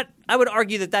would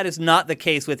argue that is not the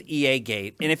case with EA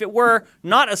Gate. And if it were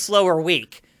not a slower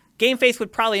week, GameFace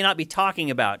would probably not be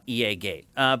talking about EA Gate.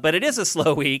 But it is a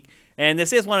slow week. And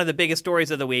this is one of the biggest stories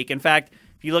of the week. In fact,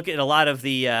 if you look at a lot of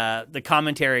the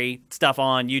commentary stuff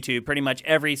on YouTube, pretty much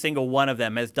every single one of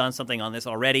them has done something on this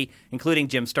already, including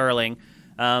Jim Sterling.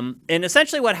 And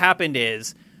essentially what happened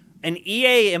is an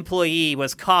EA employee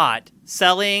was caught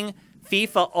selling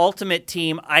FIFA Ultimate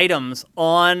Team items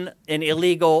on an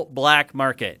illegal black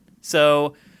market.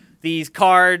 So these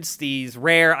cards, these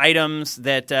rare items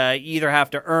that you either have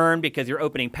to earn because you're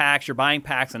opening packs, you're buying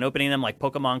packs and opening them like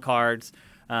Pokemon cards,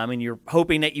 and you're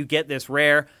hoping that you get this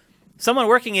rare. Someone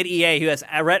working at EA who has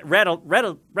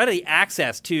readily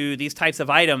access to these types of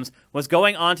items was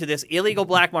going onto this illegal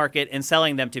black market and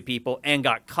selling them to people and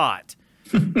got caught.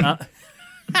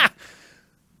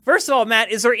 First of all,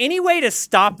 Matt, is there any way to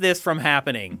stop this from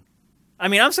happening? I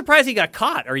mean, I'm surprised he got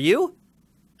caught. Are you?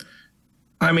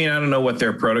 I mean, I don't know what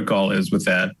their protocol is with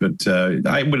that, but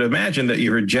I would imagine that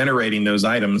you're generating those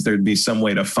items. There'd be some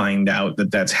way to find out that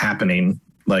that's happening,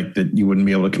 like that you wouldn't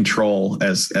be able to control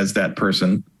as that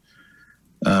person.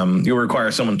 You'll require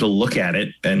someone to look at it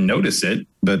and notice it,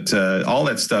 but all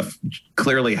that stuff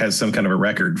clearly has some kind of a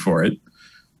record for it.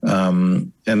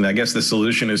 And I guess the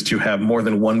solution is to have more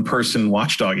than one person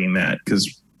watchdogging that,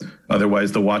 because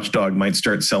otherwise the watchdog might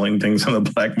start selling things on the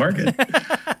black market.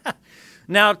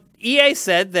 Now, EA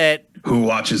said that... Who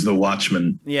watches the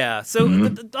watchman? Yeah,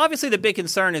 so obviously the big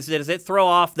concern is that does it throw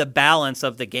off the balance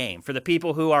of the game for the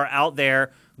people who are out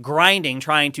there grinding,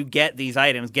 trying to get these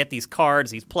items, get these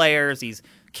cards, these players, these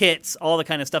kits, all the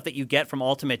kind of stuff that you get from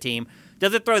Ultimate Team.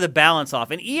 Does it throw the balance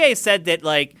off? And EA said that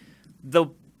like the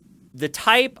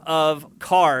type of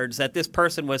cards that this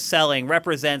person was selling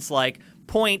represents like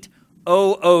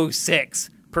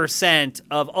 0.006%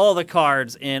 of all the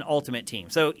cards in Ultimate Team.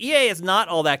 So EA is not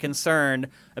all that concerned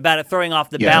about it throwing off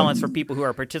the balance for people who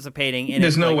are participating in it.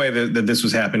 There's no way that this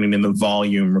was happening in the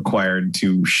volume required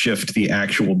to shift the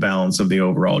actual balance of the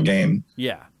overall game.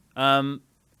 Yeah. How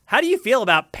do you feel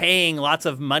about paying lots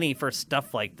of money for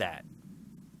stuff like that?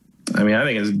 I mean, I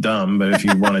think it's dumb, but if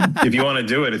you want to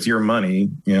do it, it's your money.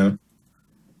 You know,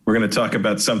 we're going to talk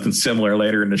about something similar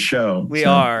later in the show. We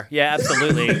are. Yeah,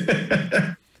 absolutely.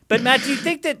 But Matt, do you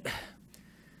think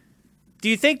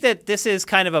that this is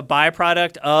kind of a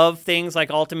byproduct of things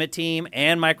like Ultimate Team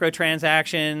and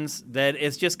microtransactions that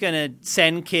is just going to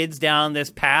send kids down this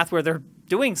path where they're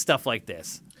doing stuff like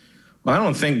this? Well, I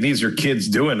don't think these are kids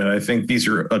doing it. I think these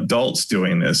are adults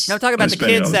doing this. I'm talking about the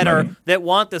kids that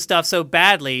want the stuff so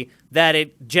badly that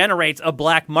it generates a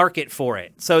black market for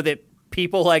it, so that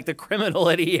people like the criminal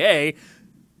at EA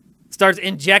starts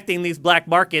injecting these black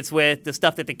markets with the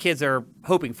stuff that the kids are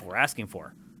hoping for, asking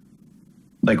for.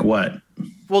 Like what?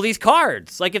 Well, these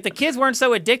cards. Like if the kids weren't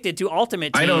so addicted to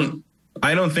Ultimate Team,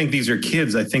 I don't think these are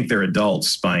kids. I think they're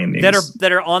adults buying these.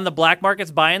 That are on the black markets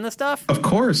buying the stuff. Of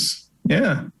course,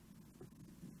 yeah.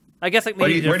 I guess like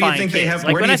maybe where do you think kids. they have?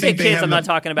 Like when I say kids, I'm not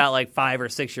talking about like 5 or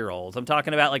 6 year olds. I'm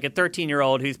talking about like a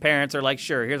 13-year-old whose parents are like,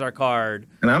 "Sure, here's our card."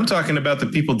 And I'm talking about the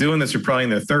people doing this are probably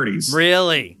in their 30s.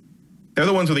 Really? They're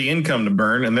the ones with the income to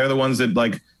burn, and they're the ones that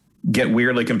like get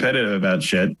weirdly competitive about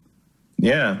shit.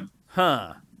 Yeah.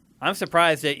 Huh. I'm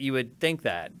surprised that you would think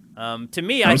that. To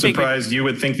me, I'm surprised you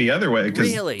would think the other way,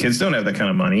 because kids don't have that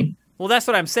kind of money. Well, that's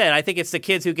what I'm saying. I think it's the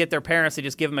kids who get their parents to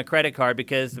just give them a credit card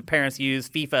because the parents use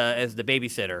FIFA as the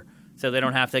babysitter, so they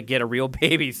don't have to get a real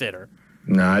babysitter.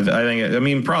 No, I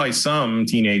mean, probably some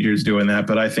teenagers doing that,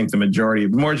 but I think the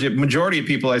majority of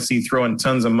people I see throwing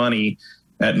tons of money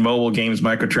at mobile games,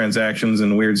 microtransactions,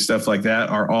 and weird stuff like that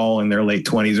are all in their late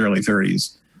 20s, early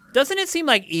 30s. Doesn't it seem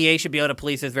like EA should be able to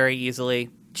police this very easily?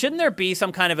 Shouldn't there be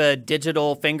some kind of a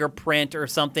digital fingerprint or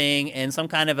something, and some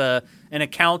kind of an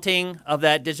accounting of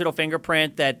that digital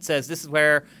fingerprint that says this is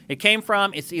where it came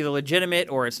from, it's either legitimate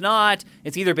or it's not,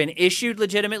 it's either been issued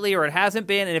legitimately or it hasn't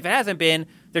been, and if it hasn't been,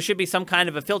 there should be some kind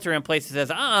of a filter in place that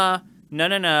says,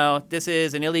 no, this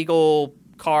is an illegal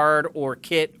card or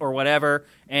kit or whatever,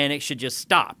 and it should just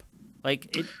stop.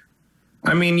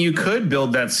 I mean, you could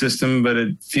build that system, but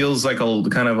it feels like a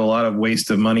lot of waste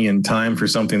of money and time for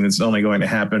something that's only going to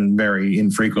happen very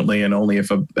infrequently, and only if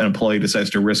an employee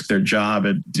decides to risk their job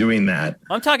at doing that.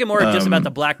 I'm talking more just about the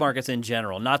black markets in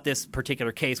general, not this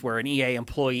particular case where an EA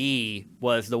employee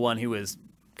was the one who was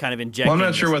kind of injecting. Well, I'm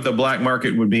not sure what the black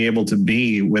market would be able to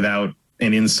be without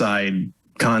an inside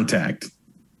contact.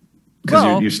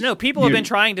 Well, no, people have been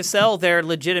trying to sell their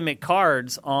legitimate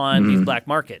cards on these black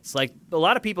markets. Like, a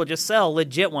lot of people just sell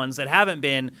legit ones that haven't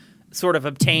been sort of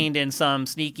obtained in some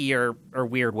sneaky or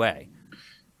weird way.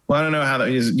 Well, I don't know how that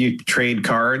is. You trade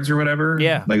cards or whatever?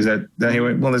 Yeah. Like, is that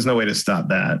anyway? Well, there's no way to stop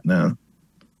that, no.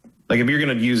 Like, if you're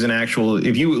going to use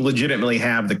if you legitimately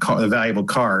have the valuable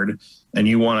card and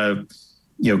you want to,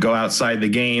 go outside the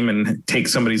game and take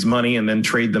somebody's money and then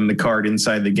trade them the card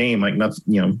inside the game, like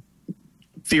nothing,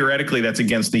 theoretically that's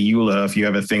against the EULA if you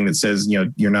have a thing that says,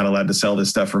 you're not allowed to sell this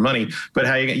stuff for money. But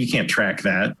how you can't track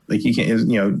that. Like you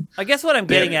can't, I guess what I'm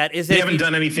getting at is they haven't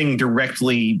done anything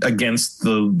directly against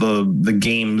the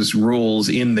game's rules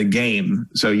in the game.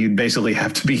 So you'd basically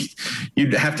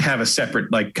you'd have to have a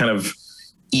separate like kind of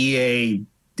EA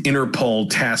Interpol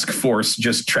task force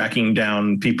just tracking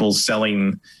down people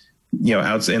selling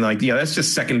outside, and that's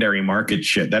just secondary market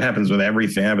shit. That happens with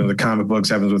everything. It happens with comic books,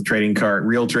 happens with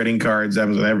real trading cards,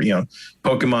 happens with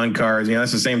Pokemon cards.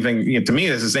 That's the same thing. To me,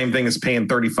 it's the same thing as paying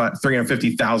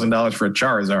 $350,000 for a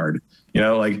Charizard.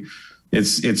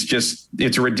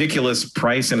 It's a ridiculous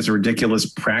price and it's a ridiculous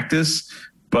practice.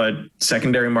 But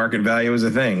secondary market value is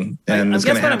a thing, and it's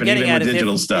going to happen even with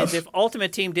digital stuff. If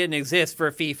Ultimate Team didn't exist for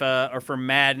FIFA or for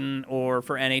Madden or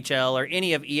for NHL or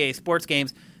any of EA sports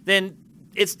games, then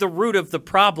it's the root of the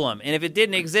problem. And if it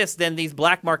didn't exist, then these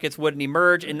black markets wouldn't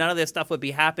emerge, and none of this stuff would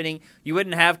be happening. You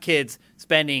wouldn't have kids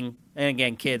spending, and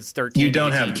again, kids 13. You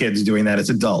don't 18. have kids doing that; it's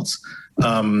adults.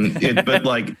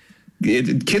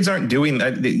 Kids aren't doing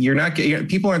that.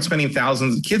 People aren't spending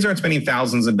thousands. Kids aren't spending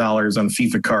thousands of dollars on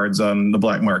FIFA cards on the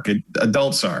black market.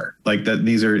 Adults are like that.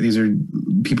 These are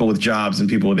people with jobs and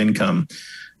people with income.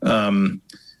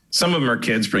 Some of them are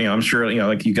kids, but I'm sure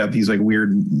like you got these like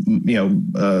weird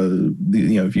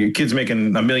if your kid's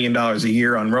making $1 million a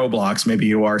year on Roblox, maybe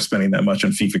you are spending that much on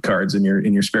FIFA cards in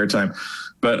your spare time.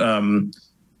 But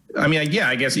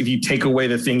I guess if you take away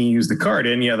the thing you use the card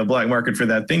in, the black market for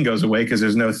that thing goes away because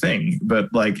there's no thing.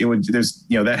 But like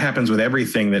that happens with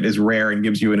everything that is rare and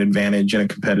gives you an advantage in a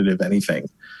competitive anything.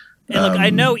 And look, I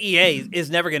know EA is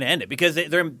never going to end it because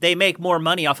they make more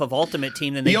money off of Ultimate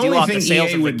Team than they do off the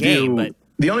sales of the game.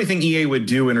 The only thing EA would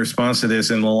do in response to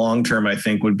this in the long term, I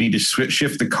think, would be to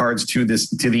shift the cards to the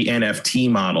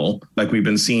NFT model, like we've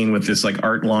been seeing with this like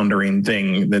art laundering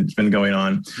thing that's been going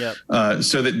on,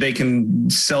 so that they can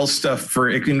sell stuff for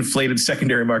inflated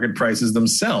secondary market prices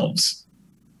themselves.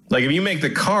 Like if you make the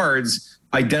cards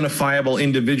identifiable,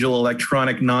 individual,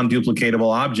 electronic,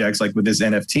 non-duplicatable objects, like with this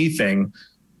NFT thing,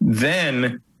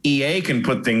 then EA can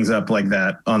put things up like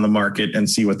that on the market and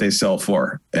see what they sell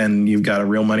for. And you've got a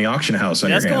real money auction house on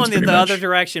your hands. That's going the other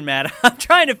direction, Matt. I'm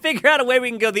trying to figure out a way we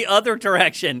can go the other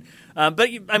direction.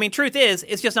 But truth is,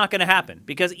 it's just not going to happen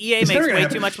because EA makes way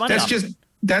too much money off it.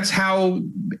 That's how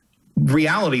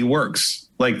reality works.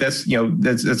 Like that's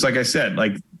like I said,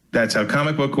 like that's how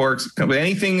comic book works.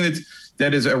 Anything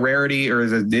that is a rarity or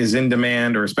is in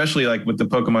demand, or especially like with the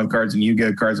Pokemon cards and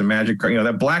Yu-Gi-Oh cards and Magic card,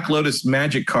 that Black Lotus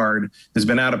Magic card has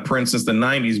been out of print since the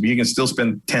 90s, but you can still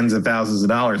spend tens of thousands of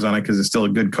dollars on it because it's still a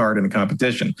good card in a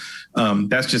competition.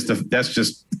 That's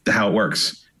just how it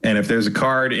works. And if there's a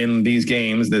card in these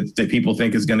games that people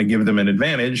think is going to give them an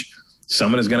advantage,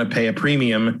 someone is going to pay a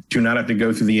premium to not have to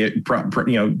go through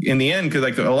in the end, because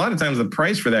like a lot of times the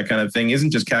price for that kind of thing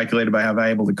isn't just calculated by how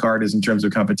valuable the card is in terms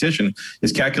of competition.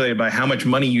 It's calculated by how much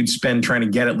money you'd spend trying to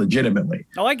get it legitimately.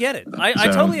 Oh, I get it. I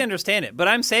totally understand it. But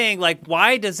I'm saying, like,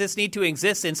 why does this need to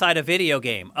exist inside a video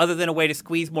game other than a way to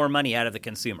squeeze more money out of the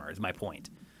consumer is my point.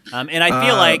 And I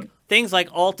feel like things like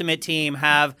Ultimate Team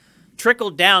have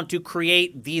trickled down to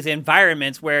create these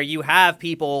environments where you have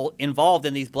people involved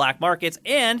in these black markets.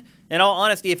 And in all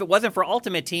honesty, if it wasn't for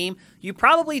Ultimate Team, you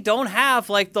probably don't have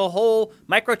like the whole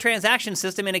microtransaction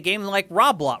system in a game like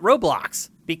Roblox,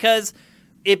 because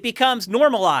it becomes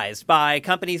normalized by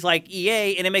companies like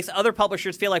EA, and it makes other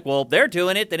publishers feel like, well, they're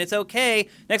doing it, then it's okay.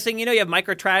 Next thing you know, you have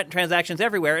microtransactions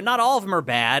everywhere, and not all of them are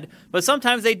bad, but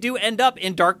sometimes they do end up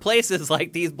in dark places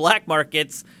like these black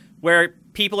markets where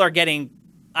people are getting,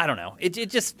 I don't know. It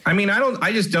just.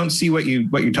 I just don't see what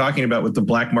you're talking about with the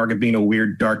black market being a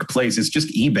weird dark place. It's just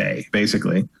eBay,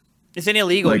 basically. It's an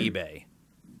illegal eBay.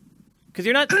 Because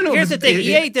you're not. Here's the thing: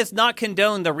 EA does not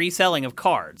condone the reselling of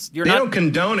cards. They don't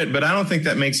condone it, but I don't think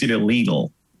that makes it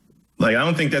illegal. Like, I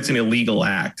don't think that's an illegal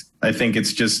act. I think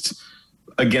it's just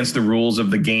against the rules of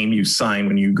the game you sign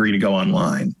when you agree to go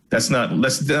online. That's not the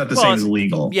same as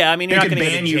illegal. Yeah, you're not going to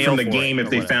ban you from the game if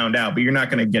they found out, but you're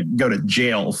not going to go to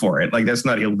jail for it. Like, that's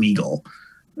not illegal.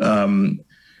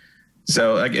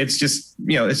 So like, it's just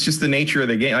the nature of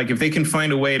the game. Like, if they can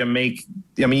find a way to make,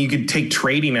 you could take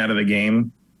trading out of the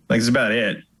game. Like, that's about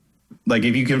it. Like,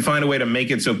 if you can find a way to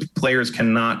make it so players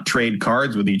cannot trade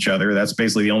cards with each other, that's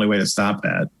basically the only way to stop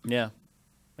that. Yeah.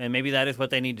 And maybe that is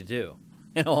what they need to do.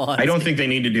 I don't think they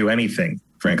need to do anything,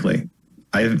 frankly.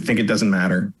 I think it doesn't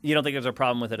matter. You don't think there's a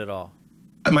problem with it at all?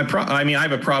 I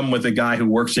have a problem with a guy who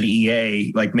works at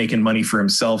EA, like making money for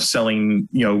himself, selling,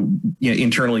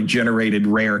 internally generated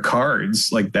rare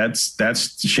cards. Like,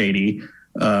 that's shady.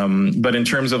 But in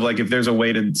terms of like, if there's a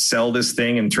way to sell this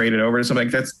thing and trade it over to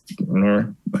something like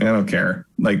I don't care.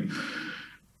 Like,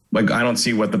 Like, I don't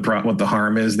see what the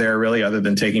harm is there really, other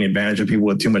than taking advantage of people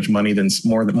with too much money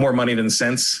more money than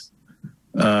sense.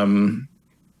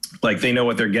 Like, they know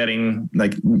what they're getting.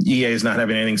 Like, EA is not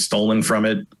having anything stolen from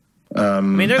it. I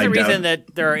mean, there's a reason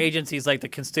that there are agencies like the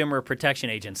Consumer Protection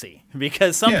Agency,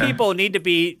 because some people need to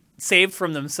be saved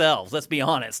from themselves. Let's be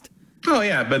honest. Oh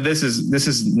yeah, but this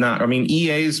is not. I mean,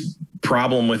 EA's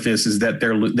problem with this is that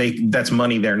that's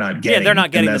money they're not getting. Yeah, they're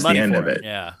not getting and that's the money the end for of it.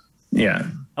 Yeah. Yeah.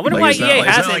 I wonder why EA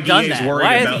hasn't done that.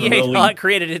 Why hasn't EA not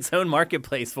created its own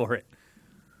marketplace for it?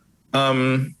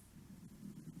 Why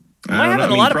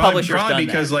haven't a lot of publishers done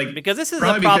that? Because this is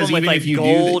a problem with like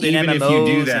gold and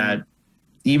MMOs.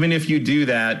 Even if you do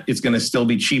that, it's going to still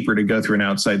be cheaper to go through an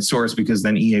outside source, because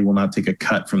then EA will not take a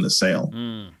cut from the sale.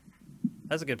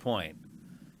 That's a good point.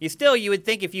 You would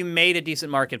think if you made a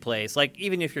decent marketplace, like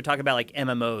even if you're talking about like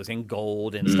MMOs and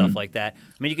gold and stuff like that, I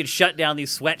mean, you could shut down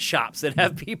these sweatshops that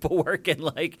have people working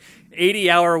like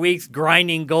 80-hour weeks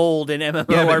grinding gold in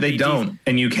MMORPGs. Yeah, but they don't,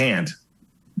 and you can't.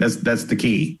 That's the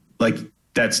key. Like,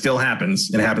 that still happens.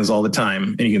 It happens all the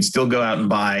time, and you can still go out and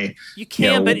buy. You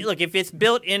can, but look, if it's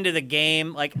built into the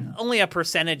game, like only a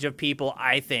percentage of people,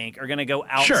 I think, are going to go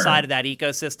outside of that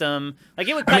ecosystem. Like,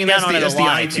 it would cut down on it a lot.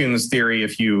 That's the iTunes theory.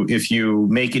 If you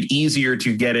make it easier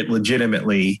to get it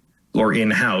legitimately or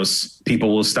in-house,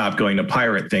 people will stop going to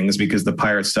pirate things, because the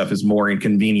pirate stuff is more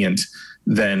inconvenient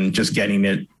than just getting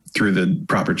it through the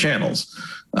proper channels.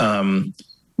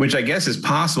 Which I guess is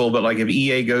possible, but like if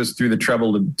EA goes through the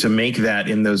trouble to make that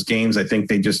in those games, I think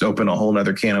they just open a whole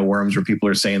other can of worms where people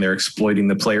are saying they're exploiting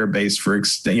the player base for,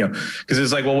 because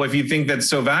it's like, well, if you think that's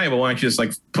so valuable, why don't you just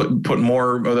like put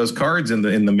more of those cards in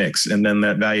the mix, and then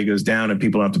that value goes down and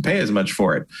people don't have to pay as much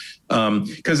for it.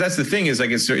 Because that's the thing, is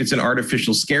like it's an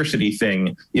artificial scarcity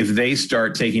thing if they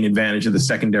start taking advantage of the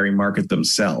secondary market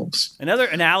themselves. Another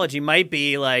analogy might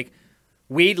be like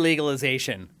weed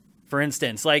legalization. For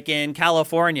instance, like in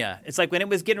California, it's like when it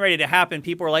was getting ready to happen,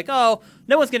 people were like, oh,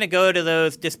 no one's going to go to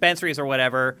those dispensaries or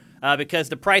whatever because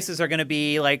the prices are going to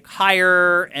be like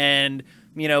higher. And,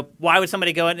 why would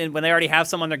somebody go in when they already have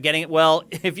someone they're getting it? Well,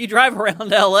 if you drive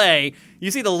around L.A., you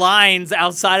see the lines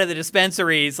outside of the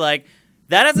dispensaries. Like,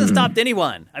 that hasn't stopped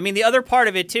anyone. I mean, the other part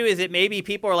of it, too, is that maybe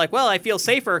people are like, well, I feel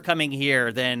safer coming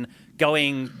here than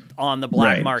going on the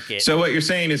black market. So what you're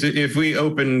saying is, if we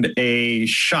opened a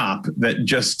shop that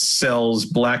just sells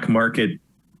black market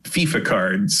FIFA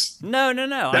cards. No.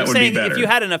 I'm saying if you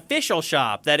had an official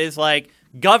shop that is like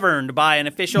governed by an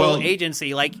official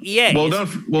agency like EA. Don't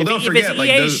forget, if it's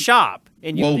EA's shop.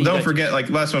 Don't forget, like,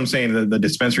 that's what I'm saying. The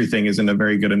dispensary thing isn't a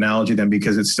very good analogy then,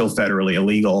 because it's still federally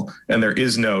illegal and there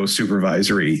is no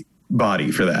supervisory body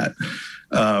for that.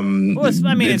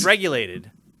 It's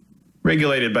regulated.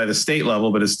 Regulated by the state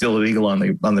level, but it's still illegal on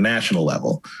the national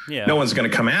level. Yeah. No one's going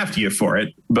to come after you for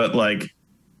it, but like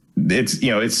it's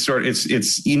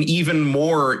an even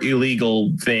more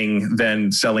illegal thing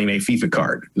than selling a FIFA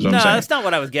card. No, that's not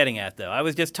what I was getting at, though. I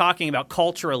was just talking about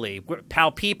culturally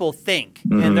how people think,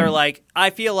 and they're like,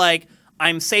 I feel like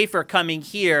I'm safer coming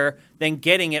here than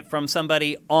getting it from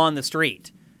somebody on the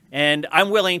street, and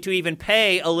I'm willing to even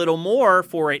pay a little more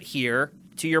for it here.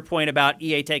 To your point about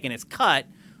EA taking its cut,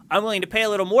 I'm willing to pay a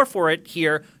little more for it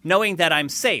here, knowing that I'm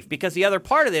safe. Because the other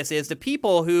part of this is the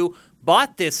people who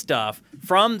bought this stuff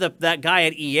from that guy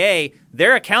at EA,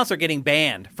 their accounts are getting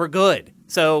banned for good.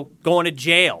 So going to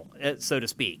jail, so to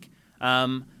speak.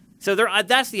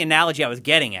 That's the analogy I was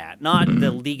getting at, not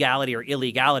the legality or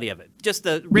illegality of it, just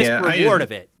the risk-reward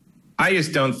of it. I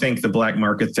just don't think the black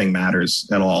market thing matters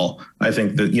at all. I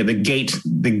think the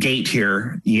gate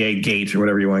here, EA gate or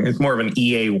whatever you want, it's more of an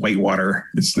EA whitewater.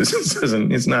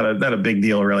 It's not a big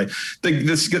deal really.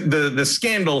 The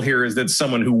scandal here is that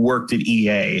someone who worked at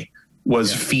EA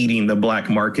was feeding the black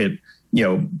market,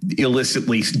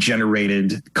 illicitly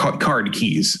generated card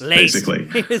keys, basically.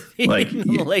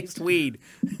 Laced weed.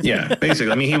 Yeah,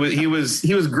 basically. I mean, he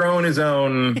was growing his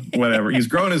own whatever. He's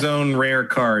growing his own rare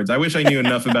cards. I wish I knew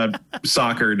enough about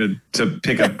soccer to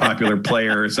pick a popular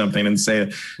player or something and say it.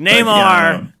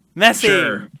 Neymar, Messi.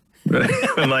 Sure.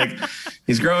 But like,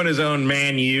 he's growing his own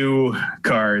Man U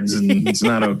cards, and it's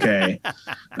not okay.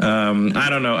 I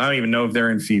don't know. I don't even know if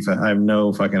they're in FIFA. I have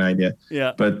no fucking idea.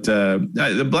 Yeah. But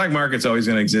the black market's always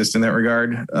going to exist in that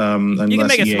regard. You can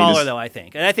make it smaller, though, I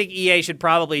think. And I think EA should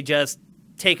probably just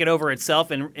take it over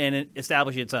itself and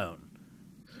establish its own.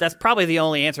 that's probably the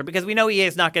only answer, because we know EA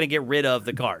is not going to get rid of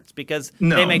the cards because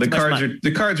no, they make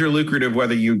the cards are lucrative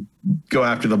whether you go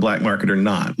after the black market or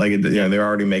not. Like, they're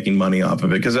already making money off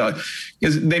of it because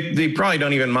they probably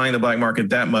don't even mind the black market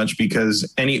that much,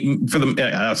 because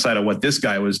outside of what this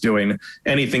guy was doing,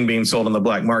 anything being sold on the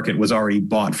black market was already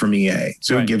bought from EA.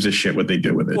 So who gives a shit what they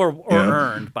do with it? Or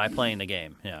earned by playing the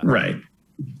game. Yeah. Right.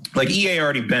 Like, EA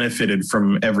already benefited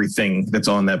from everything that's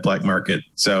on that black market.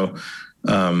 So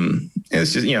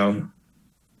it's just,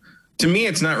 to me,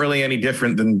 it's not really any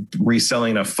different than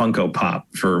reselling a Funko Pop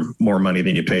for more money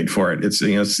than you paid for it. It's,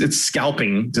 it's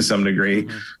scalping to some degree,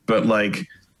 but like,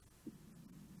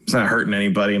 it's not hurting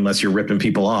anybody unless you're ripping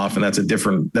people off, and that's a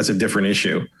different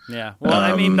issue. Yeah. Well,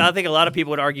 I think a lot of people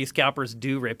would argue scalpers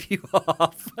do rip you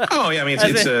off. Oh yeah, I mean,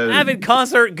 it's an avid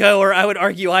concert goer, I would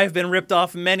argue I've been ripped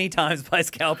off many times by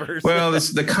scalpers. Well,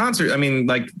 the concert, I mean,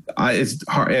 like, it's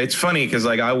hard. It's funny because,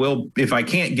 like, I will, if I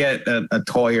can't get a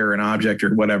toy or an object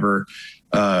or whatever,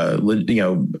 at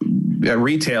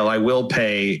retail, I will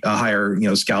pay a higher,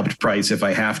 scalped price if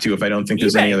I have to, if I don't think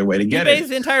there's any other way to get it.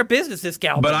 eBay's entire business is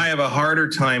scalping. But I have a harder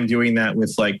time doing that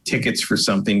with, like, tickets for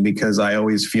something, because I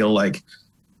always feel like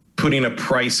putting a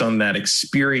price on that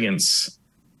experience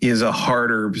is a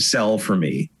harder sell for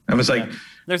me. I was like,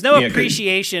 there's no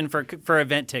appreciation for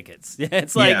event tickets.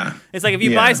 It's like if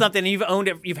you buy something and you've owned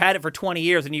it, you've had it for 20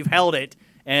 years and you've held it,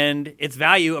 and its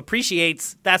value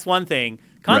appreciates, that's one thing.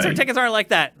 Concert tickets aren't like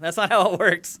that. That's not how it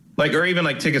works. Like, or even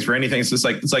like tickets for anything. It's just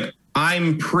like,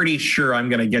 I'm pretty sure I'm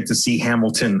going to get to see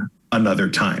Hamilton another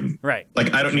time. Right.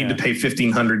 Like, I don't need to pay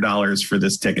 $1,500 for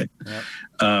this ticket.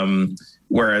 Yep.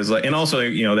 Whereas, like, and also,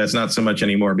 that's not so much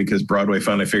anymore, because Broadway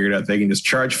finally figured out they can just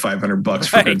charge $500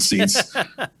 for good seats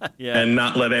and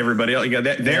not let everybody else.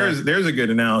 There's a good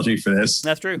analogy for this.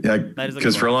 That's true.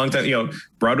 Because for a long time,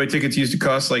 Broadway tickets used to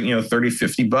cost like, $30,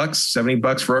 $50,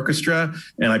 $70 for orchestra.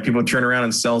 And like, people would turn around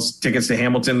and sell tickets to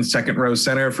Hamilton second row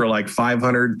center for like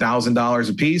 $500,000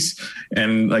 a piece.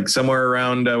 And like, somewhere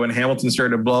around when Hamilton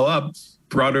started to blow up,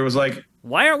 Broadway was like,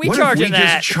 why aren't we charging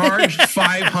that? Just charged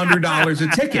 $500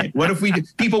 a ticket? What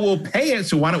if people will pay it?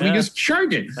 So why don't we just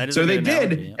charge it? So they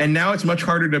did, and now it's much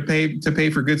harder to pay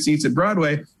for good seats at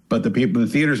Broadway. But the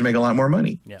theaters make a lot more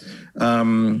money. Yeah.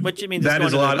 Which means that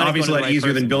is obviously a lot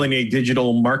easier than building a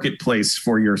digital marketplace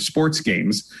for your sports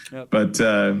games. Yep. But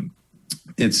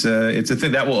it's a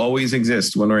thing that will always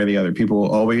exist one way or the other. People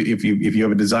will always, if you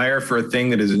have a desire for a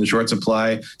thing that is in short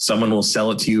supply, someone will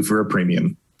sell it to you for a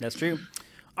premium. That's true.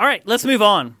 All right, let's move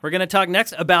on. We're going to talk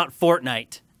next about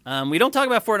Fortnite. We don't talk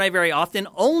about Fortnite very often,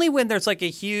 only when there's like a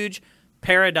huge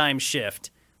paradigm shift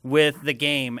with the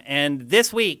game. And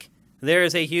this week, there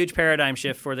is a huge paradigm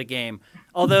shift for the game.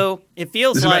 Although it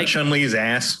feels this like... Is about Chun-Li's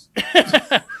ass?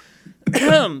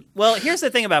 Well, here's the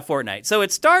thing about Fortnite. So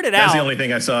it started out... That's the only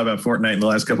thing I saw about Fortnite in the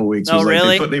last couple of weeks. Oh,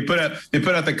 really? They put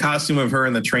out the costume of her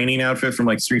in the training outfit from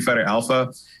like Street Fighter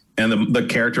Alpha, and the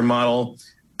character model...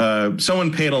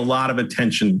 someone paid a lot of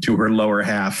attention to her lower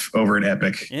half over at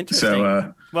Epic. Interesting.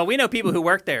 So, well, we know people who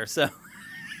work there, so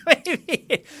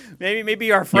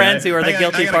maybe our friends who are the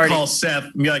guilty I party. Call Seth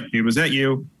and be like, "Dude, was that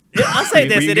you?" I'll say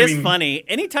this: it is funny.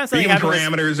 Anytime something happens,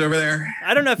 parameters over there.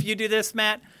 I don't know if you do this,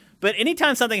 Matt, but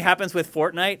anytime something happens with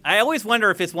Fortnite, I always wonder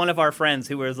if it's one of our friends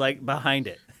who was like behind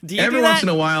it. Every once in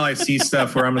a while, I see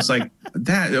stuff where I'm just like,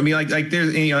 that. I mean, like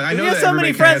there's, I know we have that so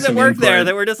many friends that work there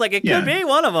that we're just like, it could be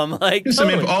one of them. Like,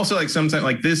 totally. Also, like sometimes,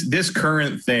 like this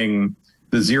current thing,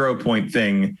 the 0 Point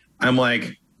thing, I'm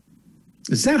like,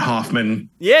 is that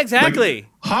Hoffman? Yeah, exactly.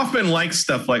 Like, Hoffman likes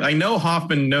stuff like, I know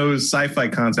Hoffman knows sci-fi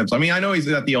concepts. I mean, I know he's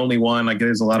not the only one. Like,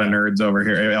 there's a lot of nerds over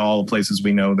here, all the places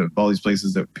we know, that all these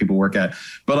places that people work at.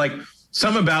 But like,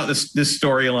 some about this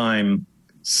storyline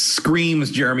screams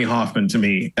Jeremy Hoffman to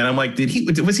me, and I'm like,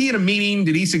 was he at a meeting?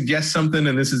 Did he suggest something,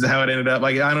 and this is how it ended up?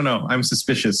 Like, I don't know. I'm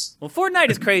suspicious. Well,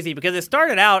 Fortnite is crazy because it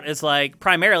started out as like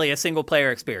primarily a single player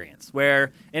experience,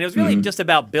 and it was really just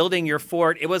about building your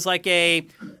fort. It was like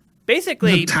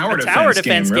basically a tower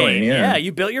defense game. Really, yeah,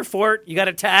 you built your fort, you got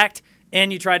attacked,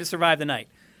 and you tried to survive the night.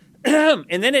 And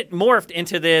then it morphed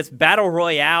into this battle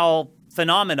royale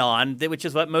phenomenon, which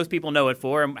is what most people know it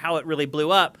for, and how it really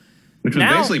blew up. Which was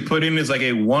basically put in as like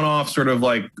a one-off sort of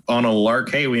like on a lark,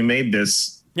 hey, we made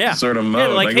this sort of mode.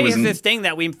 Yeah, like hey, here's this thing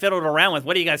that we fiddled around with.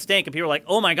 What do you guys think? And people were like,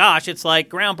 oh my gosh, it's like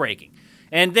groundbreaking.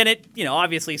 And then it,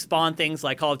 obviously spawned things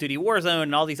like Call of Duty Warzone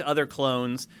and all these other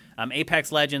clones,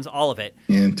 Apex Legends, all of it.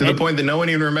 Yeah, the point that no one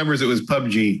even remembers it was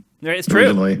PUBG. It's true.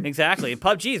 Originally. Exactly.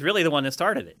 PUBG is really the one that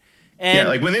started it. And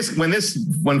like when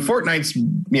Fortnite's,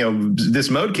 this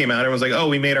mode came out, everyone was like, oh,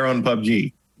 we made our own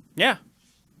PUBG. Yeah.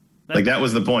 Like that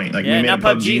was the point. Like yeah, we made now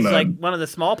a PUBG PUBG's mode. like one of the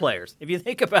small players. If you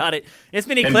think about it, it's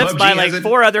been And eclipsed PUBG by like has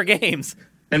 4 other games.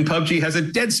 And PUBG has a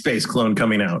Dead Space clone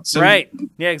coming out. So right.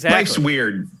 Yeah, exactly. Life's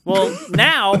weird. Well,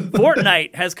 now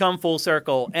Fortnite has come full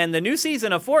circle, and the new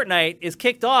season of Fortnite is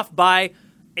kicked off by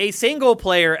a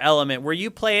single-player element where you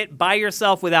play it by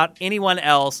yourself without anyone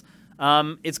else.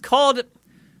 It's called,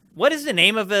 what is the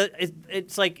name of it?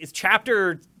 It's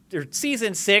chapter, or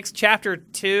season 6, chapter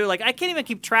 2. Like, I can't even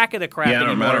keep track of the crap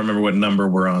anymore. I don't remember what number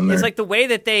we're on there. It's like the way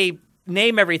that they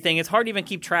name everything, it's hard to even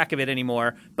keep track of it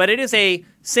anymore, but it is a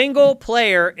single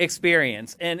player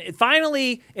experience. And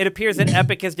finally, it appears that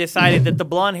Epic has decided that the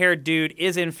blonde-haired dude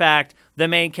is in fact the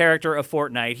main character of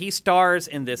Fortnite. He stars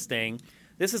in this thing.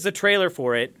 This is the trailer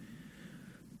for it.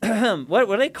 What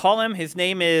do they call him? His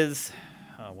name is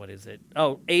what is it?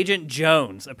 Oh, Agent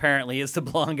Jones, apparently, is the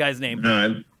blonde guy's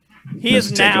name. He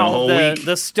is now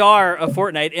the star of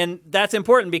Fortnite, and that's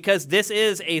important because this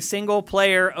is a single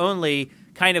player only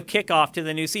kind of kickoff to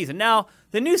the new season. Now,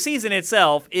 the new season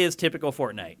itself is typical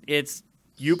Fortnite. It's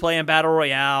you playing Battle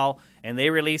Royale, and they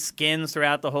release skins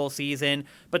throughout the whole season,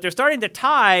 but they're starting to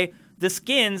tie the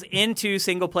skins into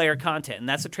single-player content, and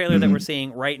that's the trailer that we're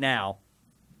seeing right now.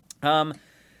 When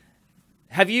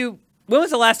was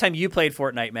the last time you played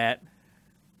Fortnite, Matt?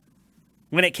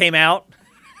 When it came out?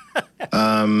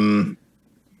 I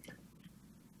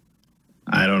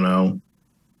don't know.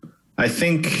 I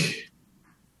think...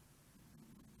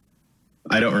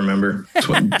 I don't remember.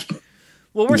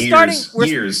 Well, we're years.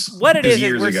 What it is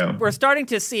ago. We're starting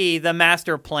to see the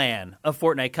master plan of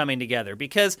Fortnite coming together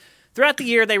because throughout the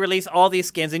year they release all these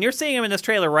skins, and you're seeing them in this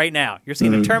trailer right now. You're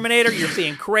seeing the Terminator, you're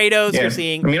seeing Kratos, you're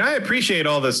seeing. I mean, I appreciate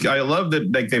all this. I love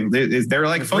that. Like they're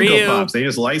like Funko Ryu. Pops. They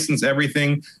just license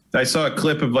everything. I saw a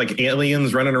clip of like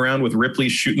aliens running around with Ripley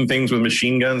shooting things with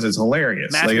machine guns. It's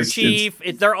hilarious. Master Chief.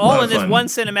 They're all in this one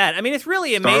cinematic. I mean, it's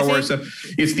really amazing. Star Wars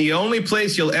stuff. It's the only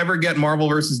place you'll ever get Marvel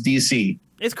versus DC.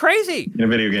 It's crazy. In a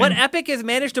video game. What Epic has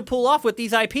managed to pull off with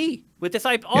these IP, these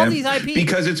IP.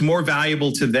 Because it's more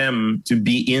valuable to them to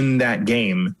be in that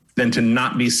game than to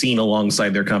not be seen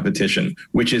alongside their competition,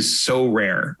 which is so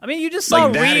rare. I mean, you just saw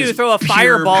Ryu throw a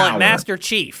fireball at Master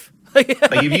Chief. Like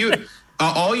if you,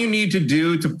 all you need to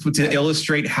do to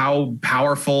illustrate how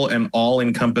powerful and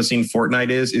all-encompassing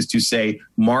Fortnite is to say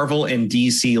Marvel and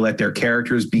DC let their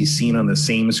characters be seen on the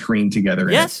same screen together.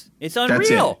 Yes, it's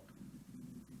unreal.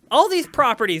 All these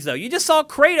properties, though, you just saw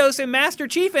Kratos and Master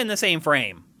Chief in the same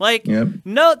frame. Like,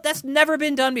 no, that's never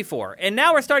been done before. And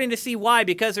now we're starting to see why,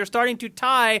 because they're starting to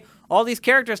tie all these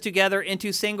characters together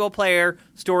into single-player,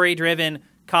 story-driven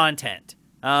content.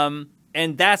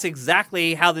 And that's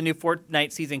exactly how the new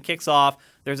Fortnite season kicks off.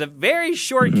 There's a very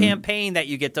short campaign that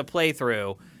you get to play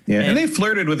through. Yeah, and they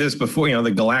flirted with this before,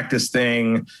 the Galactus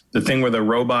thing, the thing where the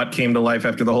robot came to life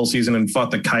after the whole season and fought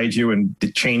the kaiju and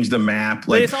changed the map.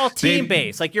 But it's all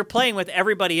team-based. Like, you're playing with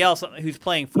everybody else who's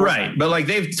playing Fortnite. Right, but like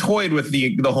they've toyed with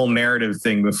the whole narrative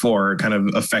thing before, kind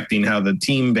of affecting how the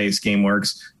team-based game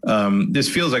works. This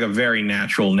feels like a very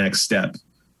natural next step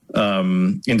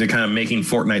into kind of making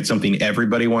Fortnite something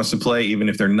everybody wants to play, even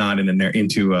if they're not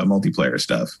into multiplayer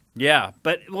stuff. Yeah,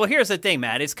 but, well, here's the thing,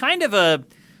 Matt. It's kind of a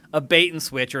bait and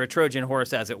switch or a Trojan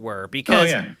horse, as it were.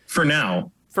 Because for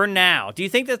now. Do you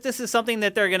think that this is something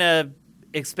that they're going to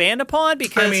expand upon?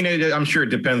 Because I mean, I'm sure it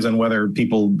depends on whether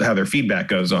how their feedback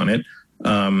goes on it.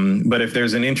 But if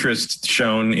there's an interest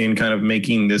shown in kind of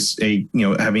making this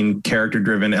having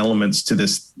character-driven elements to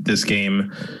this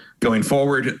game going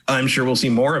forward, I'm sure we'll see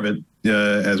more of it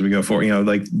as we go forward.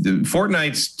 Like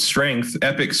Fortnite's strength,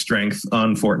 Epic's strength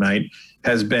on Fortnite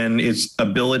has been its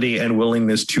ability and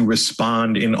willingness to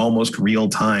respond in almost real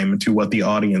time to what the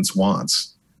audience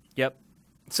wants. Yep.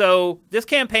 So this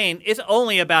campaign is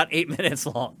only about 8 minutes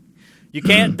long. You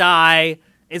can't die.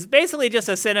 It's basically just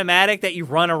a cinematic that you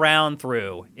run around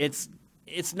through. It's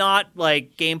not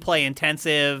like gameplay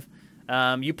intensive.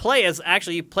 You play as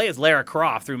Lara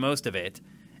Croft through most of it,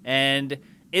 and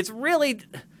it's really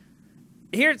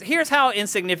here's how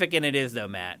insignificant it is, though,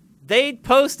 Matt. They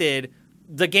posted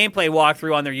the gameplay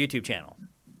walkthrough on their YouTube channel.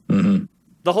 Mm-hmm.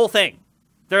 The whole thing.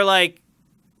 They're like,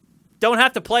 don't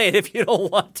have to play it if you don't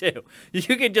want to.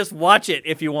 You can just watch it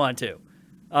if you want to.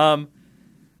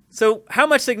 So how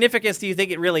much significance do you think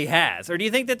it really has? Or do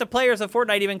you think that the players of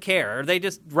Fortnite even care? Are they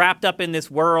just wrapped up in this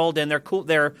world and they're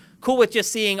cool with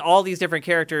just seeing all these different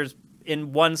characters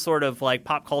in one sort of like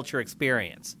pop culture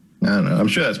experience? I don't know. I'm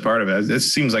sure that's part of it.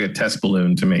 This seems like a test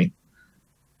balloon to me.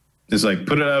 Just like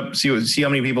put it up, see how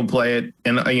many people play it,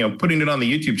 and putting it on the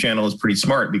YouTube channel is pretty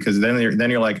smart because then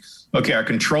you're like, okay, our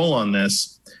control on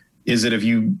this is that if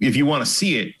you want to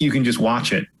see it, you can just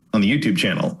watch it on the YouTube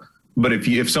channel. But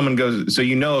if someone goes, so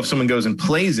if someone goes and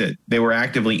plays it, they were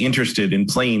actively interested in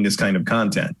playing this kind of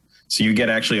content. So you get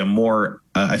actually a more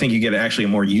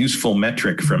useful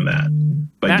metric from that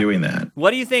by doing that.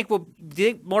 What do you think? Do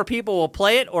you think more people will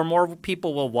play it or more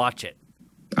people will watch it?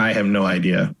 I have no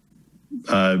idea.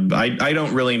 I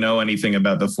don't really know anything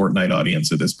about the Fortnite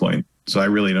audience at this point, so I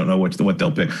really don't know what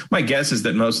they'll pick. My guess is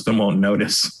that most of them won't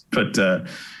notice, but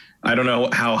I don't know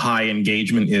how high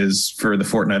engagement is for the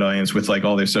Fortnite audience with like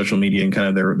all their social media and kind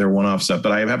of their one-off stuff.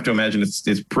 But I have to imagine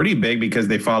it's pretty big because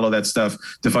they follow that stuff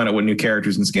to find out what new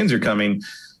characters and skins are coming.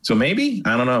 So maybe,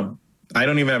 I don't know. I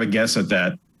don't even have a guess at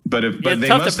that. But they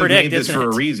must have made this for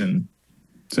a reason.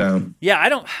 So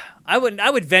yeah, I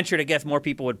would venture to guess more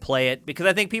people would play it because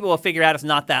I think people will figure out it's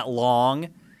not that long.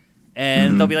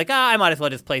 And they'll be like, I might as well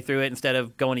just play through it instead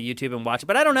of going to YouTube and watch it.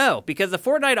 But I don't know, because the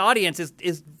Fortnite audience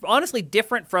is honestly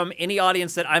different from any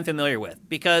audience that I'm familiar with,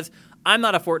 because I'm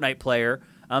not a Fortnite player.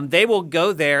 They will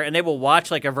go there and they will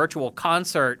watch like a virtual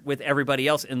concert with everybody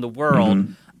else in the world.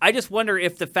 I just wonder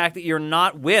if the fact that you're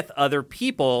not with other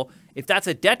people, if that's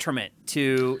a detriment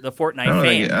to the Fortnite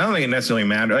fan. I don't think it necessarily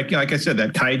matters. Like I said,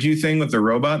 that kaiju thing with the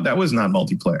robot, that was not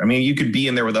multiplayer. I mean, you could be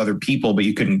in there with other people, but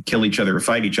you couldn't kill each other or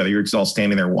fight each other. You're just all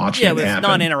standing there watching it happen. Yeah, it was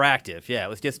non-interactive. Yeah, it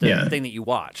was just a thing that you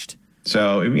watched.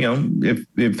 So,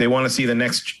 if they want to see the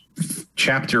next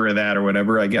chapter of that or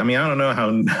whatever, I don't know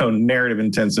how narrative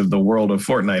intensive the world of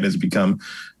Fortnite has become.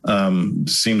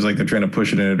 Seems like they're trying to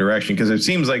push it in a direction, because it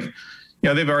seems like,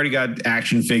 they've already got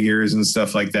action figures and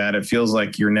stuff like that. It feels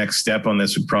like your next step on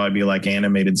this would probably be like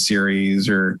animated series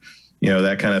or,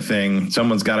 that kind of thing.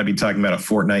 Someone's got to be talking about a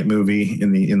Fortnite movie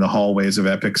in the hallways of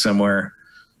Epic somewhere.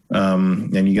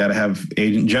 And you got to have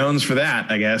Agent Jones for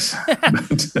that, I guess.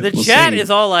 The chat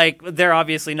is all like, they're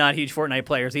obviously not huge Fortnite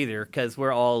players either, because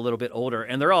we're all a little bit older,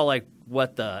 and they're all like,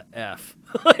 what the F?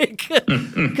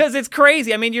 Because it's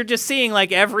crazy. I mean, you're just seeing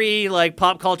like every like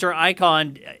pop culture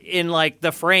icon in like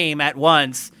the frame at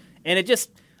once, and it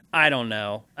just, I don't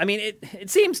know. I mean, it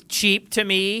seems cheap to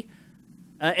me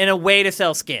in a way to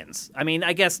sell skins. I mean,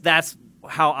 I guess that's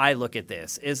how I look at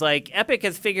this, is like Epic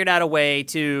has figured out a way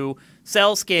to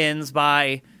sell skins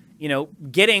by,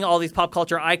 getting all these pop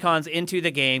culture icons into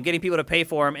the game, getting people to pay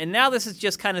for them, and now this is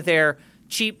just kind of their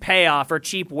cheap payoff or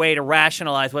cheap way to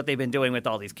rationalize what they've been doing with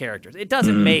all these characters. It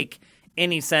doesn't make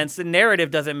any sense. The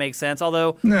narrative doesn't make sense,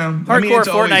 although hardcore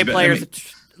Fortnite players,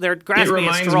 they're grasping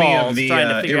at straws trying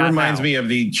to figure out how. It reminds me of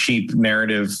the cheap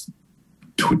narrative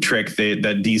trick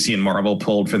that DC and Marvel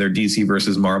pulled for their DC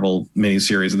versus Marvel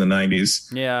miniseries in the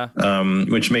 90s. Yeah.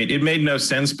 Which made no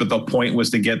sense, but the point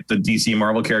was to get the DC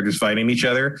Marvel characters fighting each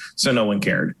other, so no one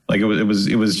cared. Like it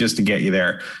was just to get you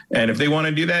there. And if they want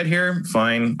to do that here,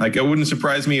 fine. Like, it wouldn't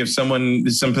surprise me if some of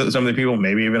the people,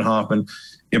 maybe even Hoffman,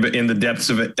 in the depths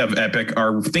of Epic,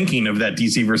 are thinking of that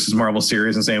DC versus Marvel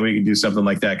series and saying we could do something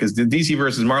like that, because the DC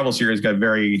versus Marvel series got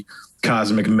very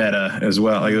cosmic meta as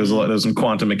well. Like there's some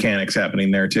quantum mechanics happening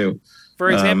there too. For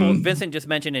example, Vincent just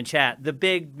mentioned in chat, the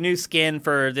big new skin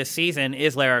for this season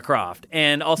is Lara Croft.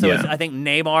 And also, I think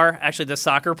Neymar, actually the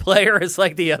soccer player, is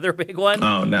like the other big one.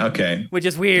 Oh, no, okay. Which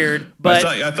is weird. But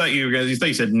I thought you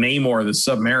said Namor, the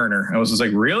Submariner. I was just like,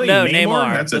 really? No,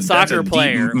 Neymar, that's the soccer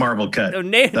player. Deep Marvel cut. No,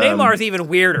 Neymar's even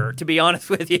weirder, to be honest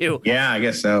with you. Yeah, I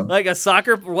guess so. Like a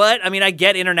soccer, what? I mean, I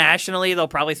get internationally, they'll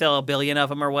probably sell 1 billion of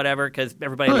them or whatever, because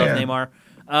everybody loves Neymar.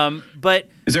 But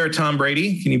is there a Tom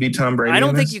Brady? Can you be Tom Brady? I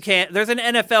don't think you can. There's an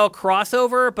NFL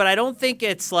crossover, but I don't think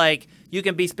it's like you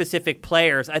can be specific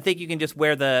players. I think you can just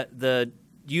wear the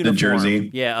uniform, the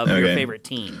jersey, of your favorite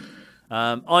team,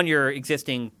 on your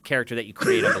existing character that you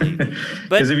create, I believe.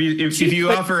 Because if you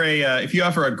offer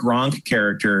a Gronk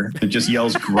character that just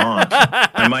yells Gronk,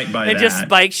 I might buy that. And just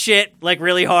spikes shit like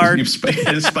really hard. It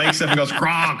spikes up and goes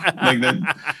Gronk like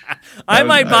that. I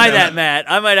might buy that, Matt.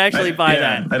 I might actually buy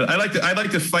that. I'd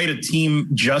like to fight a team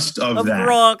just of that.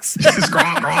 Gronks. Just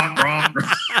Gronk.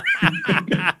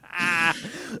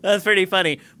 That's pretty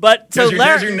funny. But so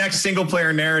there's your next single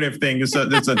player narrative thing. It's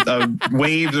a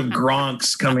waves of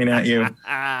Gronks coming at you.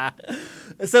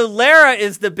 So Lara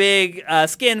is the big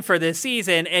skin for this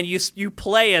season, and you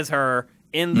play as her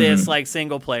in this like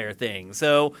single player thing.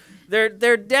 So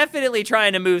they're definitely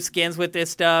trying to move skins with this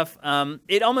stuff.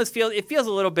 It feels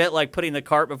a little bit like putting the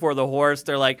cart before the horse.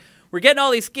 They're like, we're getting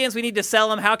all these skins, we need to sell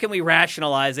them. How can we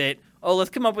rationalize it? Oh, let's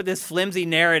come up with this flimsy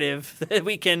narrative that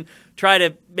we can try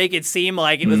to make it seem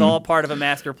like it was all part of a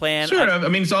master plan. Sort of. I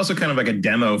mean, it's also kind of like a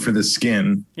demo for the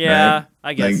skin. Yeah, right?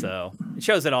 I guess so. It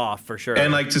shows it off for sure.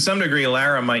 And like to some degree,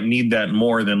 Lara might need that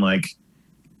more than like,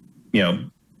 the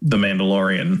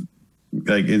Mandalorian.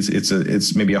 Like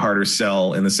it's maybe a harder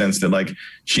sell in the sense that like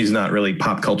she's not really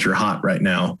pop culture hot right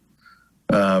now.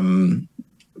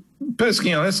 But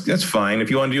it's, that's fine if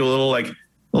you want to do a little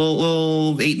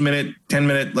 8-minute,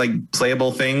 10-minute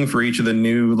playable thing for each of the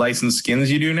new licensed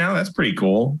skins you do now. That's pretty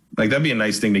cool. That'd be a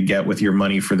nice thing to get with your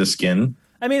money for the skin.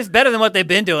 I mean, it's better than what they've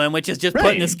been doing, which is just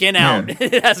putting the skin out. Yeah.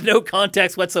 It has no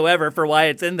context whatsoever for why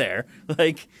it's in there.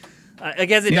 I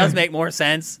guess it does make more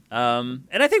sense. And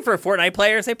I think for Fortnite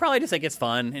players, they probably just think it's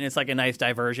fun and it's a nice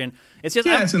diversion. It's just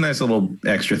it's a nice little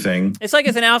extra thing. It's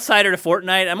as an outsider to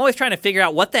Fortnite, I'm always trying to figure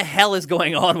out what the hell is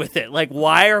going on with it.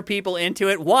 Why are people into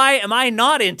it? Why am I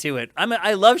not into it?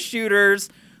 I love shooters.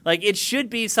 It should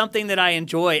be something that I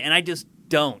enjoy, and I just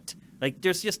don't.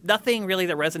 There's just nothing really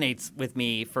that resonates with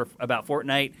me about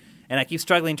Fortnite, and I keep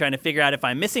struggling trying to figure out if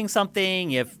I'm missing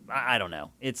something. If I don't know,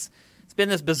 it's been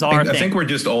this bizarre thing. I think we're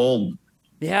just old.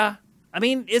 Yeah, I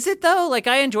mean, is it though?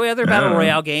 I enjoy other battle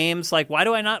royale games. Why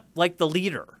do I not like the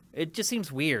leader? It just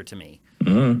seems weird to me.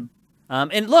 Mm-hmm.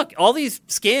 And look, all these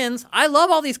skins, I love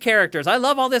all these characters. I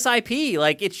love all this IP.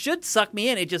 It should suck me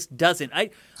in. It just doesn't. I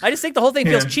just think the whole thing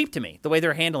feels cheap to me, the way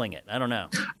they're handling it. I don't know.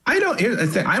 I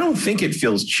don't think it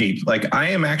feels cheap. I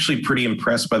am actually pretty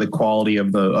impressed by the quality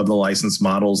of the licensed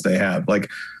models they have.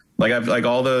 I've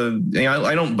all the,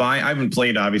 I don't buy, I haven't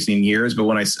played obviously in years, but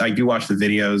when I do watch the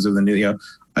videos of the new,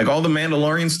 all the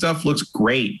Mandalorian stuff looks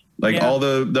great. All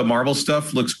the Marvel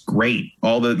stuff looks great.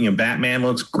 All the, Batman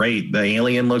looks great. The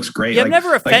Alien looks great. Yeah, I'm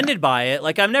never offended by it.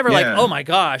 I'm never oh my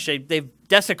gosh, they've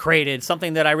desecrated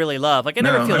something that I really love. I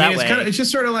never feel that way. It's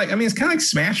just sort of it's kind of like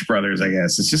Smash Brothers, I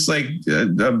guess. It's just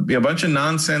a bunch of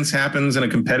nonsense happens in a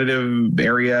competitive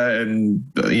area, and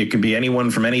it could be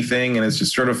anyone from anything, and it's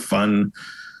just sort of fun.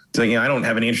 So, I don't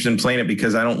have any interest in playing it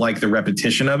because I don't like the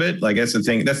repetition of it. That's the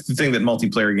thing that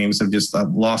multiplayer games have just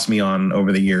lost me on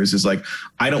over the years is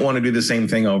I don't want to do the same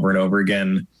thing over and over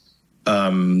again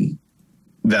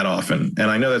that often. And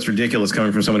I know that's ridiculous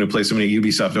coming from someone who plays so many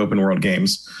Ubisoft open world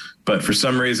games, but for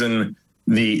some reason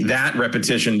that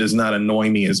repetition does not annoy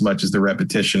me as much as the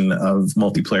repetition of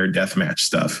multiplayer deathmatch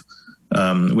stuff,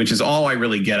 which is all I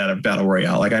really get out of Battle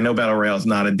Royale. I know Battle Royale is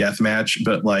not a deathmatch,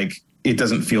 but it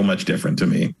doesn't feel much different to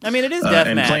me. I mean, it is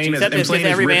deathmatch, except it's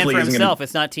every man for himself.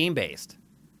 It's not team-based.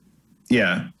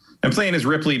 Yeah. And playing as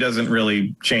Ripley doesn't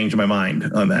really change my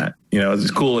mind on that.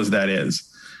 As cool as that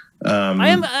is.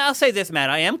 I'll say this, Matt.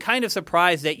 I am kind of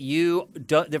surprised that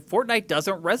that Fortnite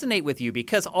doesn't resonate with you,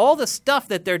 because all the stuff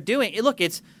that they're doing,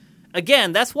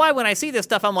 that's why when I see this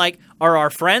stuff, I'm like, are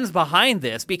our friends behind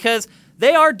this? Because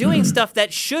they are doing stuff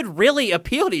that should really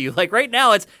appeal to you. Right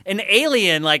now, it's an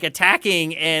alien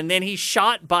attacking, and then he's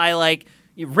shot by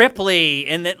Ripley,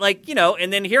 and then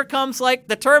and then here comes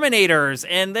the Terminators,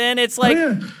 and then it's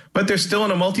but they're still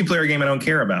in a multiplayer game I don't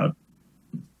care about.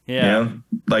 Yeah,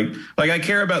 I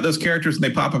care about those characters when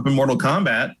they pop up in Mortal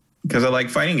Kombat because I like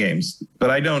fighting games,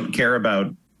 but I don't care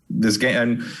about this game.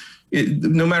 And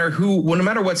no matter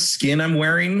what skin I'm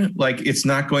wearing, it's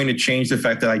not going to change the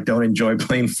fact that I don't enjoy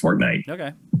playing Fortnite.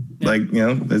 Okay.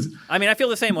 Yeah. I feel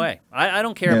the same way. I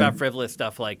don't care about frivolous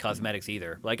stuff like cosmetics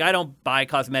either. I don't buy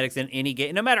cosmetics in any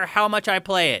game. No matter how much I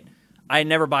play it, I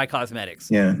never buy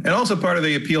cosmetics. Yeah. And also part of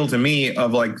the appeal to me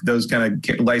of those kind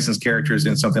of licensed characters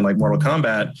in something like Mortal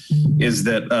Kombat is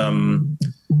that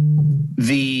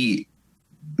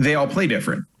they all play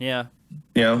different. Yeah.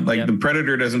 The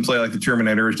Predator doesn't play like the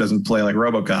Terminator, which doesn't play like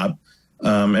RoboCop.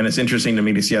 And it's interesting to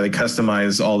me to see how they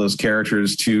customize all those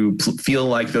characters to feel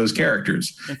like those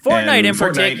characters. In Fortnite in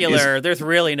particular, there's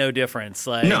really no difference.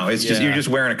 No, it's just you're just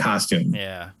wearing a costume.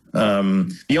 Yeah.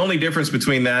 The only difference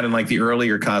between that and the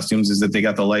earlier costumes is that they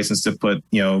got the license to put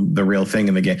the real thing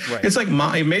in the game. Right. It's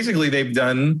basically they've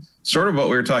done sort of what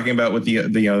we were talking about with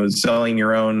the selling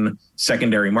your own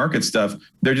secondary market stuff.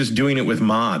 They're just doing it with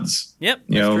mods. Yep.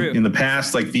 True. In the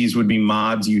past, these would be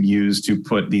mods you'd use to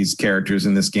put these characters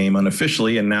in this game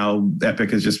unofficially, and now Epic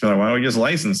has just been why don't we just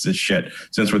license this shit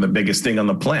since we're the biggest thing on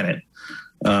the planet.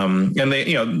 And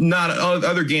they, not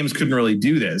other games couldn't really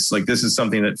do this. This is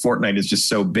something that Fortnite is just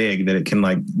so big that it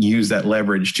can use that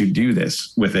leverage to do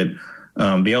this with it.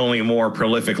 The only more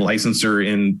prolific licensor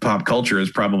in pop culture is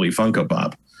probably Funko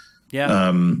Pop.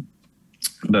 Yeah.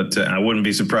 But I wouldn't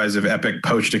be surprised if Epic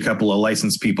poached a couple of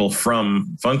licensed people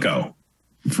from Funko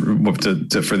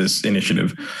for this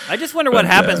initiative. I just wonder what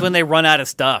happens when they run out of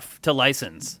stuff to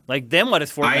license. Then what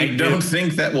does Fortnite I don't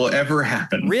think that will ever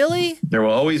happen. Really? There will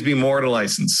always be more to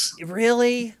license.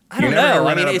 Really? I don't know.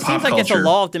 It seems like it's a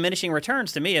law of diminishing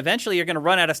returns to me. Eventually, you're going to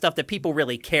run out of stuff that people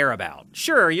really care about.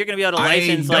 Sure, you're going to be able to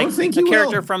license a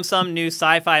character from some new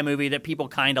sci-fi movie that people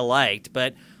kind of liked,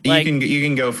 but you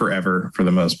can go forever for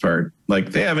the most part.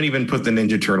 They haven't even put the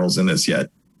Ninja Turtles in this yet.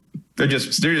 They're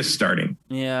just starting.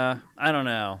 Yeah, I don't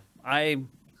know.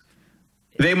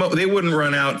 They wouldn't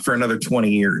run out for another 20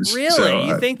 years. Really? So,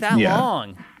 you think that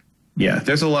long? Yeah,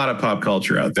 there's a lot of pop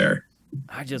culture out there.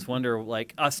 I just wonder,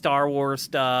 like, Star Wars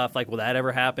stuff. Like, will that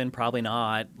ever happen? Probably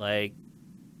not. Like,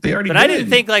 they already. But I didn't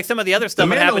think like some of the other stuff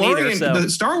would happen either. So. The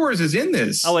Star Wars is in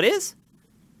this. Oh, it is,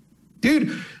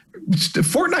 dude.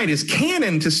 Fortnite is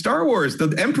canon to Star Wars. The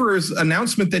Emperor's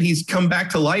announcement that he's come back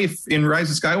to life in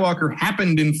Rise of Skywalker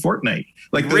happened in Fortnite.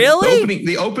 Like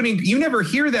the opening, you never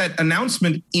hear that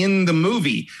announcement in the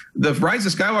movie. The Rise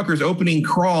of Skywalker's opening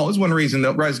crawl is one reason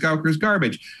that Rise of Skywalker is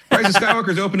garbage. Rise of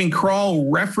Skywalker's opening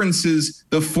crawl references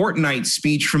the Fortnite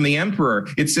speech from the Emperor.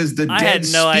 It says the dead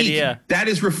speak. Idea. That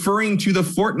is referring to the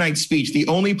Fortnite speech. The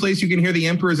only place you can hear the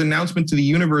Emperor's announcement to the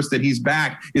universe that he's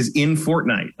back is in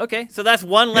Fortnite. Okay, so that's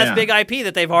one less big IP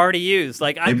that they've already used.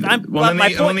 Like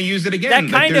when they used it again.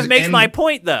 That kind of makes my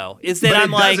point, though, is that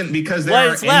I'm like,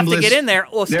 what's left to get in there?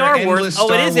 Well, Star Wars.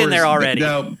 Oh, it is in there already.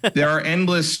 No, there are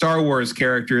endless Star Wars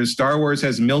characters. Star Wars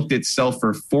has milked itself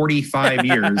for 45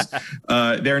 years.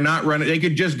 They're not running. They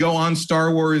could just go on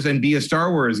Star Wars and be a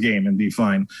Star Wars game and be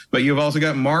fine. But you've also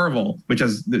got Marvel, which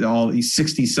has all these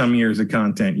 60 some years of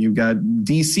content. You've got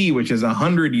DC, which has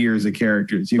 100 years of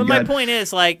characters. My point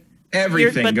is like.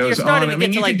 Everything goes on. I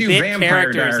mean, you could do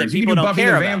Vampire Diaries. You could do Buffy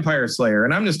the Vampire Slayer,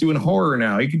 and I'm just doing horror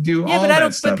now. You could do all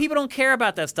that stuff. But people don't care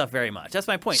about that stuff very much. That's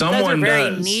my point. Someone Those are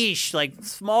very does. Niche. Like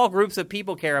small groups of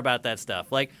people care about that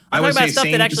stuff. Like I'm talking about stuff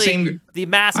that actually the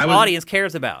mass audience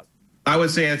cares about. I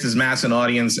would say it's as mass an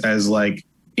audience as like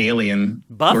Alien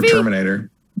Buffy? Or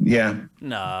Terminator. Yeah.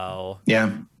 No.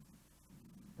 Yeah.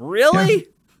 Really? Yeah.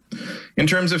 In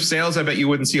terms of sales, I bet you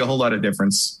wouldn't see a whole lot of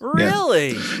difference. Really?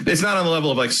 Yeah. It's not on the level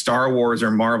of like Star Wars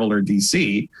or Marvel or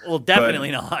DC. Well,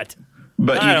 definitely not.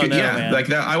 But you could, man. Like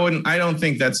that. I don't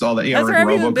think that's all that. Has there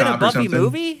ever even been a Buffy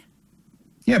movie?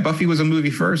 Yeah, Buffy was a movie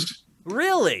first.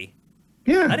 Really?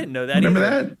 Yeah, I didn't know that. Remember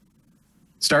that?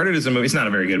 Started as a movie. It's not a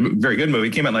very good movie.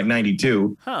 It came out in like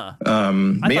 92. Huh. I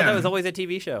thought that was always a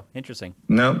TV show. Interesting.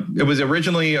 No, it was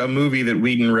originally a movie that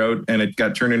Whedon wrote, and it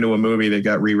got turned into a movie that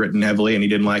got rewritten heavily, and he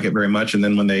didn't like it very much. And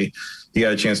then when he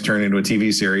got a chance to turn it into a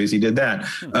TV series, he did that.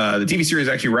 The TV series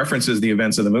actually references the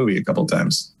events of the movie a couple of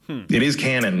times. It is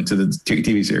canon to the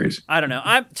TV series. I don't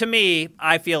know. To me,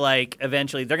 I feel like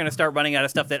eventually they're going to start running out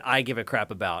of stuff that I give a crap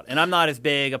about. And I'm not as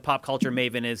big a pop culture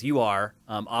maven as you are,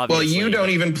 obviously. Well, you don't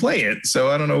even play it,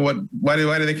 so I don't know why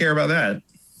do they care about that?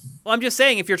 Well, I'm just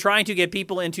saying, if you're trying to get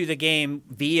people into the game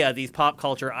via these pop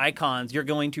culture icons, you're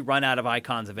going to run out of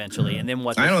icons eventually. And then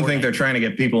what? I don't think they're trying to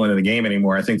get people into the game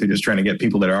anymore. I think they're just trying to get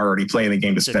people that are already playing the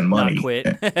game to spend money. Not quit.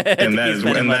 and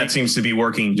that seems to be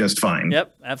working just fine.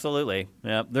 Yep, absolutely.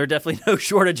 Yep, there's definitely no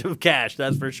shortage of cash.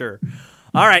 That's for sure.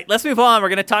 All right, let's move on. We're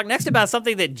going to talk next about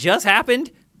something that just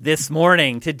happened this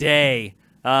morning, today.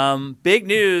 Big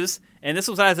news, and this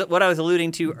was what I was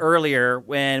alluding to earlier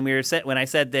when I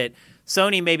said that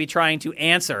Sony may be trying to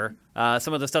answer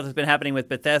some of the stuff that's been happening with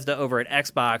Bethesda over at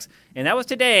Xbox. And that was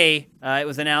today. It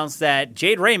was announced that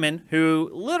Jade Raymond, who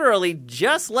literally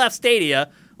just left Stadia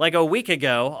like a week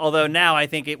ago, although now I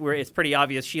think it's pretty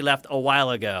obvious she left a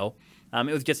while ago.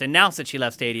 It was just announced that she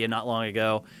left Stadia not long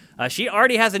ago. She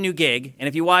already has a new gig, and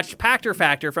if you watched Pactor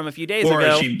Factor from a few days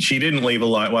ago... she didn't leave a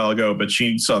while ago, but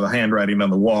she saw the handwriting on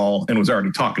the wall and was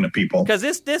already talking to people. Because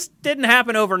this didn't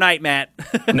happen overnight, Matt.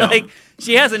 No.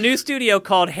 She has a new studio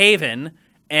called Haven,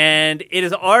 and it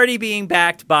is already being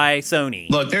backed by Sony.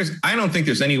 Look, I don't think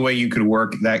there's any way you could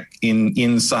work that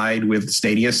inside with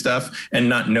Stadia stuff and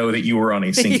not know that you were on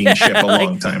a sinking ship a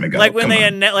long time ago. Like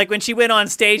when she went on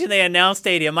stage and they announced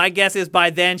Stadia, my guess is by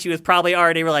then she was probably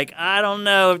already like, I don't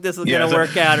know if this is going to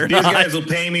work out or not. These guys will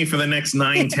pay me for the next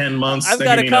 9-10 months. I've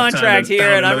got a contract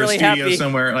here and I'm really happy.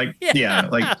 Somewhere.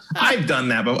 I've done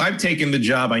that, but I've taken the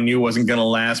job I knew wasn't going to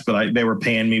last, but they were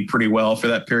paying me pretty well for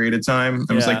that period of time.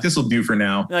 I was like, this will do for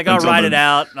now. Like, I'll ride it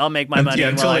out. I'll make my money.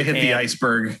 Until I hit the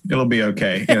iceberg, it'll be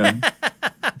okay.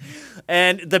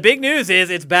 And the big news is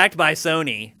it's backed by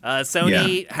Sony.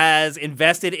 Sony has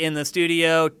invested in the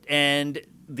studio, and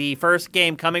the first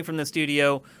game coming from the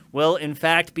studio will, in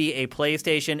fact, be a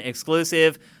PlayStation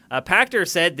exclusive. Pactor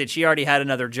said that she already had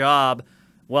another job.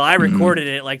 Well, I recorded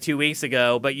it like 2 weeks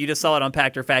ago, but you just saw it on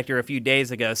Pactor Factor a few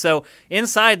days ago. So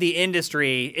inside the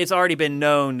industry, it's already been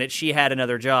known that she had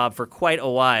another job for quite a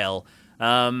while.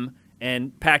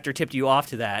 And Pactor tipped you off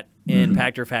to that in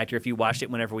Pactor Factor if you watched it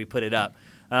whenever we put it up.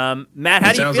 Matt,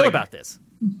 how do you feel about this?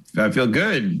 I feel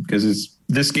good because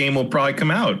this game will probably come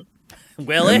out.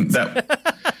 Will it?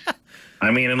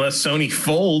 I mean, unless Sony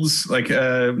folds,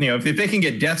 if they can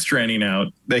get Death Stranding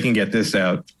out, they can get this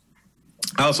out.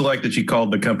 I also like that she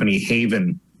called the company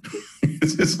Haven.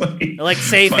 It's just like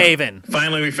safe haven.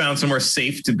 Finally, we found somewhere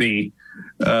safe to be.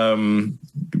 From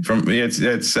it's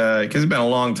because it's been a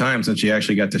long time since she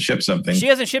actually got to ship something. She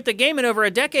hasn't shipped a game in over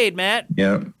a decade, Matt.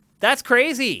 Yeah, that's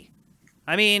crazy.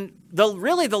 I mean, the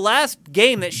last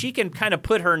game that she can kind of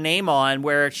put her name on,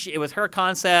 where it was her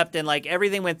concept and like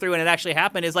everything went through and it actually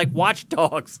happened, is like Watch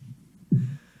Dogs.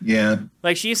 Yeah.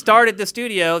 Like she started the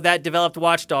studio that developed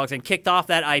Watch Dogs and kicked off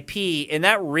that IP, and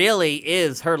that really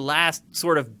is her last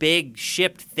sort of big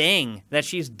shipped thing that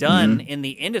she's done in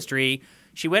the industry.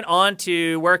 She went on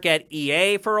to work at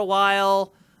EA for a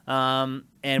while,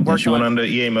 and worked. She went on to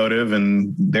EA Motive,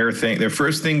 and their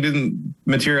first thing didn't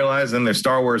materialize, and their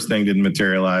Star Wars thing didn't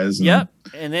materialize. Yep.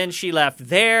 And then she left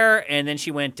there, and then she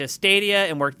went to Stadia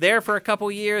and worked there for a couple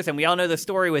years, and we all know the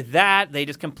story with that. They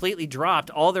just completely dropped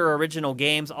all their original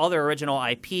games, all their original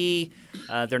IP.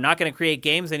 They're not going to create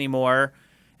games anymore.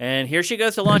 And here she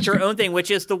goes to launch her own thing, which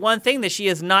is the one thing that she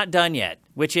has not done yet,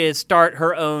 which is start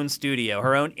her own studio,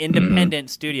 her own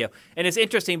independent studio. And it's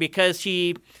interesting because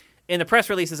she, in the press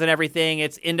releases and everything,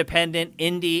 it's independent,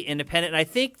 indie, independent. And I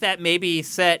think that maybe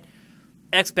set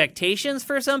expectations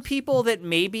for some people that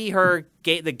maybe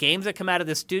the games that come out of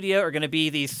the studio are going to be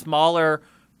these smaller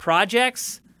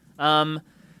projects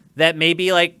that may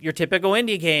be like your typical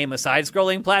indie game, a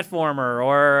side-scrolling platformer,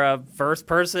 or a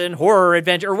first-person horror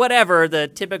adventure, or whatever the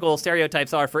typical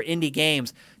stereotypes are for indie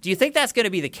games. Do you think that's going to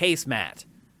be the case, Matt?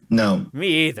 No.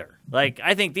 Me either. Like,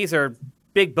 I think these are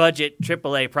big-budget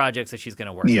AAA projects that she's going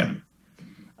to work on.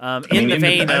 I think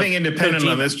independent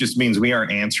on this just means we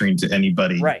aren't answering to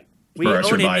anybody. Right. We own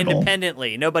survival. It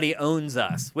independently. Nobody owns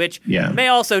us, which may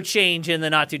also change in the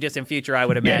not-too-distant future, I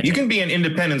would imagine. You can be an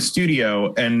independent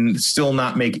studio and still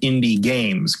not make indie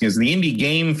games, because the indie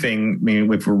game thing, I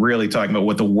mean, if we're really talking about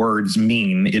what the words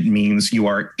mean, it means you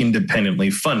are independently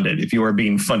funded. If you are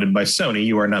being funded by Sony,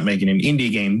 you are not making an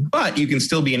indie game, but you can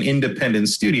still be an independent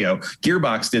studio.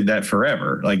 Gearbox did that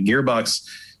forever. Like Gearbox,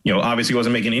 obviously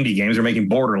wasn't making indie games. They're making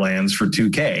Borderlands for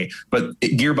 2K, but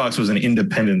Gearbox was an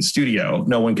independent studio.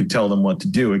 No one could tell them what to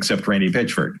do except Randy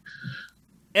Pitchford.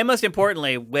 And most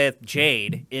importantly, with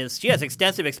Jade, is she has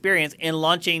extensive experience in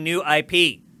launching new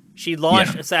IP. She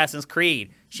launched Assassin's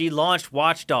Creed. She launched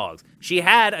Watch Dogs. She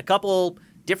had a couple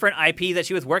different IP that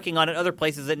she was working on at other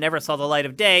places that never saw the light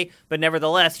of day, but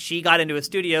nevertheless, she got into a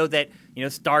studio that,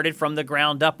 started from the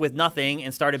ground up with nothing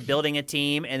and started building a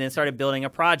team and then started building a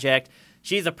project.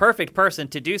 She's a perfect person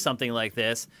to do something like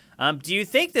this. Do you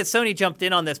think that Sony jumped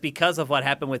in on this because of what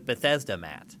happened with Bethesda,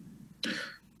 Matt?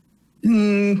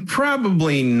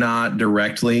 Probably not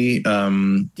directly.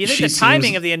 Do you think the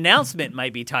timing of the announcement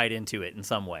might be tied into it in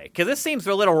some way? Because this seems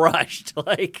a little rushed.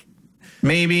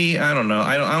 Maybe. I don't know.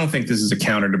 I don't think this is a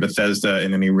counter to Bethesda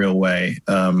in any real way.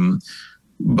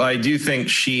 But I do think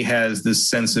she has this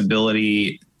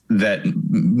sensibility that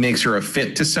makes her a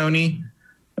fit to Sony.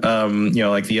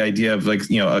 Like the idea of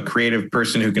a creative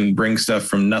person who can bring stuff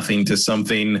from nothing to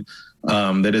something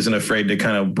that isn't afraid to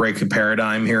kind of break a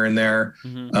paradigm here and there.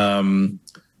 I'm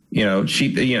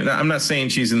not saying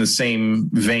she's in the same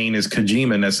vein as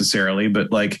Kojima necessarily, but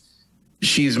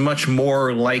she's much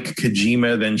more like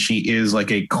Kojima than she is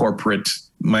like a corporate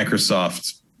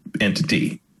Microsoft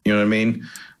entity. You know what I mean?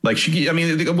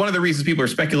 One of the reasons people are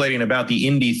speculating about the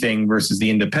indie thing versus the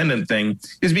independent thing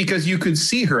is because you could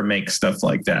see her make stuff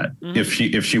like that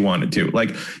if she wanted to.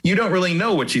 You don't really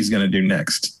know what she's going to do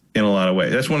next in a lot of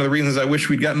ways. That's one of the reasons I wish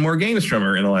we'd gotten more games from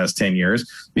her in the last 10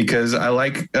 years, because I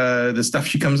like the stuff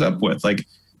she comes up with.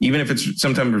 Even if it's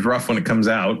sometimes rough when it comes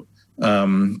out,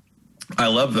 I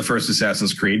love the first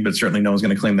Assassin's Creed, but certainly no one's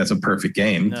going to claim that's a perfect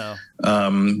game. No.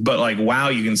 But WoW,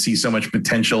 you can see so much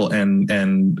potential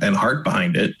and heart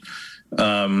behind it.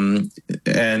 I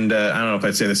don't know if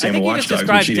I'd say the same of Watch Dogs. I think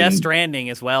you just described Death Stranding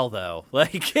as well, though.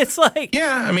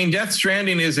 Death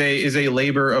Stranding is a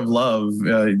labor of love.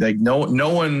 No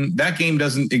one, that game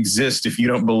doesn't exist if you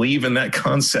don't believe in that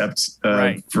concept,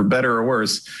 right, for better or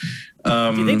worse. Do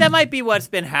you think that might be what's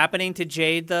been happening to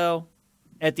Jade, though?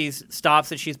 At these stops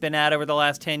that she's been at over the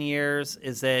last 10 years,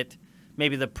 is that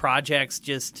maybe the projects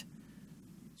just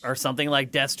are something like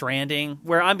Death Stranding,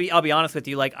 where I'll be honest with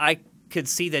you, I could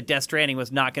see that Death Stranding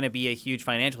was not going to be a huge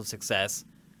financial success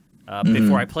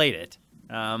before I played it.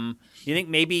 You think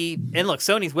maybe, and look,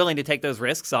 Sony's willing to take those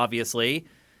risks, obviously.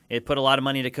 It put a lot of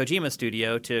money into Kojima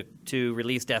Studio to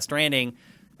release Death Stranding.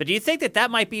 But do you think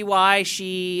that might be why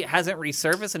she hasn't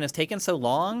resurfaced and has taken so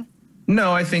long?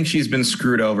 No, I think she's been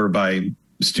screwed over by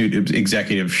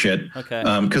executive shit. Okay.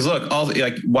 Because look,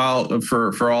 while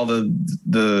for all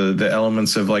the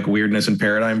elements of weirdness and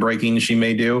paradigm breaking she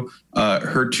may do,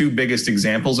 her two biggest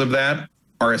examples of that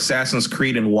are Assassin's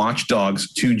Creed and Watch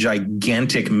Dogs, 2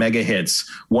 gigantic mega hits,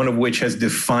 one of which has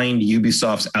defined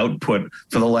Ubisoft's output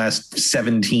for the last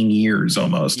 17 years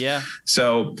almost. Yeah.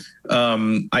 So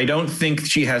I don't think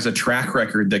she has a track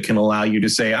record that can allow you to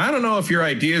say, I don't know if your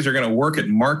ideas are going to work at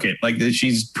market. Like,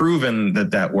 she's proven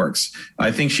that works.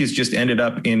 I think she's just ended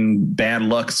up in bad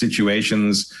luck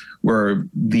situations where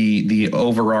the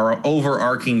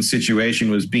overarching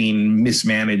situation was being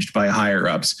mismanaged by higher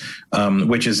ups,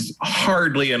 which is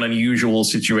hardly an unusual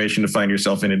situation to find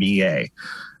yourself in at EA.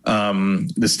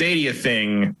 The Stadia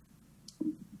thing,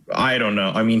 I don't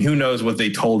know. I mean, who knows what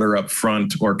they told her up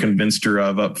front or convinced her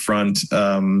of up front.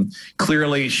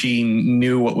 Clearly, she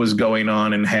knew what was going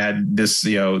on and had this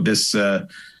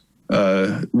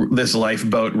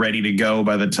lifeboat ready to go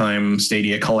by the time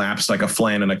Stadia collapsed like a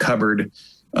flan in a cupboard.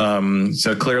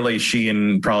 So clearly she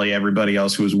and probably everybody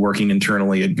else who was working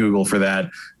internally at Google for that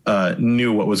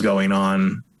knew what was going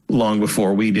on long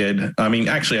before we did. I mean,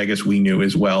 actually, I guess we knew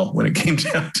as well when it came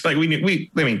down to, like, we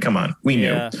knew, come on, we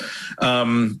knew.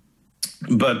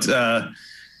 But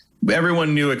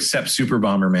everyone knew except Super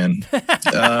Bomberman.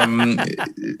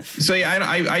 So yeah,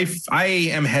 I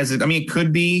am hesitant. I mean, it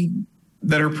could be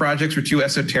that her projects were too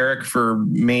esoteric for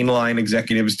mainline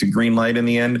executives to greenlight in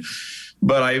the end.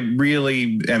 But I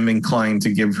really am inclined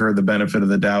to give her the benefit of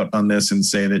the doubt on this and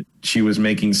say that she was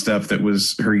making stuff that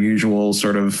was her usual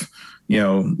sort of,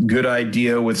 good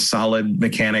idea with solid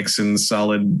mechanics and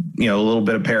solid, a little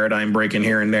bit of paradigm breaking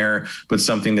here and there, but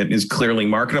something that is clearly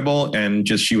marketable. And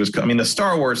just the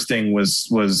Star Wars thing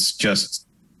was just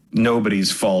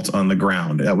nobody's fault on the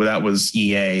ground. That was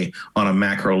EA on a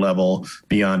macro level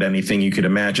beyond anything you could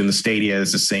imagine. The Stadia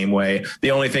is the same way.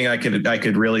 The only thing I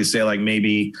could really say, like,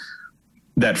 maybe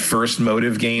that first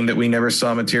Motive game that we never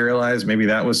saw materialize, maybe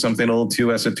that was something a little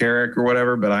too esoteric or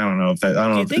whatever, but I don't know if there's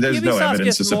Ubisoft's no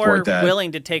evidence to support that.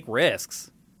 Willing to take risks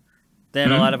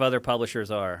than a lot of other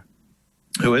publishers are.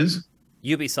 Who is?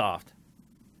 Ubisoft.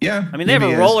 Yeah. I mean, they have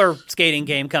a roller skating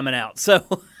game coming out,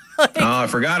 so I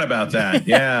forgot about that.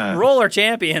 Yeah. Roller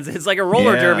Champions. It's like a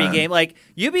roller derby game. Like,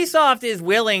 Ubisoft is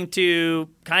willing to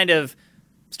kind of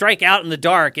strike out in the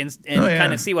dark and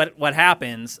kind of see what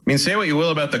happens. I mean, say what you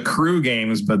will about the Crew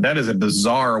games, but that is a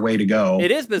bizarre way to go.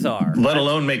 It is bizarre. Let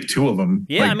alone make 2 of them.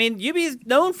 Yeah, I mean, Ubi's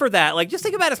known for that. Like, just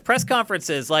think about his press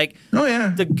conferences. Like,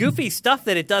 the goofy stuff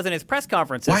that it does in his press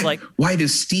conferences. Why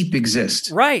does Steep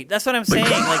exist? Right, that's what I'm saying.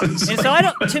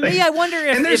 To me, I wonder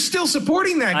if... And they're still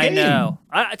supporting that game. I know.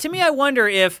 To me, I wonder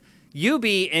if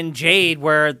Ubi and Jade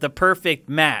were the perfect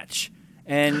match.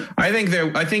 And I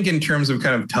think in terms of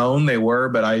kind of tone they were,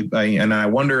 but I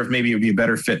wonder if maybe it would be a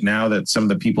better fit now that some of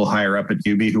the people higher up at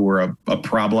Ubi who were a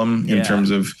problem in terms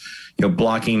of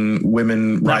blocking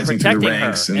women rising through the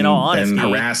ranks and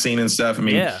harassing and stuff. I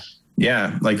mean,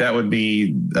 like that would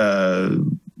be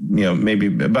maybe,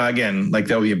 but again, like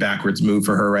that would be a backwards move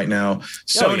for her right now.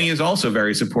 Sony is also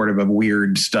very supportive of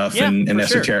weird stuff and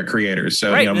esoteric creators.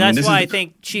 So and that's why I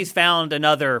think she's found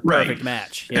another perfect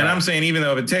match. Yeah. And I'm saying, even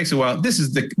though if it takes a while, this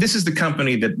is the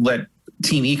company that let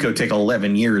Team Eco take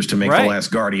 11 years to make The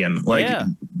Last Guardian. Like,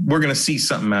 we're going to see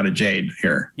something out of Jade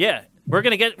here. Yeah. We're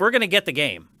gonna get the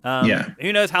game.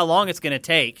 Who knows how long it's gonna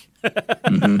take?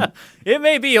 It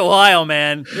may be a while,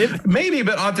 man. Maybe,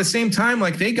 but at the same time,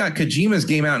 like, they got Kojima's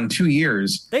game out in 2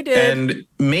 years. They did, and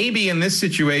maybe in this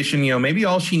situation, maybe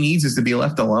all she needs is to be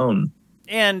left alone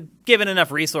and given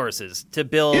enough resources to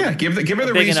build. Yeah, give her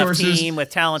the resources. Enough team with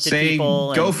talented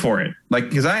people. Go for it. Like,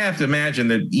 because I have to imagine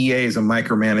that EA is a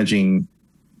micromanaging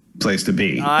place to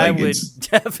be. I would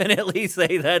definitely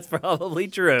say that's probably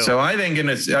true. So I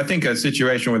think a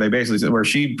situation where they basically said, where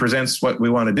she presents what we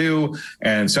want to do,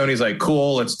 and Sony's like,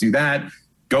 cool, let's do that.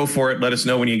 Go for it. Let us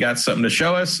know when you got something to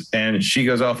show us. And she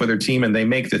goes off with her team and they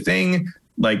make the thing.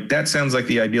 Like, that sounds like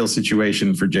the ideal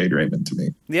situation for Jade Raymond to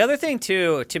me. The other thing,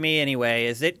 too, to me anyway,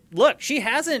 is that, look, she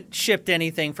hasn't shipped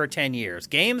anything for 10 years.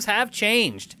 Games have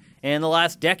changed in the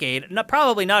last decade.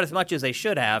 Probably not as much as they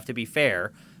should have, to be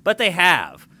fair, but they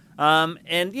have. And,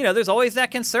 there's always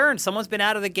that concern. Someone's been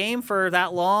out of the game for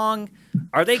that long.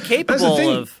 Are they capable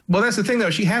of... Well, that's the thing, though.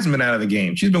 She hasn't been out of the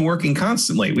game. She's been working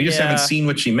constantly. We just haven't seen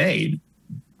what she made.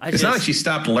 It's not like she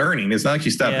stopped learning. It's not like she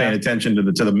stopped paying attention to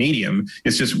the medium.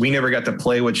 It's just we never got to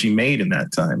play what she made in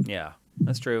that time. Yeah,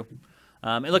 that's true.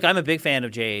 And look, I'm a big fan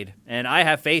of Jade, and I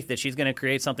have faith that she's going to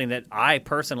create something that I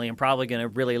personally am probably going to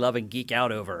really love and geek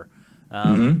out over.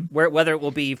 Whether it will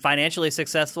be financially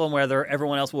successful and whether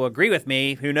everyone else will agree with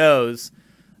me, who knows?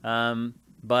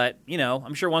 But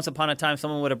I'm sure once upon a time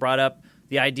someone would have brought up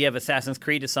the idea of Assassin's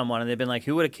Creed to someone, and they've been like,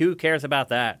 "Who cares about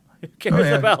that? Who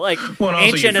cares about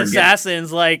ancient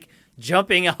assassins like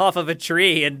jumping off of a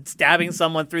tree and stabbing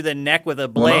someone through the neck with a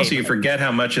blade. Well, also, you forget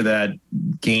how much of that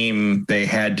game they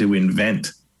had to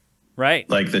invent. Right.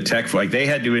 Like the tech, like they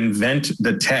had to invent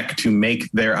the tech to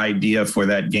make their idea for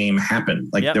that game happen.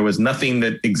 Like there was nothing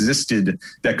that existed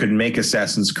that could make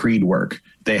Assassin's Creed work.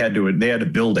 They had to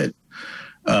build it.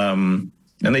 And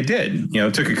they did.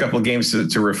 It took a couple of games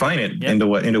to refine it into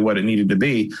what it needed to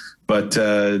be. But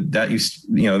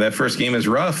that first game is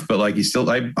rough. But like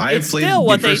I played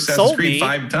the first Assassin's Creed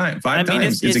five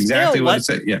times. It's exactly what it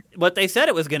said. Yeah, what they said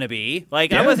it was going to be.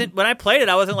 Like I wasn't when I played it.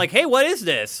 I wasn't like, hey, what is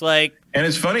this? Like. And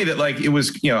it's funny that like it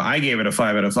was, I gave it a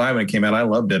 5 out of 5 when it came out. I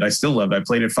loved it. I still loved it. I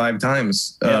played it 5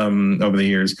 times over the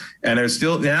years. And there's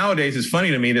still nowadays, it's funny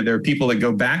to me that there are people that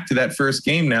go back to that first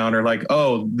game now and are like,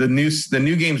 oh, the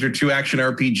new games are too action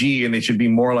RPG and they should be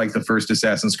more like the first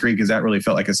Assassin's Creed because that really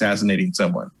felt like assassinating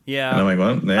someone. Yeah. And I'm like,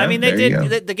 well, yeah, I mean,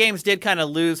 the games did kind of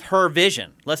lose her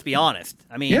vision. Let's be honest.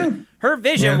 I mean, her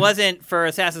vision wasn't for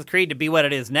Assassin's Creed to be what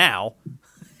it is now.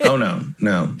 Oh,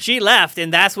 no. She left,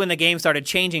 and that's when the game started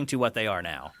changing to what they are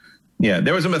now. Yeah,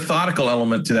 there was a methodical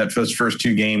element to that first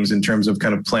 2 games in terms of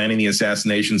kind of planning the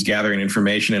assassinations, gathering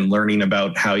information, and learning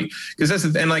about how. Because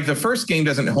the first game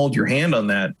doesn't hold your hand on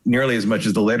that nearly as much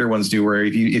as the later ones do. Where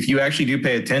if you actually do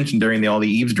pay attention during all the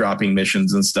eavesdropping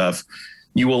missions and stuff,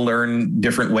 you will learn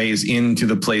different ways into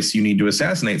the place you need to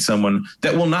assassinate someone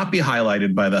that will not be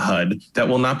highlighted by the HUD, that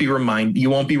will not be you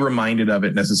won't be reminded of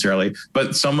it necessarily,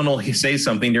 but someone will say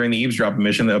something during the eavesdropping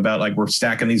mission about like, we're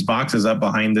stacking these boxes up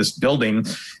behind this building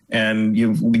and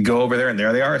we go over there and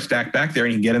there they are stacked back there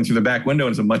and you get in through the back window.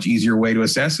 And it's a much easier way to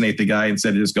assassinate the guy instead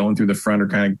of just going through the front or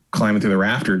kind of climbing through the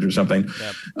rafters or something.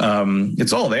 Yep.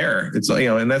 It's all there. It's,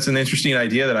 and that's an interesting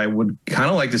idea that I would kind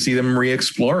of like to see them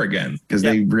re-explore again because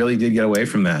they really did get away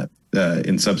from that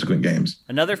in subsequent games.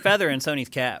 Another feather in Sony's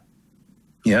cap.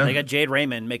 Yeah. They got Jade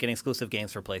Raymond making exclusive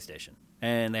games for PlayStation.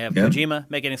 And they have Kojima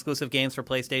making exclusive games for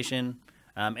PlayStation.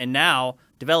 And now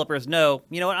developers know,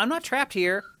 you know what, I'm not trapped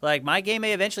here. Like, my game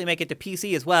may eventually make it to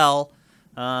PC as well.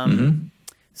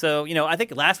 So, I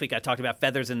think last week I talked about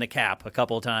feathers in the cap a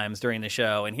couple of times during the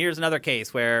show. And here's another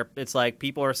case where it's like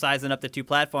people are sizing up the 2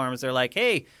 platforms. They're like,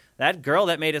 hey, that girl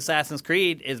that made Assassin's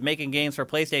Creed is making games for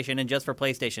PlayStation and just for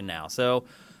PlayStation now. So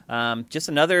just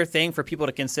another thing for people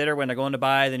to consider when they're going to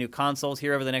buy the new consoles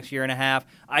here over the next year and a half.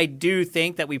 I do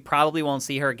think that we probably won't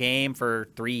see her game for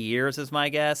 3 years is my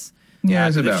guess. Yeah,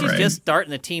 that's about right. If she's right. just starting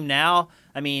the team now,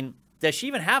 I mean, does she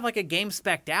even have like a game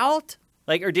spec'd out?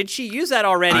 Like, or did she use that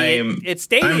already at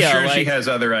Stadia? I'm sure she has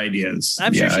other ideas.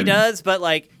 I'm sure she does, but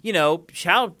like,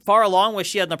 how far along was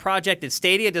she on the project at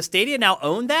Stadia? Does Stadia now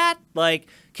own that? Like,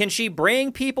 can she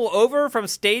bring people over from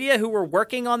Stadia who were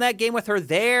working on that game with her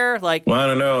there? Like, well, I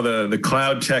don't know. The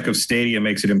cloud tech of Stadia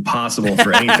makes it impossible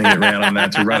for anything that ran on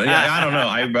that to run. I don't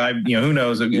know. Who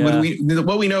knows? Yeah.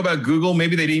 What we know about Google,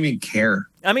 maybe they didn't even care.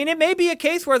 I mean, it may be a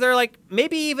case where they're like,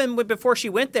 maybe even before she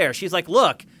went there, she's like,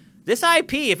 look, this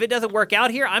IP, if it doesn't work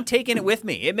out here, I'm taking it with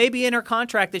me. It may be in her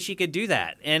contract that she could do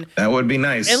that. And that would be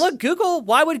nice. And look, Google,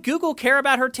 why would Google care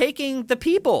about her taking the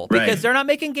people? Because they're not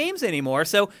making games anymore.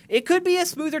 So it could be a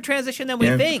smoother transition than we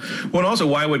think. Well, and also,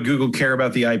 why would Google care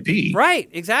about the IP? Right,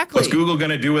 exactly. What's Google going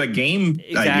to do with a game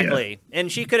idea? Idea?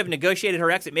 And she could have negotiated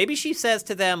her exit. Maybe she says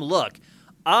to them, look,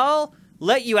 I'll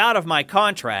let you out of my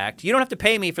contract. You don't have to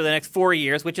pay me for the next 4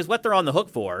 years, which is what they're on the hook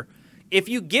for. If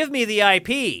you give me the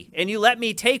IP and you let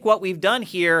me take what we've done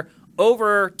here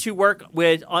over to work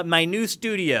with on my new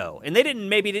studio, and they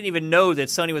didn't even know that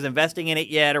Sony was investing in it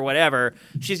yet or whatever,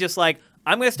 she's just like,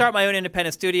 I'm going to start my own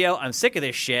independent studio. I'm sick of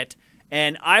this shit,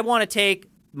 and I want to take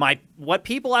what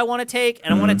people I want to take,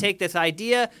 and I want to take this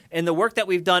idea and the work that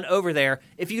we've done over there.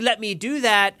 If you let me do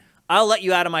that, I'll let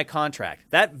you out of my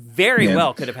contract. That very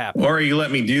well could have happened. Or you let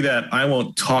me do that, I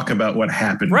won't talk about what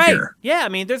happened here. Yeah, I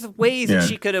mean, there's ways that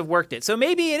she could have worked it. So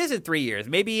maybe it isn't 3 years.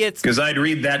 Maybe it's... Because I'd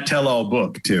read that tell-all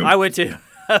book, too. I would, too.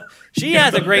 She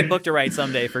has a great book to write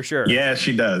someday, for sure. Yeah,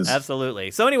 she does.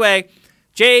 Absolutely. So anyway,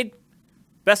 Jade,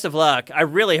 best of luck. I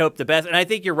really hope the best. And I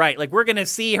think you're right. Like, we're going to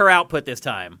see her output this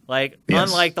time. Like,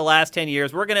 unlike the last 10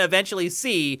 years, we're going to eventually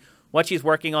see what she's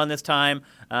working on this time.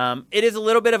 It is a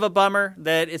little bit of a bummer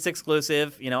that it's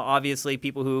exclusive. Obviously,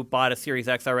 people who bought a Series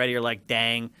X already are like,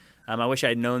 dang, I wish I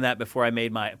had known that before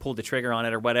I pulled the trigger on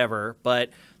it or whatever.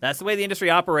 But that's the way the industry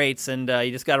operates, and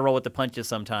you just got to roll with the punches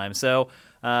sometimes. So,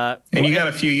 and you got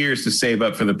a few years to save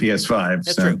up for the PS5.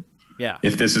 That's true. Yeah.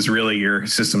 If this is really your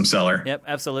system seller. Yep,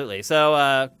 absolutely.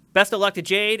 So, best of luck to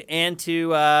Jade and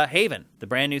to Haven, the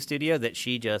brand new studio that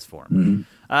she just formed.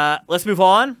 Let's move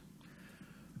on.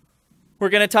 We're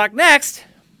going to talk next.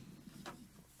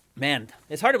 Man,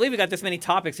 it's hard to believe we got this many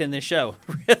topics in this show.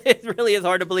 It really is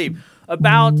hard to believe.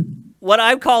 About what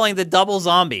I'm calling the double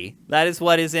zombie. That is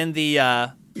what is in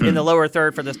the lower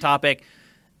third for this topic.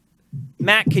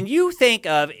 Matt, can you think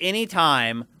of any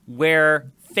time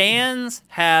where fans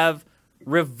have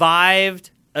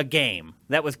revived a game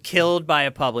that was killed by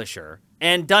a publisher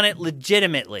and done it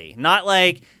legitimately, not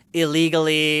like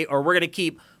illegally, or we're going to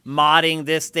keep modding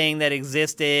this thing that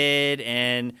existed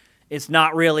and it's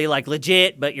not really like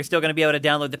legit, but you're still going to be able to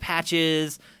download the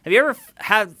patches? Have you ever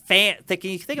had can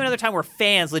you think of another time where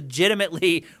fans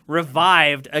legitimately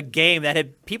revived a game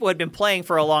that people had been playing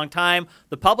for a long time?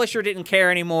 The publisher didn't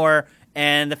care anymore,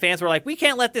 and the fans were like, we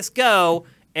can't let this go.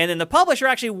 And then the publisher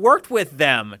actually worked with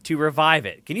them to revive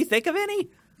it. Can you think of any?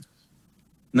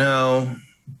 No.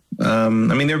 I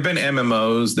mean, there have been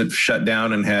MMOs that shut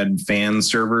down and had fan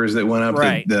servers that went up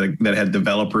that had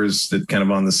developers that kind of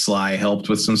on the sly helped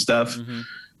with some stuff. Mm-hmm.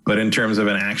 But in terms of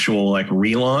an actual like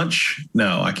relaunch,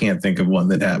 no, I can't think of one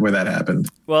where that happened.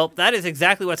 Well, that is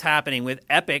exactly what's happening with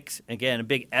Epic's, again, a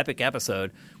big Epic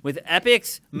episode, with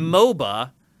Epic's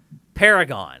MOBA,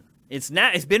 Paragon. It's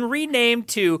been renamed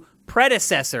to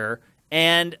Predecessor,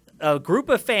 and a group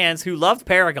of fans who loved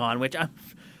Paragon, which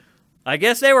I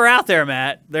guess they were out there,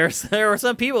 Matt. There were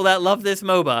some people that love this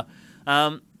MOBA.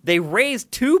 They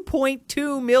raised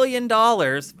 $2.2 million.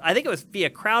 I think it was via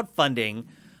crowdfunding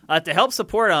to help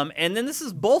support them. And then this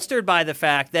is bolstered by the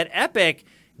fact that Epic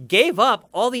gave up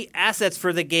all the assets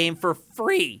for the game for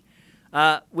free,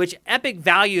 which Epic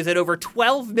values at over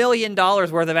 $12 million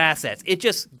worth of assets. It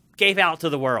just gave out to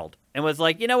the world and was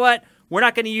like, you know what? We're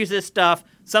not going to use this stuff.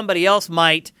 Somebody else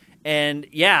might. And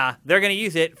yeah, they're going to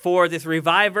use it for this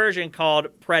revived version called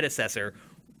Predecessor.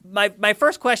 My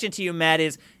first question to you, Matt,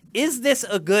 is this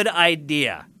a good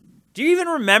idea? Do you even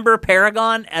remember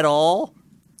Paragon at all?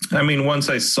 I mean, once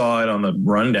I saw it on the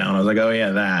rundown, I was like, oh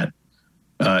yeah, that.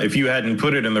 If you hadn't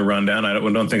put it in the rundown, I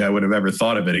don't think I would have ever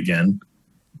thought of it again.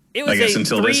 It was, I guess,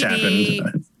 until 3D, this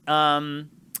happened.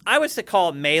 I was to call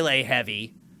it melee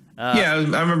heavy. I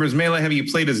remember it was melee heavy.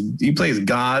 You play as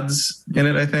gods in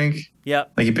it, I think.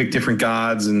 Yep. Like you pick different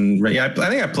gods, and I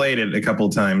think I played it a couple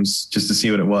of times just to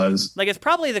see what it was. Like it's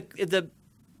probably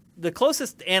the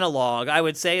closest analog I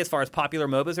would say as far as popular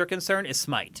MOBAs are concerned is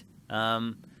Smite,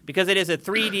 because it is a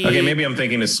 3D. Okay, maybe I'm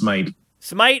thinking of Smite.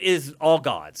 Smite is all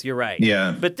gods. You're right.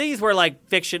 Yeah. But these were like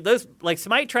fiction. Those like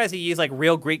Smite tries to use like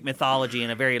real Greek mythology in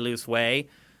a very loose way.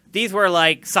 These were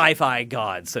like sci-fi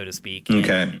gods, so to speak.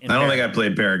 Okay. I don't think I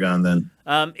played Paragon then.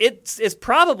 It's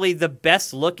probably the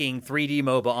best looking 3D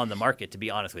MOBA on the market, to be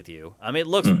honest with you. It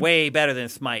looks way better than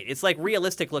Smite. It's like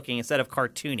realistic looking instead of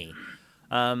cartoony.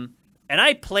 And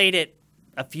I played it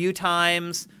a few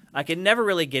times. I could never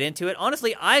really get into it.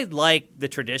 Honestly, I like the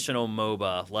traditional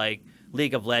MOBA, like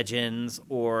League of Legends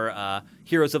or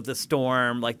Heroes of the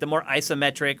Storm, like the more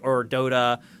isometric, or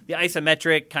Dota. The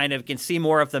isometric kind of can see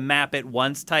more of the map at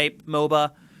once type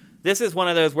MOBA. This is one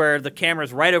of those where the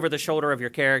camera's right over the shoulder of your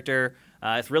character.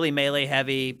 It's really melee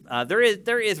heavy. There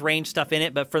is range stuff in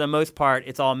it, but for the most part,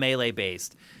 it's all melee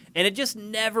based. And it just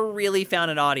never really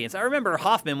found an audience. I remember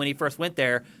Hoffman, when he first went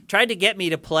there, tried to get me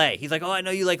to play. He's like, oh, I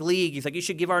know you like League. He's like, you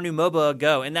should give our new MOBA a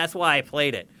go. And that's why I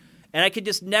played it. And I could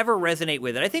just never resonate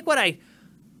with it. I think what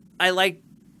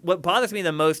what bothers me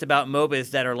the most about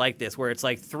MOBAs that are like this, where it's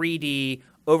like 3D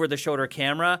over-the-shoulder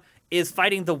camera, is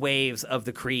fighting the waves of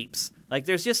the creeps. Like,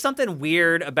 there's just something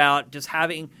weird about just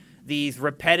having these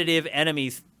repetitive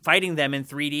enemies, fighting them in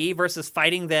 3D versus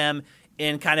fighting them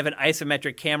in kind of an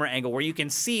isometric camera angle where you can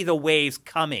see the waves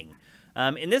coming.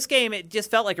 In this game, it just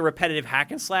felt like a repetitive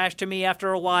hack and slash to me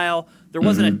after a while. There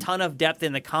wasn't a ton of depth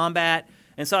in the combat.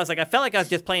 And so I felt like I was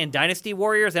just playing Dynasty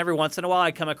Warriors. Every once in a while,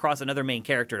 I'd come across another main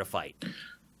character to fight.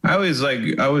 I always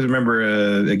remember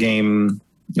a game.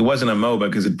 It wasn't a MOBA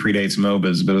because it predates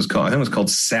MOBAs, but I think it was called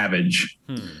Savage.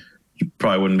 It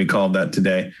probably wouldn't be called that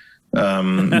today.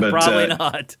 But probably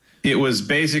not. It was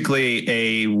basically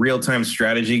a real-time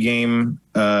strategy game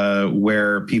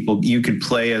where you could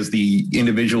play as the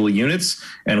individual units,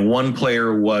 and one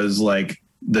player was like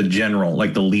the general,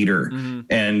 like the leader.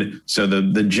 And so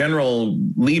the general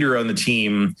leader on the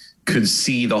team could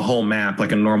see the whole map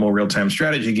like a normal real-time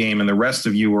strategy game, and the rest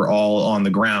of you were all on the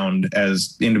ground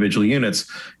as individual units.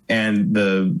 And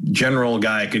the general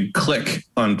guy could click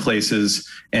on places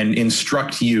and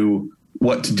instruct you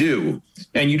what to do.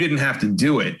 And you didn't have to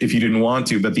do it if you didn't want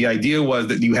to. But the idea was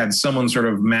that you had someone sort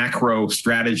of macro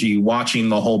strategy watching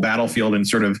the whole battlefield and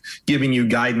sort of giving you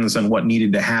guidance on what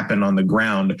needed to happen on the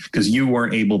ground because you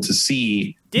weren't able to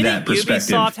see that perspective.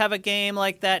 Didn't Ubisoft have a game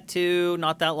like that too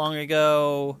not that long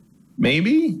ago?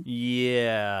 Maybe?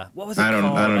 Yeah. What was it called?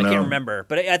 I don't know. I can't remember.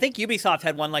 But I think Ubisoft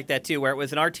had one like that too, where it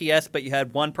was an RTS, but you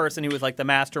had one person who was like the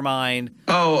mastermind.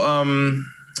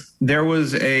 there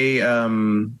was a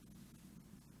And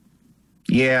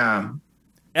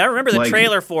I remember the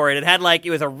trailer for it. It had it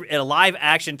was a live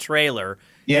action trailer.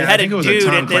 Yeah, it had I think a it was dude a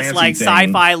Tom at this Clancy thing.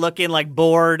 sci-fi looking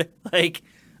board. I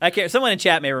can't. Someone in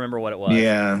chat may remember what it was.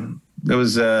 Yeah, there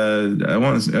was there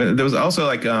was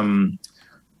also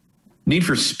Need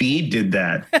for Speed did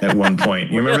that at one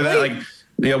point. You remember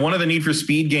that? One of the Need for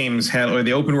Speed games had, or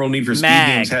the open world Need for Speed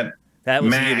games had. That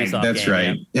was Mag, a Ubisoft that's game,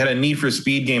 right. Yeah. It had a Need for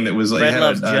Speed game that was Red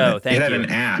Loves Joe. It had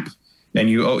an app, and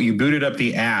you booted up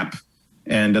the app,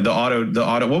 and the auto.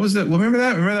 What was the? Remember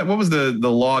that? What was the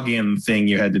login thing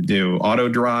you had to do? Auto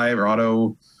drive or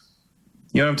auto?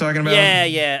 You know what I'm talking about?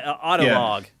 Yeah. Auto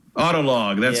log. Auto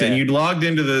log. That's it. And you logged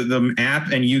into the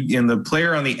app, and the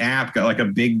player on the app got a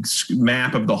big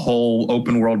map of the whole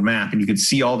open world map, and you could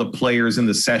see all the players in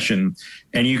the session,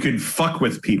 and you could fuck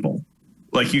with people.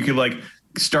 You could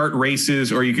start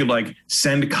races, or you could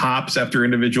send cops after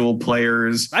individual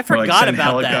players. I forgot send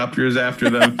about helicopters that. after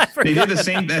them. They did the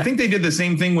same. I think they did the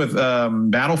same thing with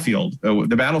Battlefield.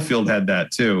 The Battlefield had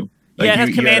that too. It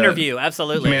has Commander View.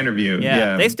 Absolutely. Commander View.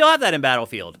 Yeah. They still have that in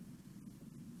Battlefield.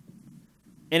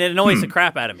 And it annoys the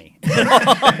crap out of me, in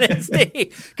all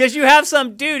honesty, because you have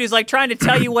some dude who's trying to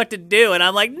tell you what to do, and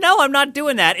I'm like, no, I'm not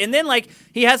doing that. And then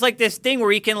he has this thing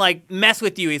where he can mess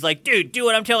with you. He's like, dude, do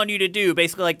what I'm telling you to do,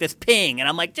 basically this ping, and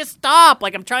I'm like, just stop,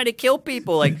 I'm trying to kill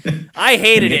people. I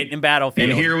hated it in Battlefield.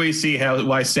 And here we see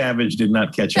why Savage did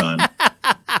not catch on.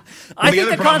 I think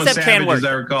the concept can work. As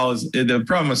I recall, is the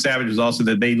problem with Savage was also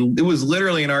that it was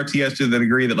literally an RTS to the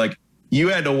degree that you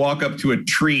had to walk up to a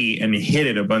tree and hit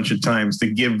it a bunch of times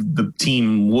to give the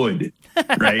team wood,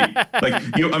 right?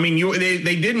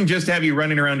 They didn't just have you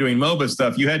running around doing MOBA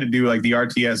stuff. You had to do the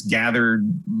RTS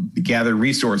gather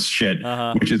resource shit,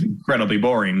 which is incredibly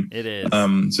boring. It is.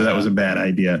 So that was a bad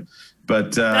idea.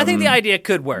 But I think the idea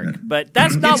could work, but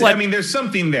that's not what... there's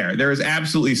something there. There is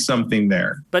absolutely something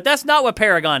there. But that's not what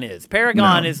Paragon is.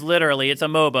 Paragon is literally, it's a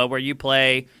MOBA where you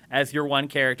play as your one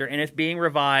character, and it's being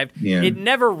revived. Yeah. It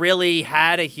never really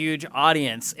had a huge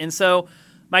audience. And so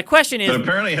my question is... But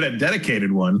apparently it had a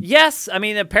dedicated one. Yes.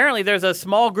 Apparently there's a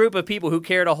small group of people who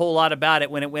cared a whole lot about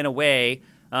it when it went away,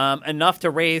 enough to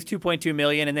raise $2.2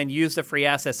 million and then use the free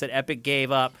assets that Epic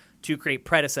gave up to create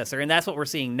Predecessor, and that's what we're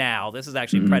seeing now. This is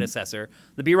actually Predecessor.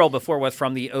 The B-roll before was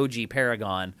from the OG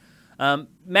Paragon.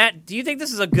 Matt, do you think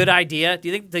this is a good idea? Do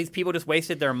you think these people just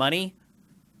wasted their money?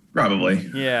 Probably.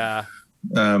 Yeah.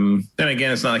 Then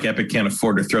again, it's not like Epic can't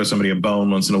afford to throw somebody a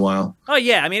bone once in a while. Oh,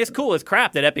 yeah. It's cool as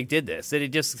crap that Epic did this, that it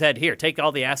just said, here, take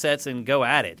all the assets and go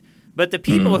at it. But the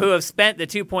people who have spent the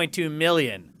 $2.2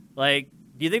 million, do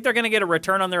you think they're going to get a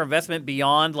return on their investment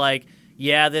beyond,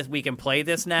 we can play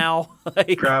this now?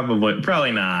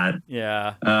 Probably not.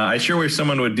 Yeah. I sure wish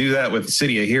someone would do that with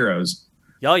City of Heroes.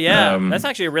 Oh, yeah. That's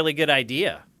actually a really good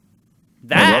idea.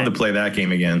 I'd love to play that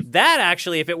game again. That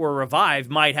actually, if it were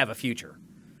revived, might have a future.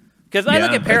 Because I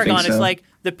look at Paragon, it's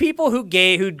the people who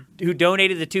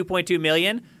donated the $2.2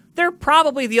 million, they're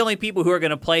probably the only people who are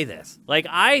going to play this.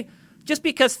 Just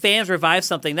because fans revive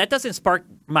something, that doesn't spark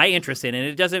my interest in it.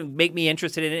 It doesn't make me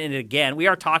interested in it again. We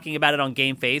are talking about it on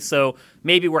GameFace, so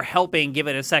maybe we're helping give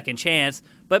it a second chance.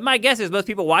 But my guess is most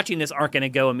people watching this aren't going to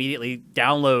go immediately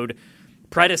download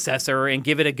Predecessor and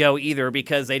give it a go either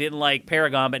because they didn't like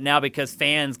Paragon, but now because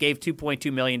fans gave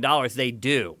 $2.2 million, they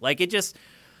do.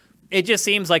 It just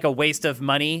seems like a waste of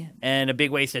money and a big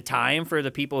waste of time for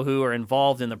the people who are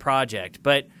involved in the project.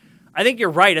 But I think you're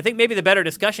right. I think maybe the better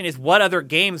discussion is what other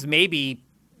games maybe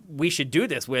we should do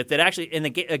this with that actually in a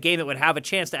game that would have a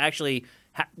chance to actually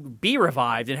be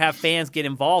revived and have fans get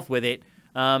involved with it,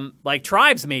 like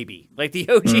Tribes maybe, like the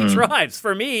OG Tribes.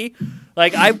 For me,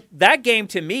 that game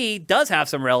to me does have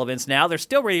some relevance now. There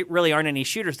still really aren't any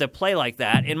shooters that play like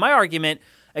that. And my argument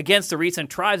against the recent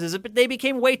Tribes is that they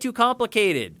became way too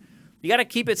complicated. You got to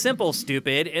keep it simple,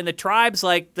 stupid. And the Tribes,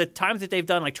 the times that they've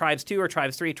done Tribes 2 or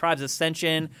Tribes 3, Tribes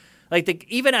Ascension,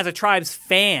 even as a Tribes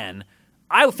fan,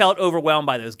 I felt overwhelmed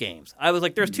by those games. I was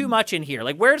like, there's too much in here.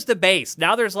 Where's the base?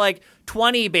 Now there's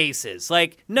 20 bases.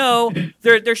 No,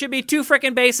 there should be 2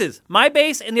 frickin' bases. My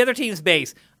base and the other team's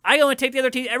base. I go and take the other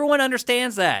team. Everyone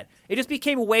understands that. It just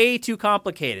became way too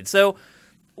complicated. So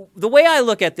the way I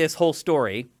look at this whole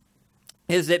story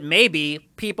is that maybe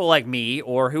people like me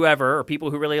or whoever, or people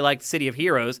who really like City of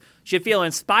Heroes, should feel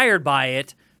inspired by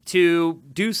it to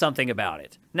do something about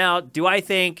it. Now, do I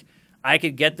think I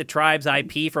could get the Tribes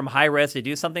IP from Hi-Rez to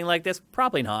do something like this?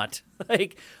 Probably not.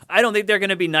 I don't think they're going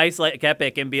to be nice like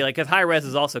Epic and be because Hi-Rez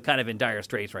is also kind of in dire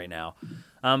straits right now.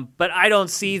 But I don't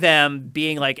see them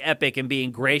being like Epic and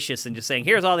being gracious and just saying,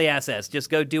 here's all the assets. Just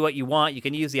go do what you want. You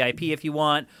can use the IP if you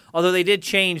want. Although they did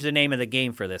change the name of the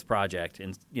game for this project.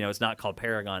 And, it's not called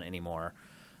Paragon anymore.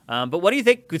 But what do you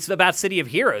think about City of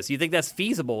Heroes? Do you think that's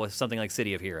feasible with something like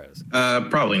City of Heroes?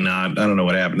 Probably not. I don't know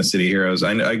what happened to City of Heroes.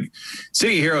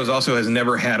 City of Heroes also has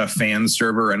never had a fan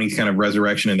server or any kind of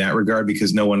resurrection in that regard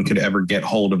because no one could ever get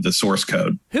hold of the source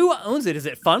code. Who owns it? Is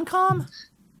it Funcom?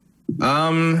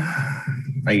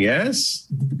 I guess.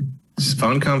 Does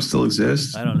Funcom still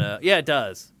exist? I don't know. Yeah, it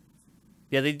does.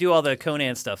 Yeah, they do all the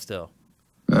Conan stuff still.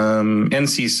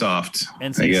 NC Soft,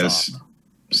 I guess,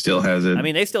 still has it. I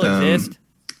mean, they still exist.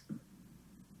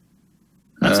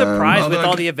 I'm surprised with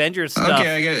all the Avengers stuff.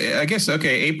 Okay, I guess.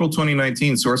 April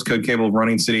 2019, source code capable of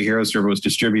running City Heroes server was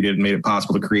distributed and made it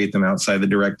possible to create them outside the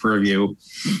direct purview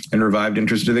and revived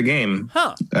interest in the game.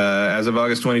 Huh. As of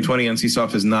August 2020,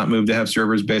 NCSoft has not moved to have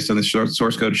servers based on the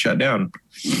source code shut down.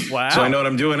 Wow. So I know what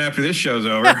I'm doing after this show's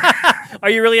over. Are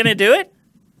you really going to do it?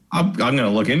 I'm going to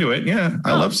look into it. Yeah,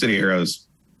 I love City Heroes.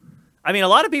 I mean, a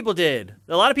lot of people did.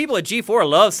 A lot of people at G4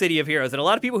 love City of Heroes, and a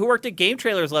lot of people who worked at Game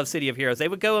Trailers love City of Heroes. They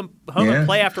would go home and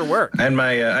play after work. I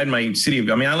had my City.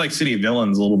 I like City of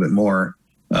Villains a little bit more.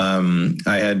 I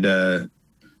had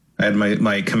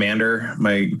my commander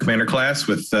class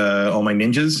with all my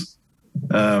ninjas.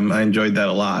 I enjoyed that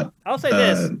a lot. I'll say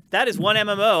this: that is one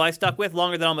MMO I stuck with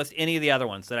longer than almost any of the other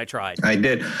ones that I tried. I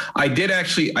did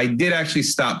actually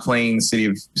stop playing City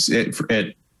of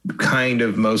it kind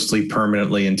of mostly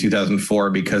permanently in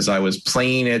 2004 because I was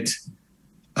playing it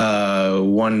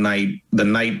one night.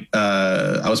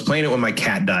 I was playing it when my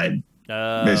cat died.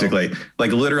 Basically,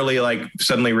 like literally, like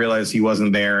suddenly realized he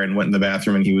wasn't there and went in the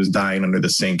bathroom and he was dying under the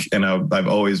sink. And I've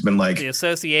always been like, the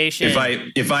association.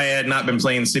 If I had not been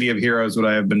playing City of Heroes, would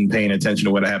I have been paying attention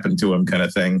to what happened to him, kind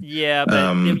of thing? Yeah,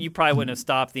 but you probably wouldn't have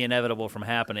stopped the inevitable from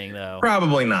happening, though.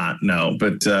 Probably not. No,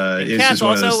 but it's cats just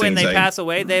one of those also, when things they pass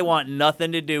away, they want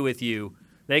nothing to do with you.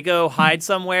 They go hide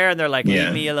somewhere and they're like,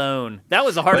 leave me alone. That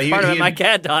was the hardest part about my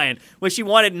cat dying, was she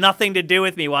wanted nothing to do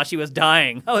with me while she was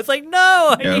dying. I was like,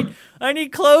 no, I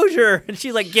need closure. And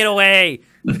she's like, get away.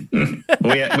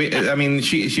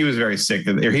 She was very sick.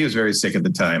 He was very sick at the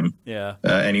time. Yeah.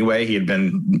 Anyway, he had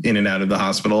been in and out of the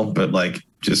hospital, but like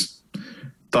just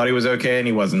thought he was okay and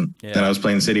he wasn't. Yeah. And I was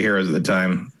playing City Heroes at the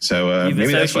time. So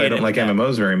maybe that's why I don't like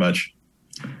MMOs very much.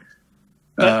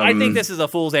 But I think this is a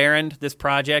fool's errand, this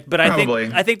project. But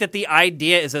I think that the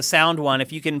idea is a sound one.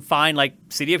 If you can find, like,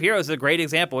 City of Heroes is a great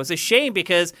example. It's a shame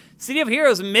because City of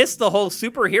Heroes missed the whole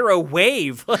superhero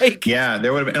wave. Yeah,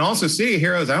 there would have been. And also, City of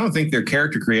Heroes, I don't think their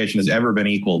character creation has ever been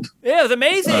equaled. Yeah, it was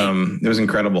amazing. It was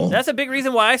incredible. That's a big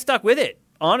reason why I stuck with it,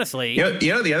 honestly.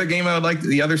 The other game I would like,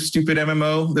 the other stupid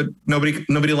MMO that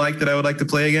nobody liked that I would like to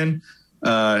play again,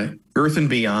 Earth and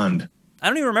Beyond. I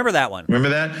don't even remember that one. Remember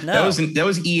that? No. That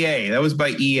was EA. That was by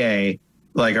EA,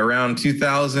 like around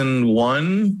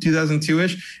 2001,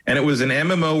 2002-ish. And it was an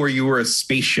MMO where you were a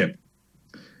spaceship.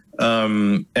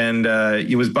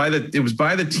 It was by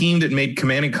the team that made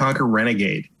Command and Conquer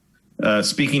Renegade.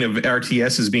 Speaking of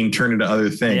RTSs being turned into other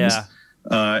things,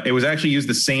 it was actually used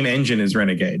the same engine as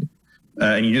Renegade.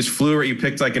 And you just flew, or you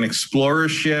picked like an explorer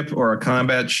ship or a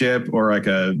combat ship or like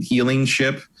a healing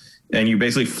ship. And you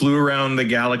basically flew around the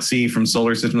galaxy from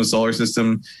solar system to solar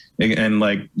system. And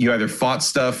like you either fought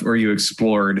stuff or you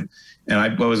explored. And I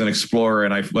was an explorer,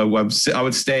 and I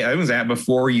would stay. I was at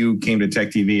before you came to Tech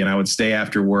TV, and I would stay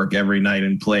after work every night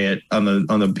and play it on the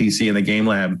PC in the game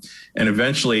lab. And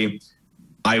eventually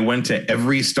I went to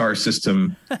every star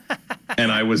system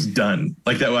and I was done.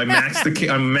 Like that, I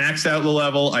maxed out the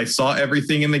level. I saw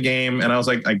everything in the game, and I was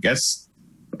like, I guess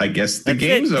the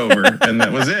game's over. And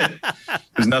that was it.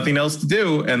 There's nothing else to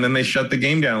do. And then they shut the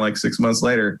game down like 6 months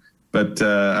later. But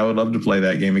I would love to play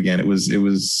that game again. It was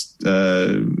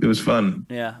fun.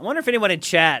 Yeah. I wonder if anyone in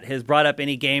chat has brought up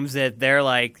any games that they're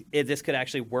like, this could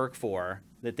actually work for,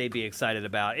 that they'd be excited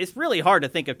about. It's really hard to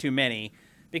think of too many,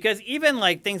 because even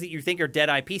like things that you think are dead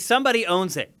IP, somebody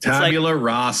owns it. It's Tabula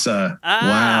Rasa.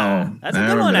 Wow. That's a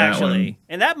good one, actually.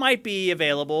 And that might be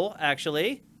available,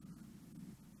 actually.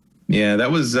 Yeah,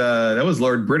 that was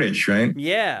Lord British, right?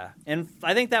 Yeah, and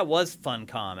I think that was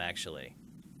Funcom, actually.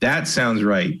 That sounds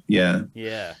right, yeah.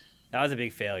 Yeah, that was a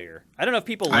big failure. I don't know if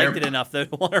people liked it enough to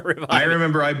want to revive it. I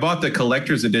remember I bought the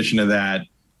collector's edition of that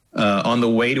on the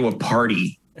way to a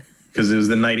party, because it was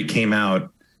the night it came out.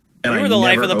 And you were the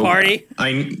life of the party?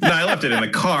 I left it in the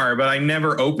car, but I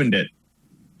never opened it.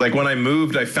 Like when I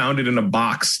moved, I found it in a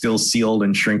box, still sealed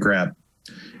in shrink wrap.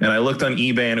 And I looked on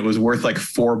eBay, and it was worth like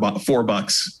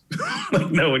 $4.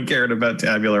 Like no one cared about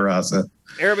Tabula Rasa.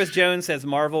 Erebus Jones says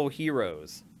Marvel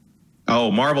Heroes. Oh,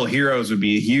 Marvel Heroes would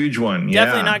be a huge one.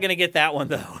 Definitely not going to get that one,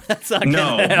 though. That's not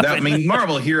no. Gonna happen.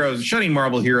 Marvel Heroes, shutting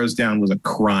Marvel Heroes down was a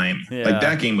crime. Yeah. Like,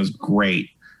 that game was great.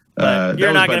 But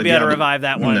you're not going to be able to revive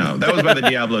that one. No, that was by the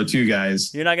Diablo 2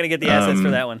 guys. You're not going to get the assets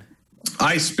for that one.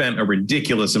 I spent a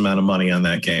ridiculous amount of money on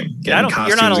that game, getting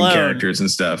costumes and characters and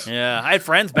stuff. Yeah, I had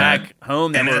friends back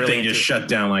home that and were that really thing just shut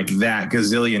down like that.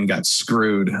 Gazillion got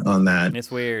screwed on that.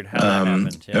 It's weird how that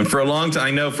happened. Yeah. And for a long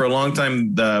time,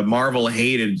 the Marvel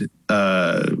hated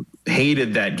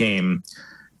that game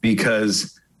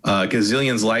because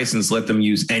Gazillion's license let them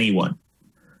use anyone.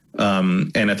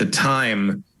 And at the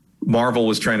time, Marvel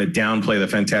was trying to downplay the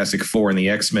Fantastic Four and the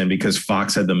X-Men because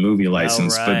Fox had the movie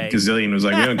license, but Gazillion was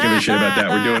like, we don't give a shit about that.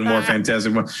 We're doing more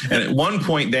Fantastic Four. And at one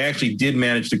point, they actually did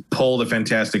manage to pull the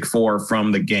Fantastic Four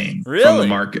from the game, from the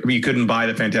market. You couldn't buy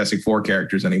the Fantastic Four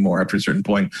characters anymore after a certain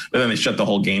point, but then they shut the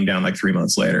whole game down like 3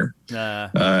 months later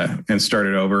and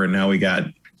started over, and now we got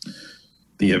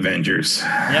the Avengers.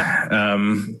 Yep.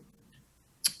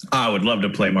 I would love to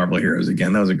play Marvel Heroes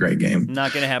again. That was a great game.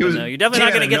 Not going to happen, though. You're definitely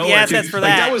not going to get the assets for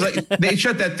that. They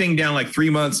shut that thing down like 3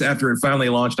 months after it finally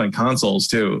launched on consoles,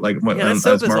 too. That's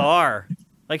so bizarre.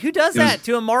 Like, who does that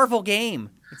to a Marvel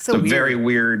game? It's so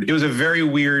weird. It was a very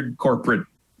weird corporate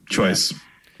choice. Yeah.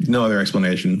 No other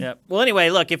explanation. Yeah. Well, anyway,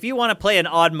 look, if you want to play an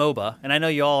odd MOBA, and I know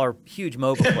you all are huge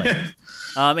MOBA players,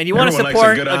 and you want to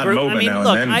support a group, I mean,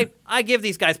 look, I give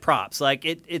these guys props. Like,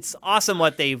 it's awesome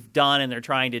what they've done and they're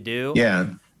trying to do. Yeah.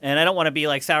 And I don't want to be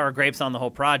like sour grapes on the whole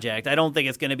project. I don't think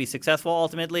it's going to be successful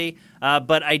ultimately,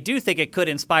 but I do think it could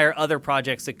inspire other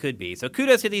projects that could be. So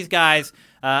kudos to these guys.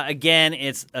 Again,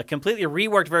 it's a completely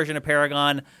reworked version of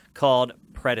Paragon called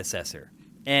Predecessor.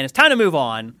 And it's time to move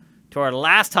on to our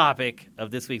last topic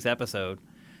of this week's episode,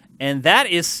 and that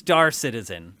is Star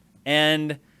Citizen.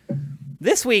 And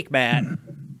this week, Matt,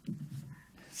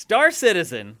 Star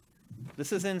Citizen,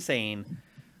 this is insane,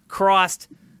 crossed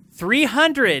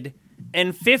 $350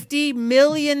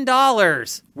 million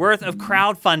worth of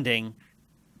crowdfunding.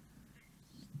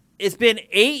 It's been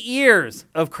 8 years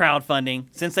of crowdfunding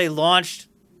since they launched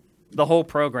the whole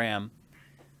program.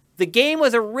 The game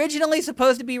was originally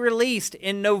supposed to be released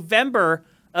in November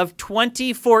of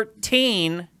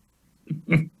 2014.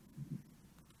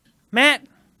 Matt,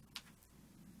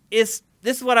 this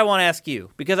is what I want to ask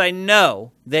you, because I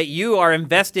know that you are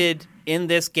invested in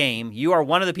this game. You are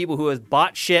one of the people who has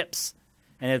bought ships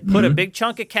and have put a big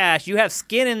chunk of cash. You have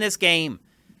skin in this game.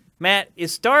 Matt,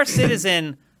 is Star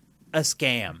Citizen a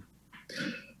scam?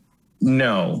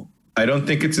 No, I don't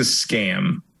think it's a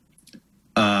scam.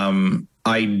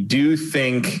 I do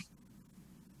think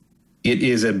it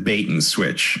is a bait and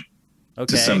switch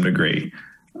to some degree.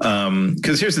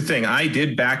 Because here's the thing. I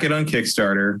did back it on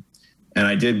Kickstarter, and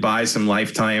I did buy some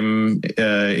lifetime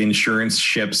insurance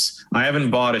ships. I haven't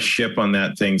bought a ship on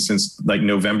that thing since like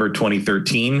November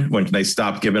 2013, when they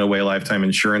stopped giving away lifetime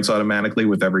insurance automatically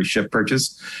with every ship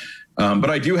purchase. But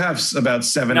I do have about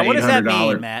 $700-800. Now, what does that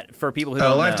mean, Matt, for people who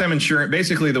don't lifetime know? Insurance,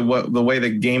 basically the way the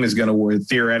game is going to work,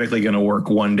 theoretically going to work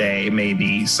one day,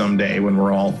 maybe someday when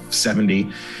we're all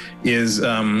 70, is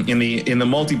in the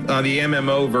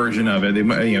MMO version of it.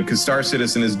 Because Star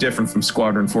Citizen is different from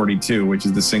Squadron 42, which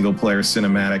is the single player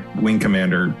cinematic Wing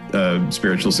Commander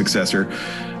spiritual successor.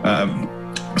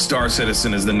 Star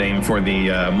Citizen is the name for the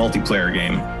multiplayer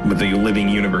game with the living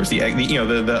universe.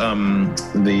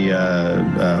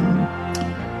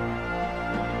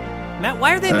 Matt,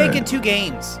 why are they making two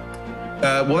games?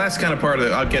 Well, that's kind of part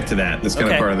of I'll get to that. That's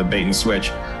kind of part of the bait and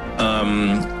switch.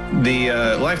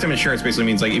 The lifetime insurance basically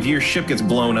means like if your ship gets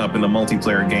blown up in the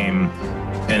multiplayer game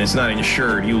and it's not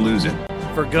insured, you lose it.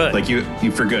 For good. Like you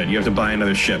for good. You have to buy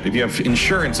another ship. If you have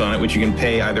insurance on it, which you can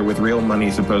pay either with real money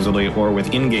supposedly or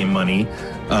with in-game money,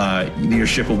 your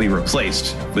ship will be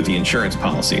replaced with the insurance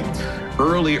policy.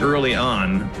 Early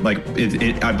on, like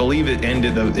I believe it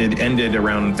ended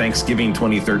around Thanksgiving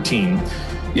 2013.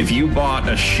 If you bought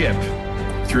a ship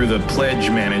through the pledge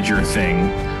manager thing,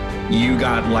 you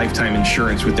got lifetime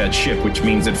insurance with that ship, which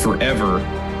means that forever,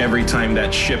 every time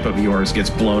that ship of yours gets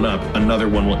blown up, another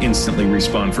one will instantly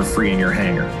respawn for free in your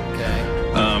hangar. Okay.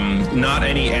 Not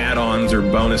any add-ons or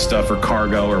bonus stuff or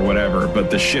cargo or whatever, but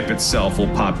the ship itself will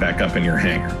pop back up in your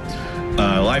hangar.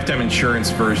 Lifetime insurance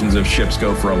versions of ships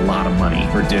go for a lot of money,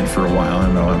 or did for a while. I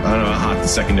don't know how hot the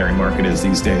secondary market is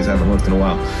these days. I haven't looked in a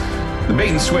while. The bait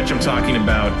and switch I'm talking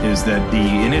about is that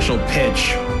the initial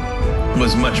pitch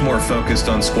was much more focused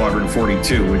on Squadron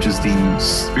 42, which is the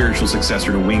spiritual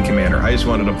successor to Wing Commander. I just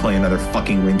wanted to play another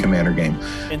fucking Wing Commander game.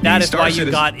 And that is why you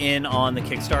got in on the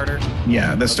Kickstarter?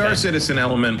 Yeah, the Star Citizen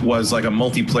element was like a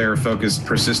multiplayer-focused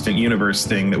persistent universe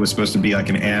thing that was supposed to be like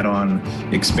an add-on,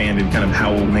 expanded kind of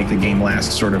how we'll make the game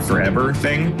last sort of forever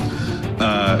thing.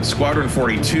 Squadron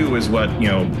 42 is what,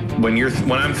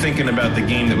 when I'm thinking about the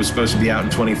game that was supposed to be out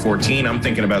in 2014, I'm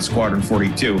thinking about Squadron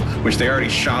 42, which they already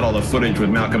shot all the footage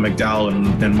with Malcolm McDowell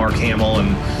and Mark Hamill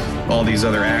and all these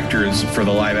other actors for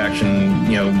the live action,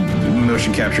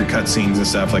 motion capture cutscenes and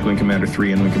stuff like Wing Commander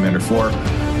 3 and Wing Commander 4.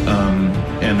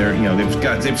 And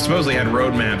they've supposedly had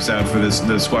roadmaps out for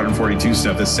the Squadron 42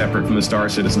 stuff that's separate from the Star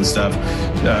Citizen stuff.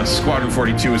 Squadron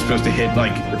 42 was supposed to hit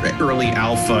like early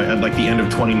alpha at like the end of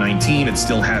 2019. It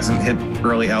still hasn't hit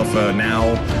early alpha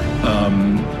now.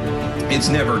 It's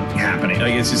never happening.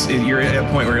 Like it's just you're at a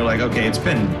point where you're like, okay, it's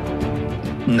been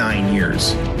 9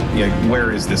 years.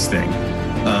 Where is this thing?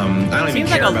 I don't even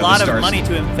care about the Star. Seems like a lot of money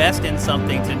to invest in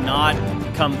something to not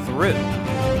come through.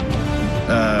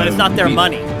 But it's not their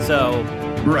money, so...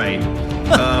 Right.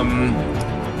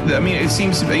 It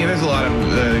seems to be, there's a lot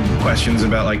of questions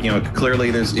about, clearly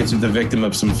it's the victim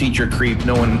of some feature creep.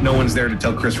 No one's there to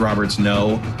tell Chris Roberts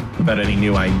no about any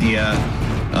new idea.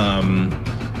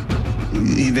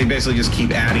 They basically just keep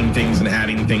adding things and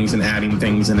adding things and adding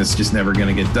things, and it's just never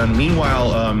going to get done.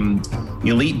 Meanwhile,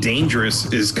 Elite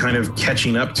Dangerous is kind of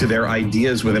catching up to their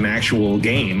ideas with an actual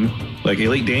game. Like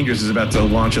Elite Dangerous is about to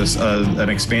launch an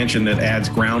expansion that adds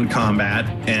ground combat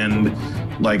and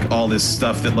like all this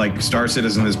stuff that like Star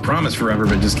Citizen has promised forever,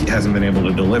 but just hasn't been able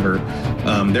to deliver.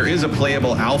 There is a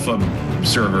playable alpha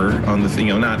server on the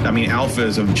thing. Alpha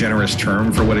is a generous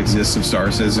term for what exists of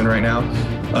Star Citizen right now.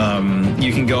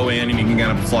 You can go in and you can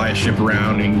kind of fly a ship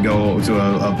around and you can go to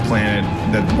a planet,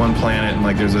 that one planet, and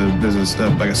like there's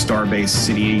a star-based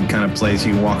city kind of place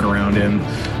you can walk around in.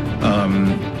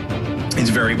 It's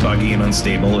very buggy and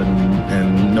unstable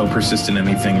and no persistent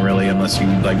anything really unless you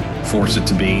like force it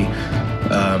to be.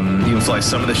 You can fly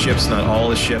some of the ships, not all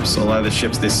the ships. A lot of the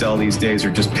ships they sell these days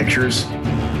are just pictures,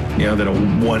 that'll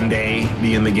one day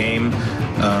be in the game.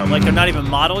 Like they're not even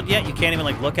modeled yet? You can't even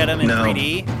like look at them in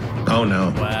 3D? Oh no.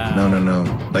 Wow.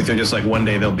 No. Like they're just like one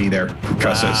day they'll be there.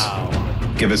 Trust us.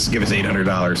 Give us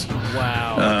 $800.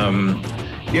 Wow.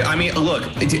 Look,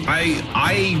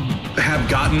 I have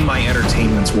gotten my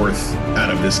entertainment's worth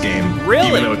out of this game. Really?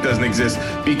 Even though it doesn't exist,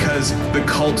 because the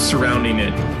cult surrounding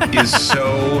it is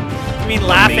so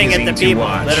laughing at the people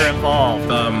watch. that are involved.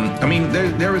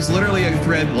 There was literally a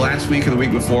thread last week or the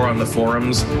week before on the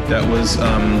forums that was,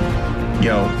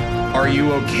 are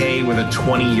you okay with a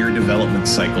 20-year development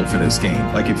cycle for this game?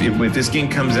 Like if this game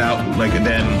comes out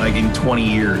in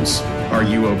 20 years, are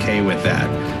you okay with that?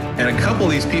 And a couple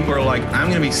of these people are like, I'm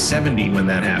going to be 70 when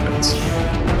that happens.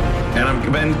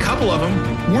 And a couple of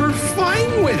them were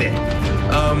fine with it.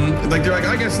 They're like,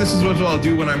 I guess this is what I'll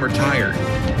do when I'm retired.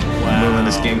 Wow. When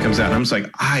this game comes out. And I'm just like,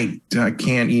 I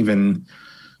can't even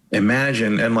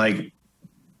imagine. And like,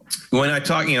 when I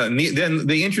talk, then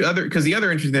the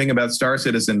other interesting thing about Star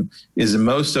Citizen is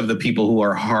most of the people who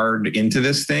are hard into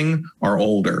this thing are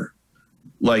older.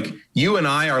 Like you and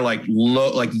I are like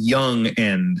young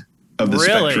end of the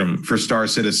spectrum for Star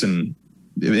Citizen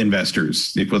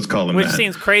investors, let's call them Which that.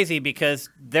 seems crazy because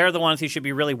they're the ones who should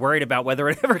be really worried about whether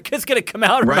it ever is going to come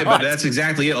out or not. Right, but that's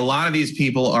exactly it. A lot of these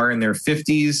people are in their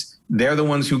 50s. They're the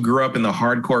ones who grew up in the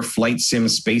hardcore flight sim,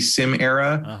 space sim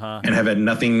era and have had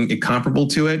nothing comparable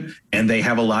to it. And they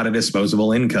have a lot of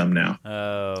disposable income now.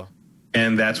 Oh.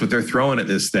 And that's what they're throwing at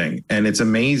this thing. And it's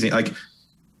amazing. Like,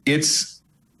 it's...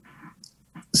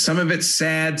 Some of it's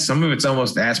sad. Some of it's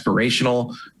almost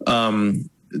aspirational.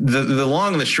 The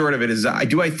long and the short of it is,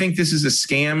 do I think this is a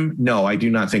scam? No, I do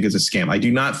not think it's a scam. I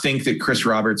do not think that Chris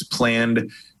Roberts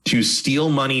planned to steal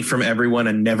money from everyone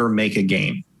and never make a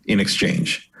game in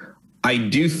exchange. I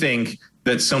do think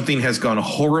that something has gone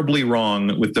horribly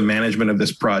wrong with the management of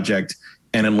this project.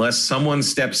 And unless someone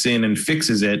steps in and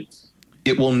fixes it,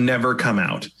 it will never come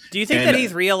out. Do you think that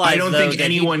he's realized? I don't think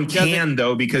anyone can,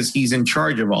 though, because he's in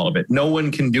charge of all of it. No one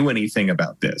can do anything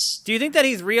about this. Do you think that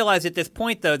he's realized at this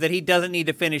point, though, that he doesn't need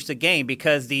to finish the game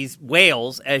because these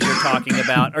whales, as you're talking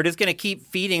about, are just going to keep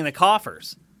feeding the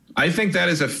coffers? I think that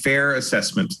is a fair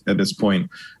assessment at this point.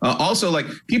 Also, like,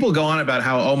 people go on about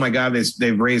how, oh my God,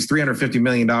 they've raised $350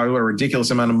 million, what a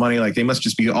ridiculous amount of money. Like, they must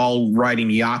just be all riding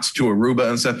yachts to Aruba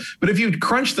and stuff. But if you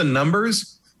crunch the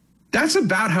numbers, that's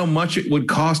about how much it would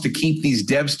cost to keep these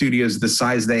dev studios the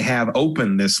size they have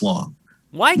open this long.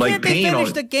 Why can't they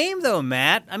finish the game, though,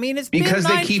 Matt? I mean, it's because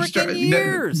been they keep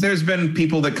years. There's been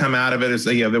people that come out of it as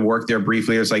they work there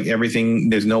briefly. It's like everything.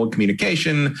 There's no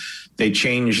communication. They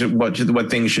changed what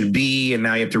things should be, and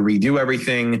now you have to redo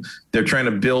everything. They're trying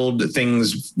to build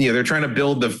things. They're trying to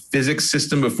build the physics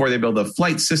system before they build the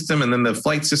flight system, and then the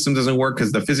flight system doesn't work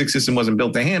because the physics system wasn't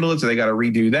built to handle it, so they got to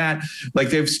redo that. Like,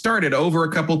 they've started over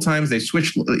a couple times. They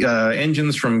switched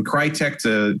engines from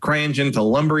CryEngine to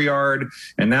Lumberyard,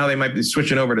 and now they might be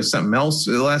switching over to something else.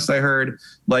 The last I heard,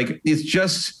 like, it's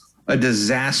just a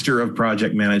disaster of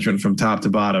project management from top to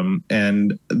bottom,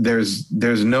 and there's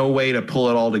no way to pull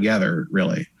it all together,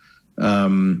 really.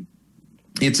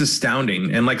 It's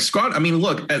astounding. And like Squad, I mean,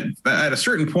 look, at a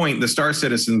certain point, the Star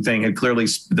Citizen thing had clearly,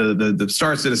 the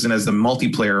Star Citizen as the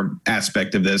multiplayer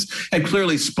aspect of this had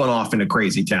clearly spun off into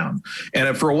Crazy Town.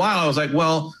 And for a while I was like,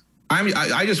 well,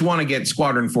 I just want to get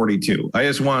Squadron 42. I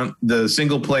just want the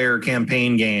single player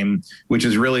campaign game, which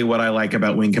is really what I like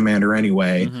about Wing Commander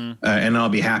anyway. And I'll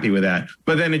be happy with that.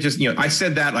 But then it just, I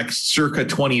said that like circa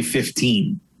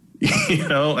 2015,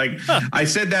 I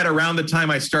said that around the time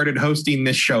I started hosting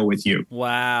this show with you.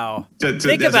 Wow.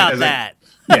 Think about that.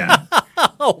 Yeah.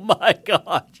 Oh my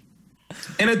gosh.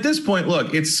 And at this point,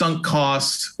 look, it's sunk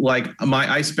cost. Like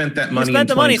I spent that money. You spent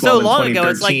the money so long ago.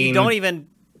 It's like you don't even.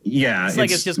 Yeah, it's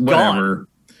like it's just whatever.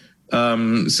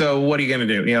 Gone. So what are you going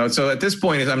to do? So at this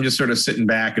point, I'm just sort of sitting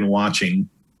back and watching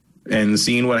and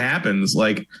seeing what happens.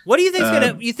 Like, what do you think is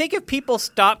going to? You think if people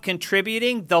stop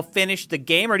contributing, they'll finish the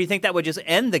game, or do you think that would just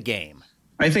end the game?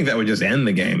 I think that would just end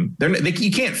the game.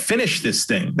 You can't finish this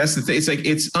thing. That's the thing. It's like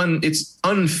it's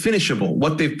unfinishable.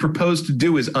 What they've proposed to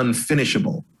do is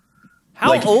unfinishable.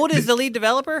 How old is the lead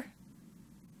developer?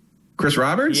 Chris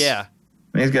Roberts? Yeah.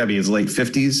 He's got to be his late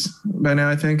 50s by now,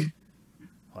 I think.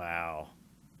 Wow.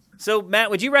 So, Matt,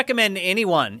 would you recommend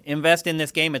anyone invest in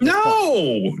this game at this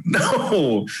point?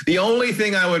 No. The only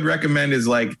thing I would recommend is,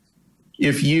 like,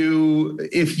 if you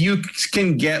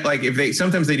can get, like,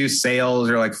 sometimes they do sales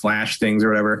or, like, flash things or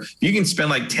whatever. You can spend,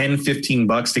 like,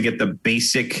 $10-15 to get the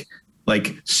basic,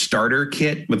 like, starter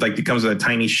kit with, like, it comes with a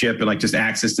tiny ship and, like, just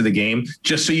access to the game,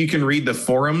 just so you can read the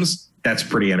forums. That's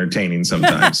pretty entertaining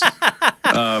sometimes.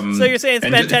 So you're saying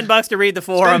spend $10 to read the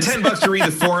forums? Spend $10 to read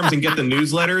the forums and get the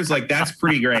newsletters. Like, that's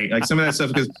pretty great. Like, some of that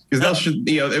stuff, because they'll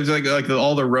it was like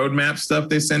all the roadmap stuff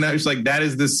they send out. It's like, that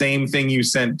is the same thing you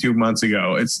sent 2 months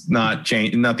ago. It's not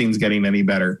changed. Nothing's getting any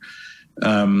better. Do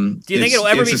you think it'll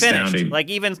ever be finished? Like,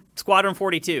 even Squadron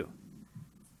 42?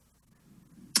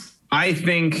 I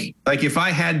think, like, if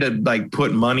I had to, like,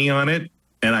 put money on it,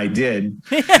 and I did,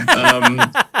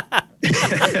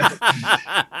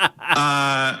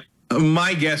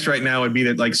 my guess right now would be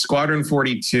that, like, Squadron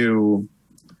 42,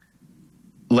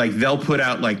 like, they'll put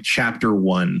out, like, chapter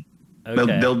 1.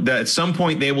 Okay. They'll at some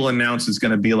point they will announce it's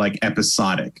going to be, like,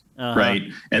 episodic, right?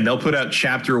 And they'll put out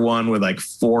chapter 1 with, like,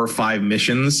 4 or 5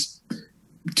 missions,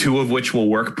 2 of which will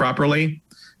work properly.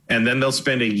 And then they'll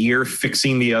spend a year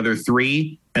fixing the other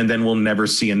 3, and then we'll never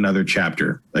see another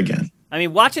chapter again. I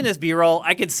mean, watching this B-roll,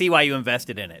 I could see why you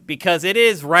invested in it, because it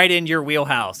is right in your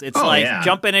wheelhouse. It's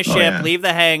jump in a ship, leave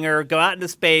the hangar, go out into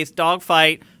space,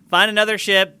 dogfight, find another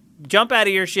ship, jump out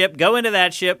of your ship, go into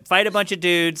that ship, fight a bunch of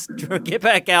dudes, get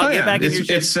back out, get back in your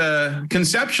ship. It's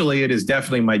conceptually, it is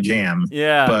definitely my jam.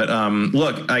 Yeah. But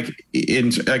look, that's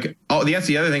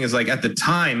the other thing is, like, at the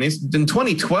time, in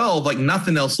 2012, like,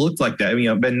 nothing else looked like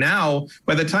that. But now,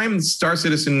 by the time Star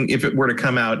Citizen, if it were to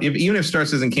come out, even if Star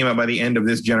Citizen came out by the end of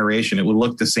this generation, it would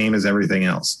look the same as everything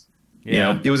else.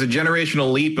 Yeah. It was a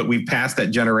generational leap, but we've passed that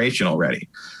generation already.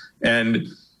 And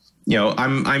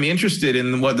I'm interested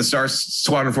in what the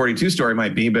Squadron 42 story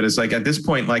might be, but it's like, at this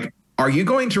point, like, are you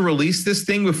going to release this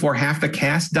thing before half the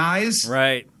cast dies?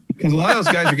 Right. Because a lot of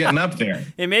those guys are getting up there.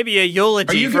 It may be a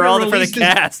eulogy for the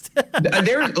cast.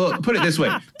 Put it this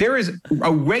way: there is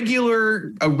a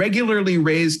regularly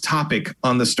raised topic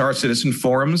on the Star Citizen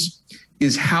forums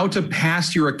is how to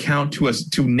pass your account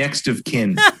to next of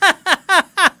kin.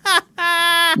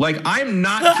 Like, I'm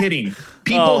not kidding.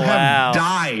 People have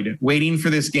died waiting for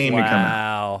this game to come out.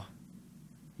 Wow.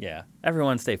 Yeah.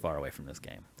 Everyone stay far away from this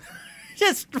game.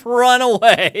 Just run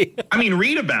away. I mean,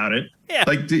 read about it. Yeah.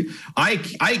 Like, I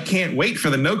can't wait for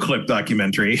the No Clip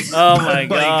documentary. Oh my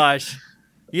gosh.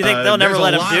 You think they'll never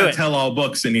let him do it? There's a lot of tell-all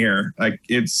books in here. Like,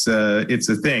 it's a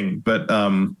thing. But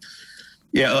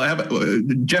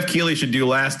Jeff Keighley should do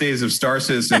Last Days of Star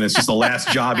Citizen. It's just the last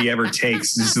job he ever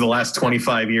takes. This is the last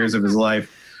 25 years of his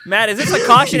life. Matt, is this a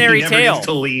cautionary tale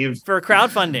to leave for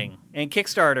crowdfunding and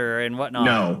Kickstarter and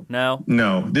whatnot?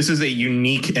 No. This is a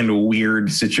unique and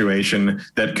weird situation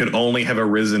that could only have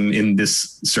arisen in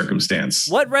this circumstance.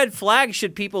 What red flags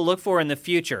should people look for in the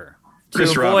future to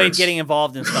Chris avoid Roberts. getting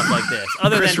involved in stuff like this?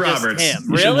 Other Chris than Roberts. just him.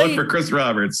 You Really? should look for Chris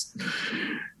Roberts.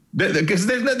 because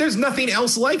there's nothing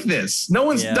else like this. No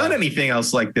one's done anything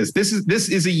else like this. This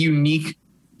is a unique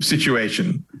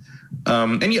situation.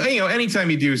 And you know, anytime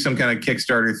you do some kind of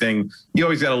Kickstarter thing, you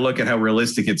always got to look at how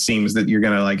realistic it seems that you're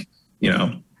going to, like, you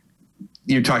know,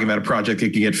 you're talking about a project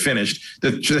that could get finished.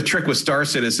 The trick with Star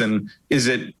Citizen is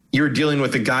that you're dealing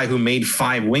with a guy who made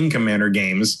 5 Wing Commander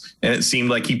games, and it seemed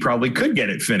like he probably could get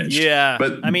it finished. Yeah,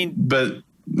 but I mean,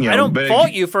 you know, I don't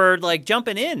fault you for like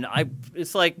jumping in.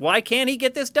 It's like, why can't he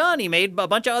get this done? He made a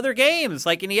bunch of other games,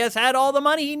 like, and he has had all the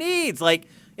money he needs. Like,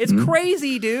 it's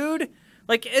crazy, dude.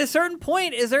 Like, at a certain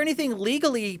point, is there anything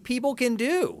legally people can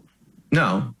do?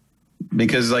 No.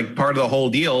 Because, like, part of the whole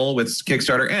deal with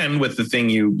Kickstarter and with the thing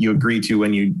you agree to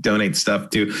when you donate stuff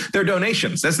to, they're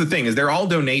donations. That's the thing, is they're all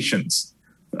donations.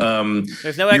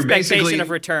 There's no expectation of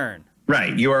return.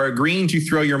 Right. You are agreeing to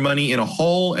throw your money in a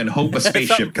hole and hope a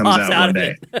spaceship comes out one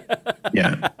day.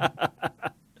 Yeah.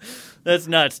 That's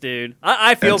nuts, dude.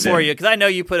 I feel for you because I know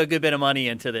you put a good bit of money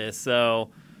into this.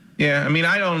 So. Yeah, I mean,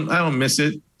 I don't miss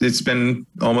it. It's been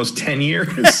almost 10 years.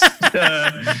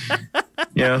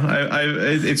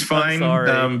 It's fine.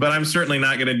 But I'm certainly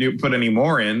not going to put any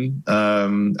more in.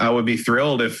 I would be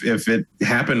thrilled if it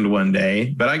happened one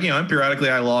day. But periodically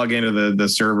I log into the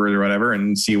server or whatever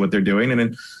and see what they're doing, and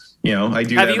then I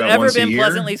do. Have that you about ever once been a year.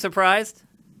 Pleasantly surprised?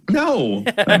 No,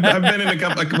 I've been in a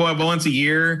couple once a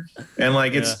year, and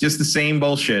like it's just the same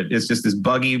bullshit. It's just this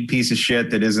buggy piece of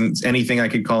shit that isn't anything I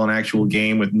could call an actual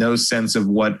game, with no sense of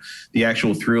what the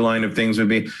actual through line of things would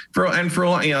be. And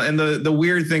the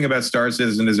weird thing about Star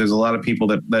Citizen is there's a lot of people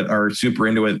that are super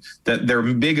into it, that their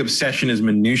big obsession is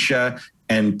minutia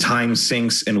and time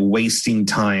sinks and wasting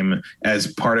time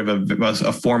as part of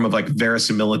a form of like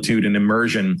verisimilitude and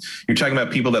immersion. You're talking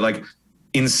about people that like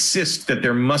insist that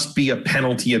there must be a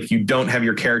penalty if you don't have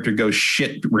your character go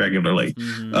shit regularly.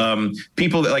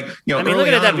 People that, like, I mean,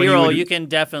 looking at that B-roll, you can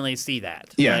definitely see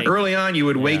that. Yeah, like, early on, you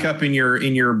would wake up in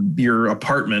your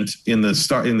apartment in the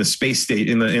space state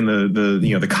in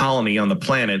the colony on the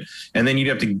planet, and then you'd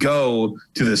have to go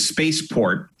to the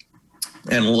spaceport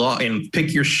and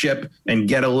pick your ship and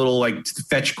get a little like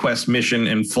fetch quest mission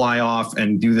and fly off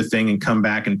and do the thing and come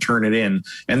back and turn it in.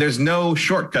 And there's no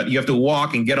shortcut. You have to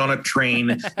walk and get on a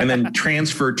train and then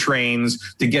transfer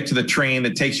trains to get to the train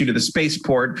that takes you to the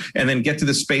spaceport, and then get to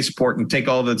the spaceport and take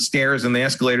all the stairs and the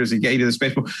escalators to get you to the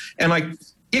spaceport. And like,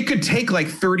 it could take like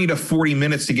 30 to 40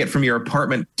 minutes to get from your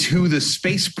apartment to the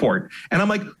spaceport. And I'm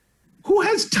like, who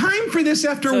has time for this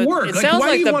after work? It sounds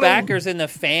like the backers and the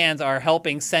fans are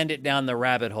helping send it down the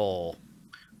rabbit hole.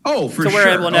 Oh, for sure. To where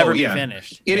it will never be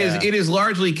finished. It is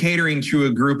largely catering to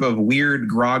a group of weird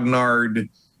grognard,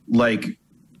 like,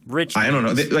 rich. I don't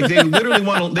know. They literally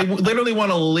want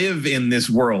to live in this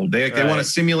world. They want to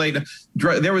simulate.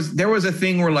 There was a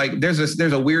thing where like there's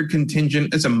a weird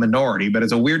contingent. It's a minority, but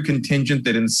it's a weird contingent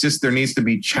that insists there needs to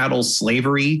be chattel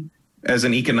slavery as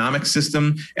an economic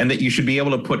system, and that you should be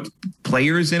able to put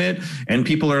players in it. And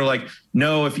people are like,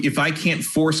 no, if I can't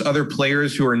force other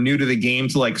players who are new to the game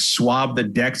to like swab the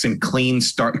decks and clean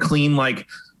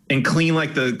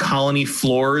the colony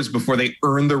floors before they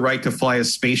earn the right to fly a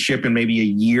spaceship in maybe a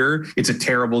year, it's a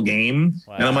terrible game.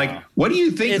 Wow. And I'm like, what do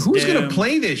you think? Who's going to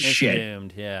play this shit?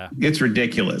 Doomed, yeah. It's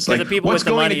ridiculous. Like, what's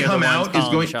going to come out is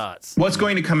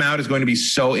going to be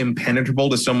so impenetrable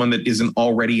to someone that isn't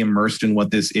already immersed in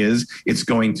what this is.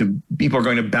 People are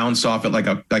going to bounce off it like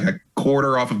a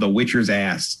quarter off of The Witcher's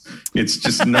ass. It's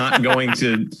just not going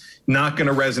to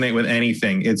resonate with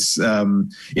anything.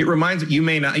 It reminds you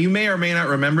may or may not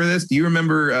remember this. Do you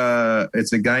remember?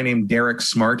 It's a guy named Derek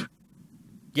Smart.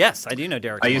 Yes, I do know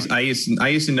Derek. I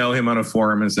used to know him on a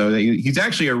forum, and so he's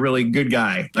actually a really good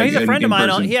guy. Oh, he's a friend of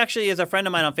mine. He actually is a friend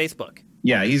of mine on Facebook.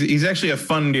 Yeah, he's actually a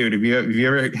fun dude. If you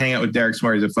ever hang out with Derek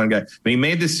Smart, he's a fun guy. But he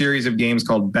made this series of games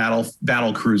called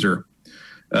Battle Cruiser.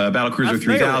 Battle Cruiser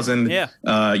 3000. Yeah.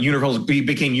 He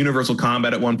became Universal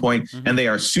Combat at one point, and they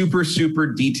are super, super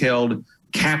detailed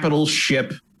capital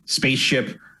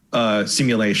spaceship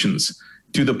simulations,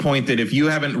 to the point that if you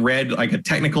haven't read like a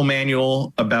technical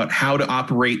manual about how to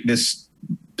operate this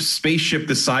spaceship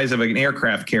the size of an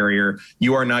aircraft carrier,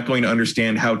 you are not going to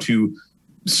understand how to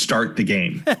start the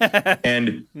game.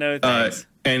 And no thanks.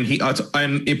 And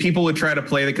if people would try to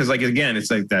play it, because like, again, it's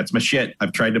like, that's my shit.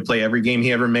 I've tried to play every game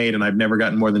he ever made, and I've never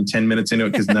gotten more than 10 minutes into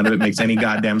it because none of it makes any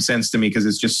goddamn sense to me, because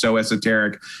it's just so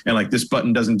esoteric. And like, this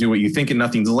button doesn't do what you think, and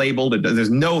nothing's labeled. There's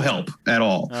no help at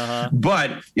all.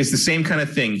 But it's the same kind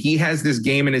of thing. He has this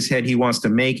game in his head he wants to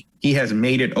make. He has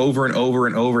made it over and over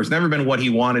and over. It's never been what he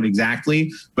wanted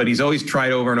exactly, but he's always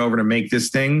tried over and over to make this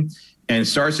thing. And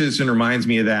Star Citizen reminds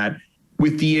me of that.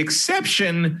 with the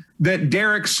exception that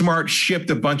Derek Smart shipped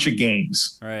a bunch of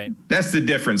games. Right. That's the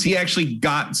difference. He actually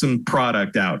got some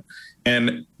product out,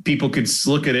 and people could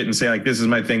look at it and say, like, this is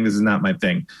my thing, this is not my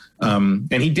thing.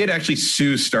 And he did actually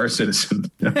sue Star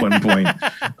Citizen at one point.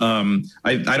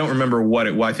 I don't remember what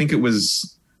it was. I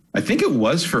think it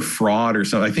was for fraud or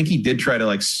something. I think he did try to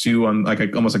like sue on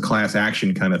like almost a class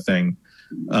action kind of thing.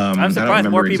 I'm surprised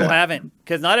more people haven't,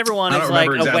 because not everyone is like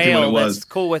a whale that's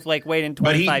cool with like waiting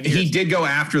 25 years. He did go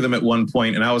after them at one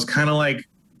point, and I was kind of like,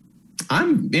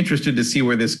 I'm interested to see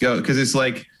where this goes, because it's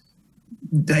like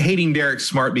hating Derek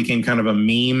Smart became kind of a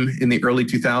meme in the early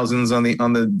 2000s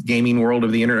on the gaming world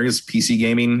of the internet, I guess PC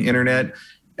gaming internet,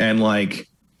 and like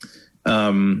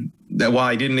that while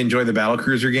I didn't enjoy the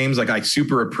Battlecruiser games, like I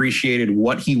super appreciated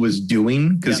what he was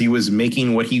doing, because he was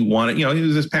making what he wanted. You know, it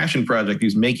was his passion project. He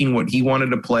was making what he wanted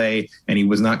to play, and he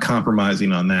was not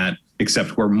compromising on that,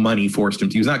 except where money forced him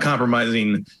to. He was not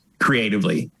compromising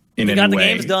creatively in any way. He got the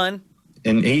games done.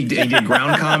 And he did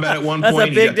ground combat at one point. That's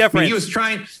a big difference.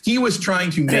 He was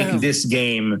trying to make this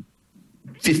game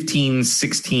 15,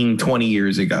 16, 20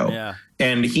 years ago. Yeah.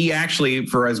 And he actually,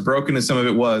 for as broken as some of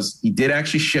it was, he did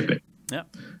actually ship it.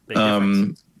 Yep.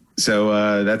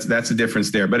 So that's a difference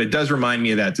there. But it does remind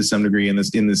me of that to some degree in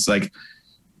this like,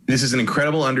 this is an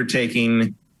incredible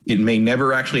undertaking. It may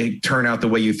never actually turn out the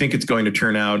way you think it's going to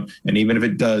turn out. And even if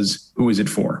it does, who is it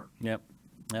for? Yep.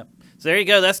 So there you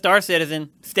go. That's Star Citizen.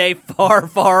 Stay far,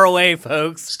 far away,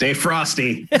 folks. Stay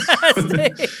frosty.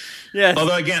 Yes.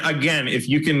 Although again, if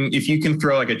you can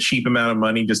throw like a cheap amount of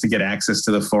money just to get access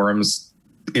to the forums,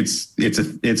 it's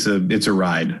a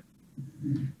ride.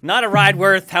 Not a ride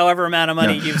worth however amount of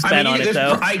money you've spent on it,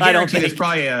 though. I guarantee there's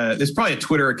probably a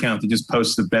Twitter account that just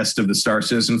posts the best of the Star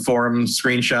Citizen forum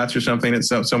screenshots or something. It's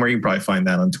somewhere you can probably find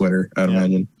that on Twitter, I'd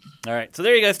imagine. All right, so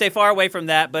there you go. Stay far away from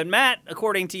that. But Matt,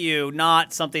 according to you,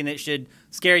 not something that should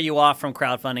scare you off from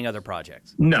crowdfunding other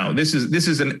projects. No, this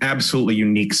is an absolutely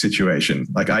unique situation.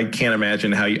 Like I can't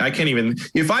imagine I can't even,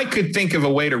 if I could think of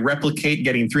a way to replicate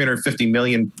getting $350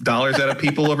 million out of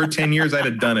people over 10 years, I'd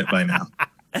have done it by now.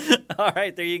 All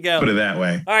right, there you go. Put it that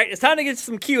way. All right, it's time to get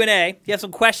some Q&A. If you have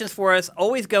some questions for us,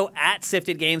 always go at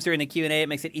Sifted Games during the Q&A. It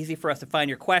makes it easy for us to find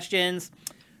your questions.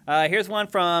 Here's one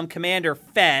from Commander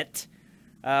Fett.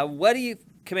 What do you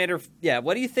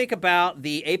think about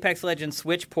the Apex Legends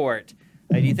Switch port?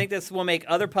 Do you think this will make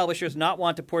other publishers not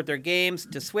want to port their games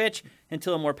to Switch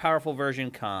until a more powerful version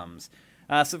comes?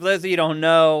 So for those of you who don't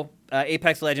know,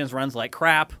 Apex Legends runs like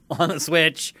crap on the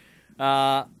Switch.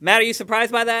 Matt, are you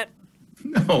surprised by that?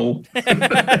 No.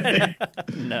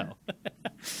 No.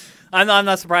 I'm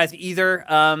not surprised either.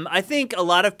 I think a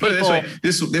lot of people... Put it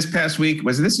this way. This past week,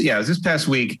 was this? Yeah, it was this past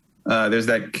week. There's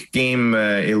that game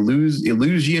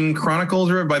Illusion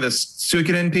Chronicles by the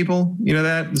Suikoden people. You know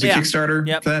that? It's a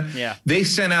Kickstarter for that. Yeah. They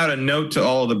sent out a note to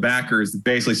all of the backers that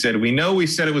basically said, we know we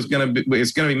said it's going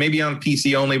to be maybe on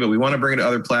PC only, but we want to bring it to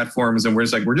other platforms. And we're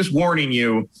just warning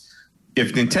you,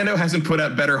 if Nintendo hasn't put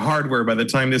out better hardware by the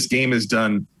time this game is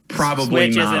done, probably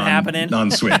Switch not isn't happening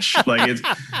on Switch. Like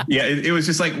it was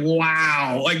just like,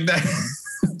 wow. Like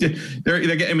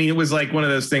that. I mean, it was like one of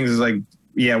those things is like,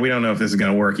 yeah, we don't know if this is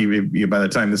going to work. By the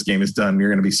time this game is done, you're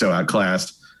going to be so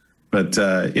outclassed. But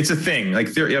it's a thing.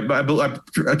 Like,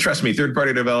 trust me,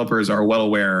 third-party developers are well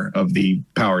aware of the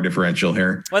power differential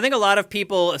here. Well, I think a lot of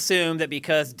people assume that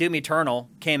because Doom Eternal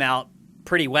came out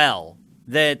pretty well,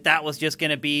 that was just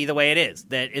going to be the way it is.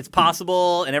 That it's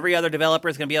possible, and every other developer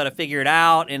is going to be able to figure it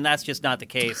out, and that's just not the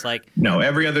case. Like, no,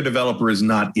 every other developer is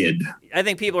not id. I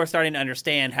think people are starting to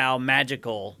understand how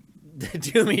magical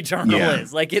Doom Eternal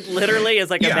is. Like, it literally is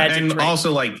like a magic trick.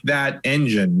 Also like that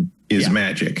engine is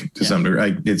magic to some degree.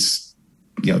 Like, it's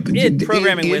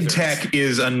programming wizards. Tech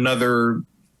is another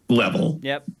level.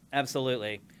 Yep,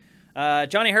 absolutely.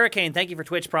 Johnny Hurricane, thank you for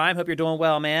Twitch Prime. Hope you're doing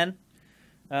well, man.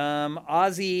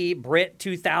 Aussie Brit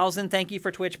 2000, thank you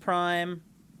for Twitch Prime.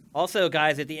 Also,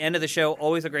 guys, at the end of the show,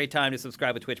 always a great time to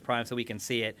subscribe with Twitch Prime so we can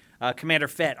see it. Commander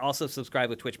Fett also subscribe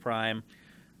with Twitch Prime.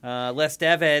 Les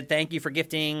Devid, thank you for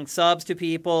gifting subs to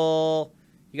people.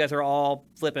 You guys are all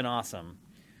flipping awesome.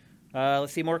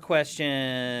 Let's see more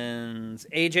questions.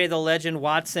 AJ the Legend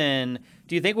Watson,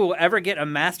 do you think we'll ever get a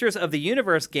Masters of the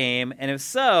Universe game? And if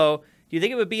so, do you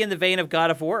think it would be in the vein of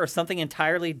God of War or something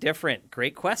entirely different?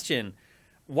 Great question.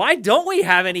 Why don't we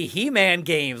have any He-Man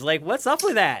games? Like, what's up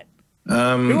with that? Who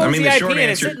owns the IP and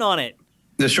is sitting on it?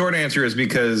 The short answer is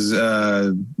because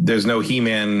there's no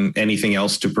He-Man anything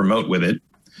else to promote with it.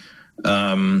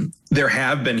 There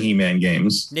have been He-Man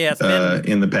games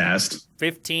in the past.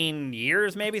 15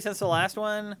 years maybe since the last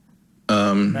one?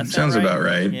 Sounds about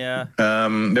right. Yeah. I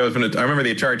remember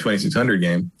the Atari 2600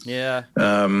 game. Yeah.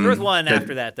 There was one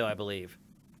after that, though, I believe.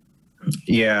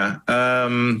 Yeah.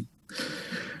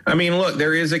 I mean, look,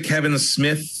 there is a Kevin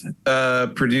Smith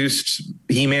produced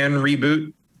He-Man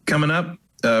reboot coming up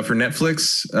for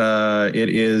Netflix. It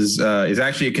is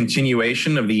actually a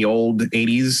continuation of the old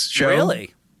 80s show.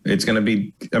 Really? It's going to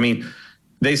be, I mean,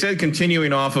 they said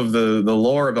continuing off of the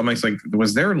lore. I'm like,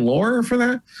 was there lore for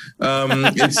that?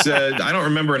 It's I don't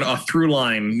remember a through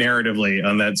line narratively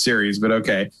on that series, but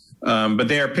okay. But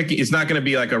they are picking. It's not going to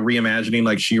be like a reimagining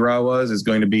like She-Ra was. It's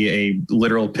going to be a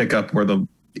literal pickup where the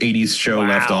 80s show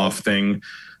left off thing.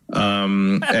 I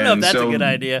don't know if that's a good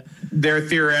idea. There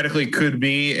theoretically could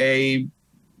be a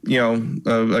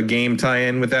game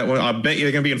tie-in with that one. I'll bet you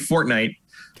they're going to be in Fortnite.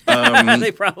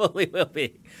 They probably will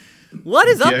be. What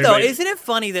is up, though? Isn't it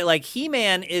funny that, like,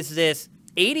 He-Man is this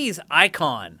 80s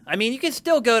icon? I mean, you can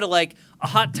still go to, like, a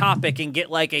Hot Topic and get,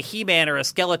 like, a He-Man or a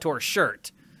Skeletor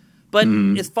shirt. But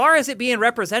as far as it being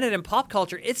represented in pop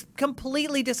culture, it's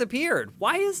completely disappeared.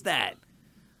 Why is that?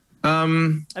 I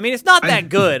mean, it's not that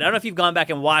good. I don't know if you've gone back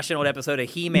and watched an old episode of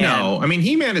He-Man. No, I mean,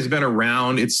 He-Man has been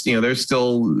around. It's, there's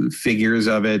still figures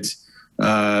of it.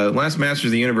 Last Masters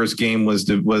of the Universe game was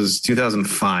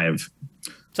 2005.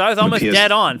 So I was almost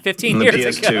dead on 15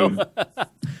 years ago.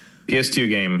 PS2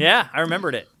 game. Yeah, I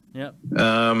remembered it. Yep.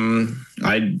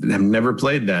 I have never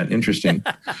played that. Interesting.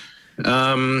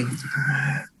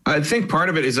 I think part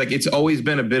of it is like it's always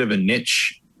been a bit of a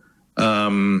niche.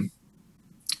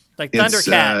 Like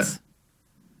Thundercats.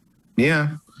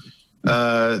 Yeah.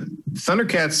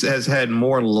 Thundercats has had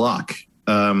more luck.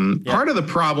 Part of the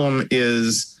problem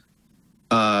is,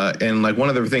 and like one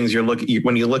of the things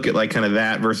when you look at like kind of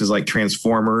that versus like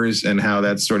Transformers and how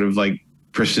that's sort of like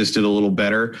persisted a little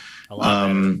better.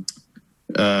 Part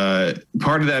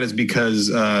of that is because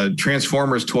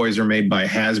Transformers toys are made by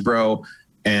Hasbro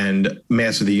and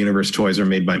Master of the Universe toys are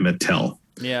made by Mattel.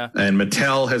 Yeah. And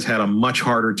Mattel has had a much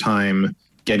harder time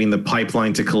getting the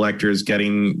pipeline to collectors,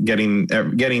 getting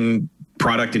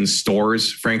product in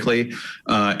stores, frankly.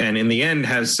 And in the end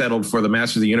has settled for the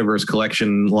Master of the Universe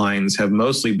collection lines have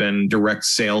mostly been direct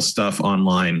sale stuff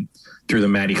online through the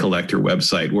Matty Collector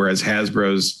website, whereas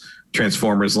Hasbro's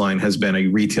Transformers line has been a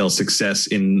retail success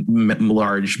in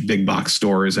large big box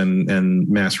stores and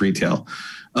mass retail.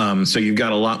 So you've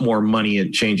got a lot more money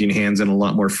at changing hands and a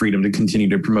lot more freedom to continue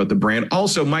to promote the brand.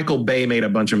 Also, Michael Bay made a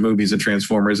bunch of movies of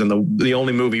Transformers, and the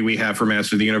only movie we have for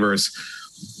Master of the Universe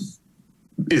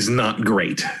is not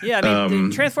great. Yeah, I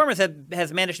mean, Transformers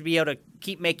has managed to be able to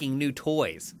keep making new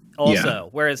toys also,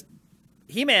 whereas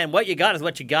He-Man, what you got is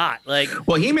what you got.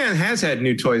 Well, He-Man has had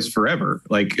new toys forever.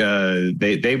 Like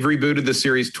they've rebooted the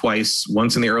series twice.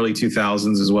 Once in the early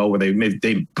 2000s as well, where they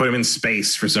put him in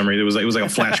space for some reason. It was like a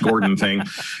Flash Gordon thing,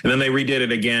 and then they redid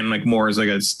it again, like more as like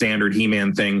a standard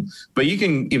He-Man thing. But you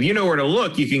can, if you know where to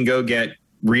look, you can go get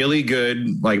really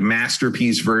good, like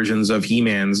masterpiece versions of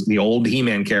the old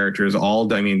He-Man characters.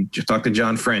 Just talk to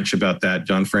John French about that.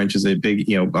 John French is a big,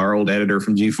 our old editor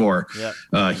from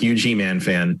G4, huge He-Man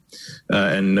fan,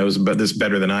 and knows about this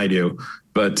better than I do.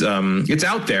 But it's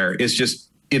out there.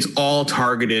 It's all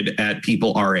targeted at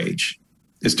people our age.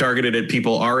 It's targeted at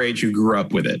people our age who grew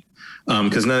up with it,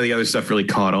 because none of the other stuff really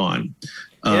caught on.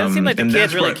 Yeah, it seems like the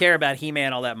kids really care about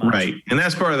He-Man all that much. Right. And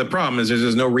that's part of the problem is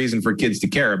there's no reason for kids to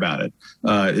care about it.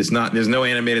 There's no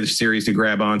animated series to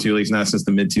grab onto, at least not since the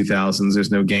mid 2000s.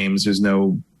 There's no games. There's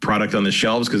no product on the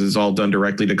shelves because it's all done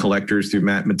directly to collectors through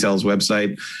Mattel's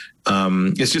website.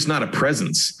 It's just not a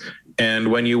presence.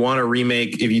 And when you want to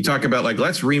remake, if you talk about like,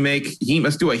 let's do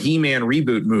a He-Man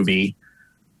reboot movie,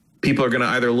 people are going to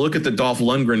either look at the Dolph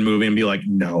Lundgren movie and be like,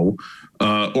 no,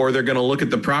 or they're going to look at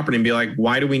the property and be like,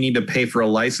 why do we need to pay for a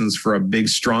license for a big,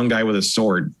 strong guy with a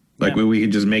sword? Like we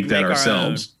could just make that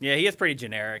ourselves. Yeah, he is pretty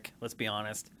generic. Let's be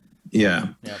honest. Yeah.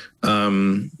 Yep.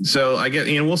 So I get,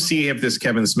 we'll see if this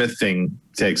Kevin Smith thing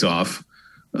takes off.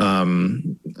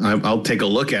 I'll take a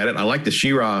look at it. I like the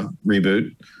She-Ra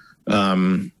reboot.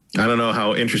 I don't know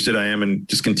how interested I am in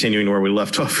just continuing where we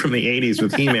left off from the 80s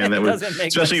with He-Man. That was,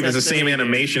 especially if it's the same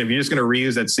animation. If you're just going to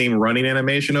reuse that same running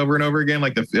animation over and over again,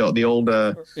 like the old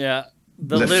the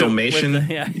filmation.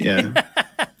 Yeah.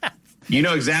 You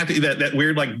know exactly that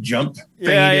weird like jump thing.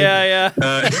 Yeah.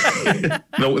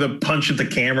 The punch at the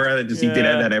camera that he did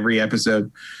that every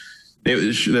episode. It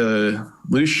was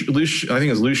I think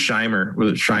it was Lou Scheimer,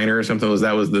 was it Shiner or something?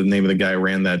 That was the name of the guy who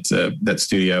ran that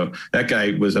studio. That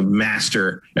guy was a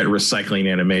master at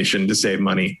recycling animation to save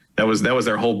money. That was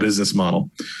their whole business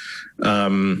model.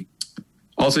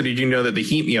 Also, did you know that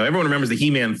everyone remembers the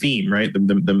He-Man theme, right?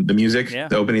 The music,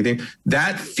 the opening theme.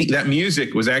 That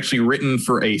music was actually written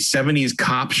for a 70s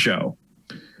cop show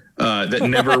that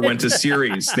never went to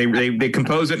series. They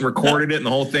composed it and recorded it and the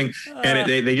whole thing, and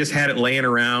they just had it laying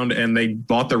around, and they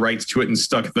bought the rights to it and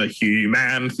stuck the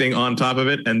He-Man thing on top of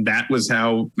it, and that was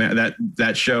how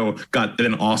that show got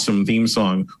an awesome theme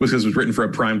song, was because it was written for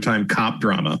a primetime cop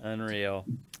drama. Unreal.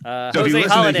 So if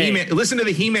you listen to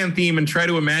the He-Man theme and try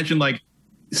to imagine like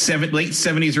late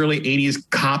 70s, early 80s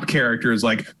cop characters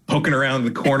like poking around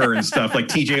the corner and stuff like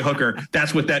TJ Hooker.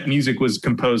 That's what that music was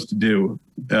composed to do.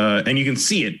 And you can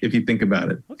see it if you think about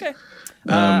it. Okay.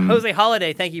 Jose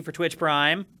Holiday, thank you for Twitch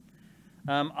Prime.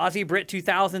 Aussie Brit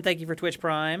 2000, thank you for Twitch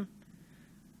Prime.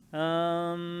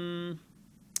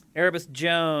 Erebus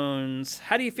Jones,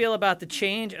 how do you feel about the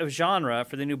change of genre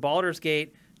for the new Baldur's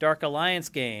Gate Dark Alliance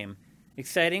game?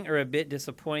 Exciting or a bit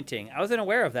disappointing? I wasn't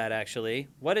aware of that, actually.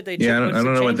 What did they change? Yeah, I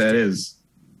don't know what that is.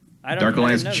 Dark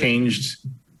Alliance changed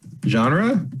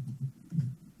genre?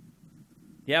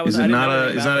 Yeah, is it not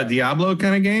a Diablo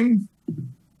kind of game?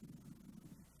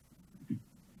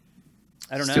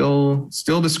 I don't know.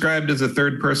 Still described as a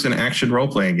third-person action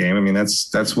role-playing game. I mean,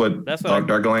 that's what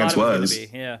Dark Alliance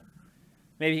was. Yeah,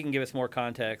 maybe you can give us more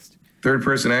context.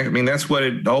 Third-person action. I mean, that's what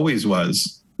it always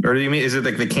was. Or do you mean, is it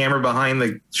like the camera behind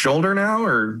the shoulder now,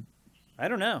 or? I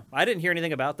don't know. I didn't hear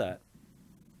anything about that.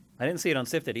 I didn't see it on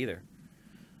Sifted either.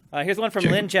 Here's one from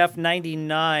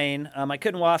LynJeff99. I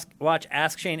couldn't watch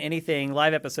Ask Shane Anything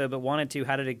live episode, but wanted to.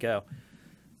 How did it go?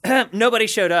 Nobody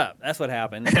showed up. That's what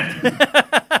happened. We're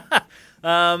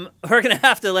going to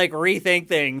have to rethink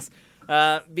things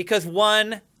because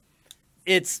one,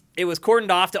 it was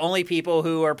cordoned off to only people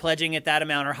who are pledging at that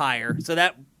amount or higher. So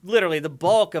that literally the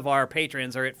bulk of our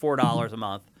patrons are at $4 a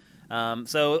month.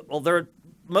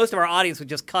 Most of our audience was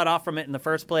just cut off from it in the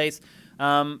first place.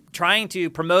 Trying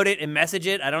to promote it and message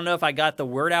it, I don't know if I got the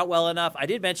word out well enough. I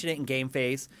did mention it in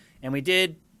GameFace, and we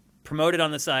did promote it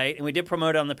on the site, and we did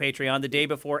promote it on the Patreon the day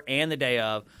before and the day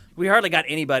of. We hardly got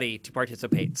anybody to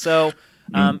participate. So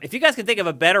if you guys can think of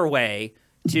a better way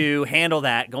to handle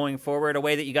that going forward, a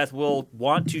way that you guys will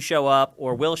want to show up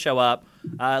or will show up,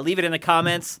 leave it in the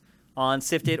comments on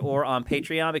Sifted or on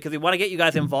Patreon, because we want to get you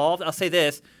guys involved. I'll say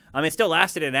this. It still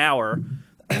lasted an hour.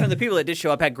 The people that did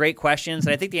show up had great questions,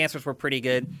 and I think the answers were pretty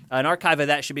good. An archive of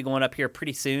that should be going up here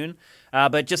pretty soon,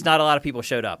 but just not a lot of people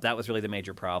showed up. That was really the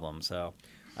major problem. So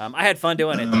I had fun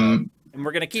doing it, and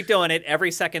we're going to keep doing it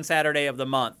every second Saturday of the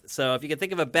month. So if you can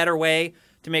think of a better way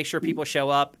to make sure people show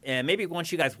up, and maybe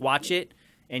once you guys watch it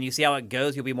and you see how it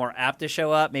goes, you'll be more apt to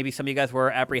show up. Maybe some of you guys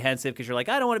were apprehensive because you're like,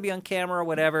 I don't want to be on camera or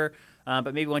whatever.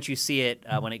 But maybe once you see it,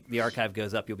 when the archive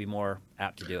goes up, you'll be more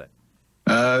apt to do it.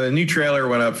 The new trailer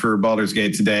went up for Baldur's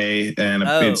Gate today, and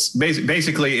it's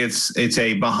basically it's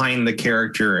a behind the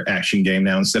character action game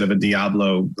now instead of a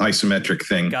Diablo isometric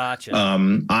thing. Gotcha.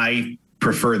 I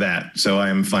prefer that, so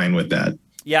I'm fine with that.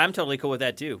 Yeah, I'm totally cool with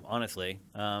that too, honestly.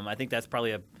 I think that's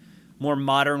probably a more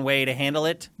modern way to handle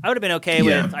it. I would have been okay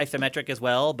with isometric as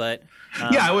well, but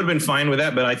I would have been fine with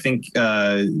that. But I think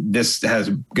this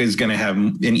is going to have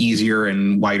an easier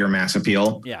and wider mass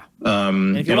appeal. Yeah.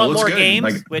 And if you want more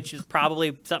games, which is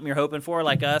probably something you're hoping for,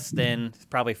 like us, then it's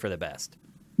probably for the best.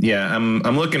 Yeah, I'm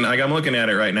looking at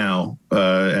it right now,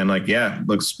 and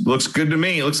looks good to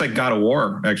me. It looks like God of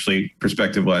War, actually,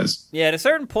 perspective wise. Yeah, at a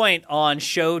certain point on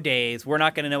show days, we're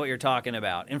not going to know what you're talking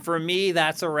about, and for me,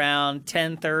 that's around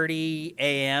 10:30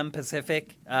 a.m.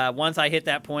 Pacific. Once I hit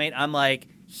that point, I'm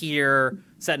here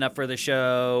setting up for the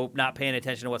show, not paying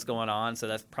attention to what's going on. So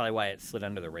that's probably why it slid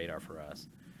under the radar for us.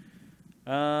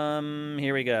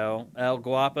 Here we go. El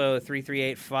Guapo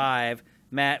 3385.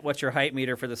 Matt, what's your hype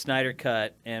meter for the Snyder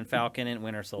Cut and Falcon and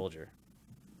Winter Soldier?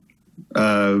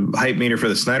 Hype meter for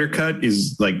the Snyder Cut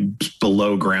is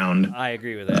below ground. I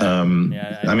agree with that. I'm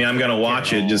going to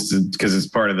watch it just because it's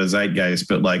part of the zeitgeist,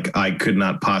 but I could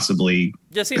not possibly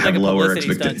just seems like a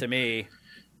publicity stunt to me.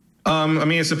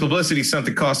 It's a publicity stunt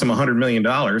that cost him $100 million.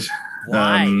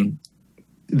 Why?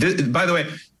 By the way,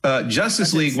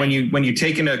 Justice League, when you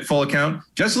take into full account,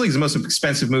 Justice League is the most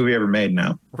expensive movie ever made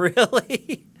now.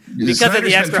 Really? Because of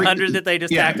the extra 100 that they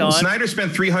just tacked on? Snyder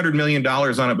spent $300 million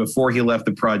on it before he left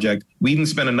the project. Whedon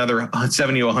spent another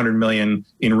 $70 to $100 million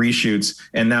in reshoots,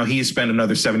 and now he's spent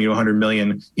another $70 to $100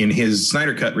 million in his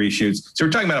Snyder Cut reshoots. So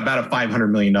we're talking about a $500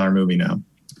 million movie now.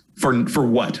 For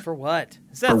what? For what?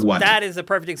 For what? That is a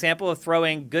perfect example of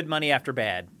throwing good money after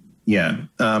bad. Yeah.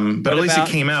 But at least it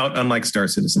came out, unlike Star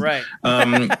Citizen. Right.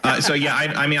 So yeah,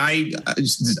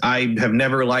 I have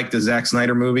never liked the Zack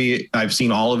Snyder movie. I've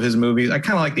seen all of his movies. I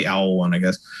kind of like the Owl one, I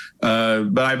guess.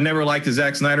 But I've never liked the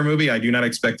Zack Snyder movie. I do not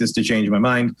expect this to change my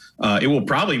mind. It will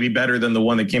probably be better than the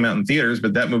one that came out in theaters,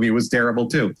 but that movie was terrible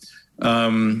too.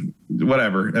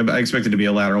 Whatever. I expect it to be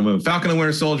a lateral move. Falcon and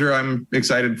Winter Soldier, I'm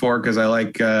excited for because I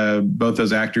like both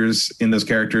those actors in those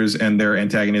characters and their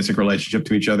antagonistic relationship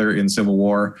to each other in Civil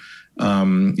War.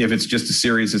 If it's just a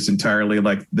series, it's entirely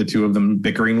like the two of them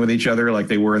bickering with each other like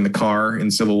they were in the car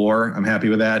in Civil War. I'm happy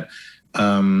with that.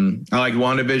 I like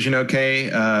WandaVision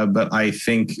okay, but I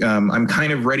think I'm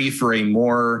kind of ready for a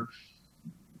more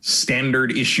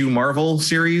standard issue Marvel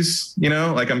series,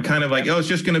 like I'm kind of like, it's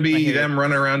just going to be them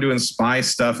running around doing spy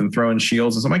stuff and throwing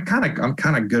shields. And so I'm kind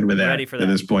of good with that at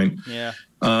this point. Yeah.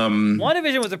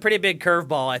 WandaVision was a pretty big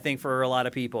curveball, I think, for a lot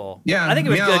of people. Yeah. I think it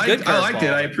was good. I liked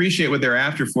it. I appreciate what they're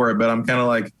after for it, but I'm kind of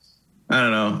like, I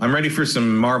don't know. I'm ready for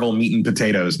some Marvel meat and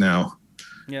potatoes now.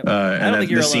 Yep. I don't think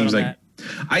you're alone on that.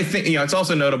 I think, it's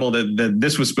also notable that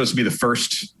this was supposed to be the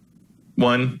first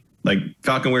one. Like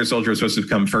Falcon Winter Soldier was supposed to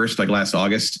come first, like last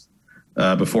August,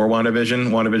 before WandaVision.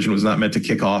 WandaVision was not meant to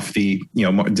kick off the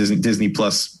Disney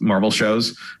Plus Marvel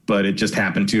shows, but it just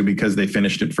happened to because they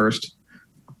finished it first.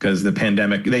 Because the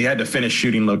pandemic, they had to finish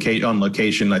shooting on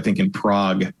location, I think in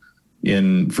Prague,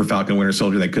 for Falcon Winter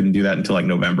Soldier. They couldn't do that until like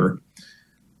November.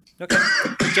 Okay,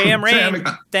 JM Rain,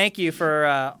 thank you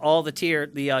for all the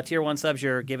tier 1 subs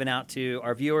you're giving out to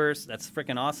our viewers. That's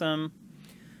freaking awesome.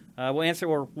 We'll answer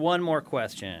one more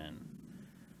question.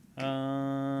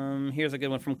 Here's a good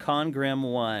one from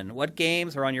Congrim1. What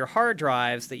games are on your hard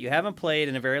drives that you haven't played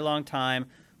in a very long time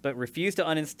but refuse to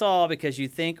uninstall because you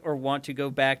think or want to go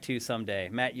back to someday?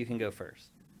 Matt, you can go first.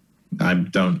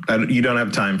 You don't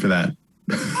have time for that.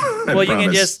 Well, you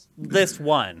can just list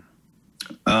one.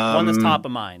 One that's top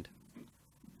of mind.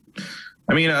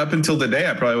 I mean, up until today,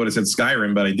 I probably would have said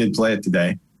Skyrim, but I did play it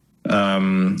today.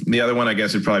 The other one, I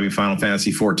guess, would probably be Final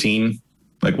Fantasy 14.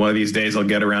 Like one of these days, I'll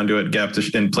get around to it, get up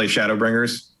to and play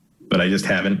Shadowbringers, but I just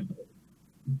haven't.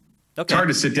 Okay. It's hard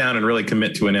to sit down and really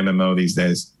commit to an MMO these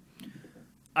days.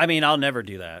 I mean, I'll never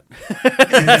do that.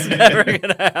 That's never going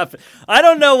to happen. I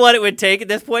don't know what it would take at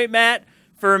this point, Matt,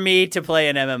 for me to play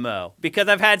an MMO, because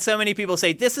I've had so many people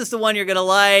say, this is the one you're going to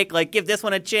like give this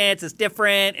one a chance, it's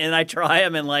different, and I try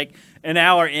them, and like an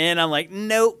hour in, I'm like,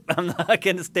 nope, I'm not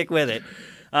going to stick with it.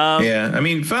 I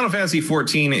mean, Final Fantasy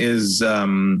 14 is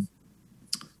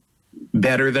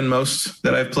better than most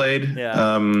that I've played. Yeah.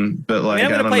 But like,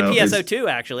 I'm going to play PSO2,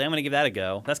 actually. I'm going to give that a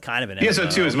go. That's kind of an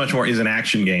PSO2 MMO. is an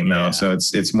action game, though, so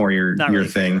it's more your really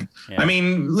thing. Yeah. I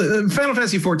mean, Final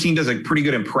Fantasy 14 does a pretty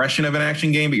good impression of an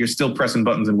action game, but you're still pressing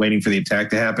buttons and waiting for the attack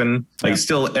to happen. Like, it's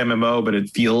still MMO, but it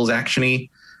feels actiony.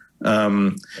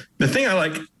 The thing I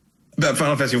like about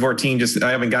Final Fantasy 14, I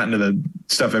haven't gotten to the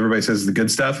stuff everybody says is the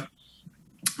good stuff.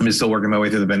 I'm just still working my way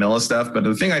through the vanilla stuff. But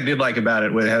the thing I did like about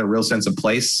it had a real sense of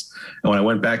place. And when I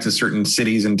went back to certain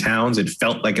cities and towns, it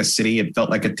felt like a city. It felt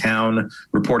like a town.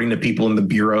 Reporting to people in the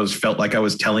bureaus felt like I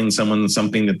was telling someone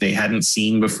something that they hadn't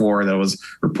seen before, that I was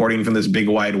reporting from this big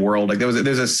wide world. Like there's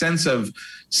a sense of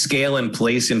scale and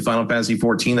place in Final Fantasy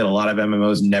 14 that a lot of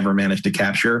MMOs never managed to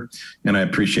capture. And I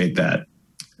appreciate that.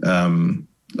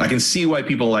 I can see why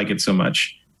people like it so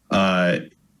much.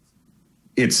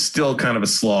 It's still kind of a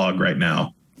slog right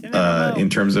now. In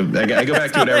terms of, I go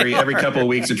back to it every couple of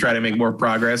weeks to try to make more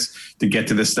progress to get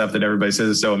to this stuff that everybody says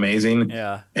is so amazing.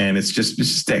 Yeah, and it's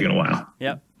just taking a while.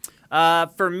 Yep.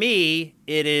 For me,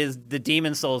 it is the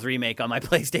Demon's Souls remake on my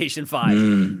PlayStation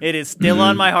 5. It is still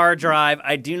on my hard drive.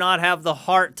 I do not have the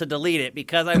heart to delete it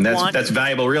because that's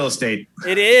valuable real estate.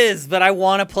 It is, but I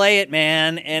want to play it,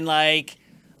 man, and like.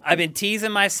 I've been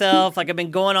teasing myself, like I've been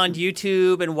going on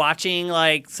YouTube and watching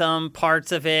like some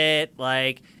parts of it,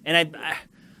 like, and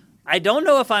I don't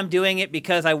know if I'm doing it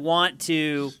because I want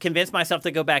to convince myself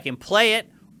to go back and play it,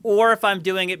 or if I'm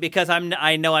doing it because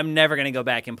I know I'm never going to go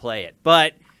back and play it.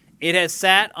 But it has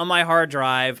sat on my hard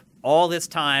drive all this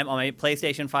time on my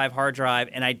PlayStation 5 hard drive,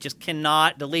 and I just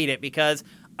cannot delete it because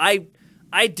I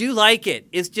do like it.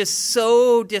 It's just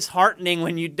so disheartening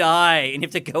when you die and you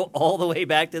have to go all the way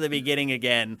back to the beginning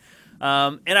again.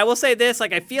 And I will say this,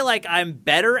 like I feel like I'm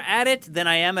better at it than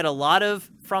I am at a lot of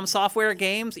From Software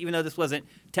games, even though this wasn't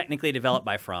technically developed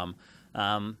by From.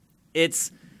 I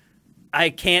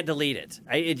can't delete it.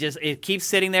 It keeps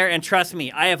sitting there, and trust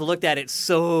me, I have looked at it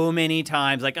so many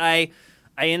times. Like I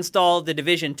installed The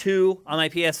Division 2 on my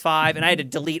PS5, and I had to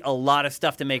delete a lot of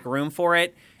stuff to make room for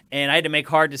it. And I had to make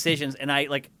hard decisions, and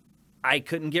I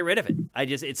couldn't get rid of it.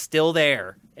 It's still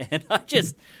there, and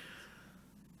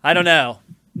I don't know.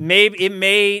 Maybe it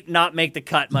may not make the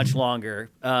cut much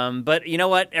longer. But you know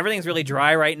what? Everything's really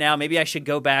dry right now. Maybe I should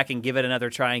go back and give it another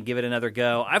try and give it another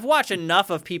go. I've watched enough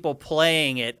of people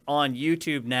playing it on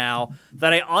YouTube now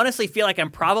that I honestly feel like I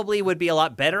probably would be a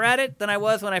lot better at it than I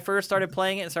was when I first started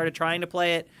playing it and started trying to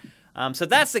play it. So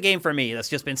that's the game for me. That's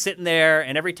just been sitting there,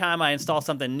 and every time I install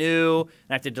something new and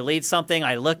I have to delete something,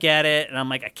 I look at it, and I'm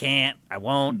like, I can't, I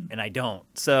won't, and I don't.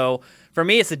 So for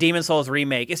me, it's the Demon's Souls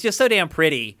remake. It's just so damn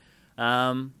pretty.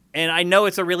 And I know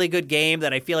it's a really good game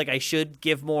that I feel like I should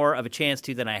give more of a chance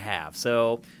to than I have.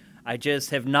 So I just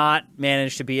have not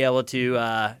managed to be able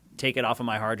to take it off of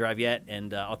my hard drive yet,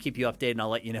 and I'll keep you updated, and I'll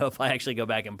let you know if I actually go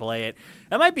back and play it.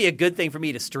 That might be a good thing for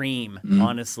me to stream,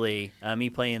 honestly,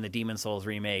 me playing the Demon's Souls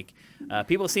remake.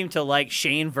 People seem to like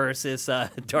Shane versus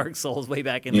Dark Souls way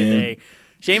back in the day.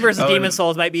 Shane versus Demon's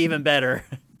Souls might be even better.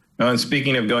 Oh, and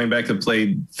speaking of going back to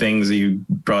play things that you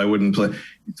probably wouldn't play,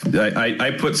 I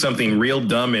put something real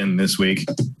dumb in this week.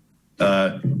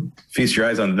 Feast your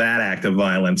eyes on that act of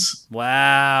violence.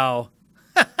 Wow.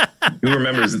 Who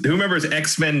remembers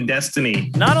X-Men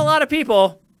Destiny? Not a lot of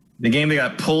people. The game that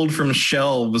got pulled from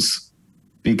shelves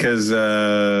because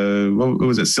what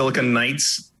was it? Silicon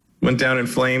Knights went down in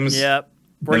flames. Yep.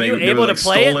 Were you able to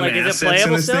play it? Like, is it playable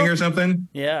in this still? thing or something?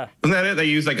 Yeah. Wasn't that it? They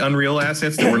used like Unreal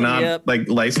assets that were not like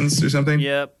licensed or something.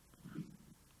 Yep.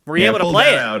 Were you able to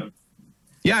play it? Out.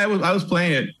 Yeah, I was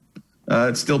playing it.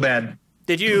 It's still bad.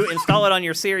 Did you install it on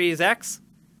your Series X?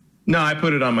 No, I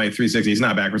put it on my 360. It's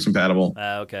not backwards compatible.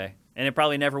 Okay. And it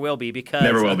probably never will be because...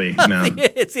 Never will be, no.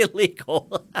 It's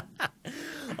illegal.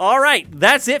 All right.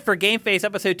 That's it for GameFace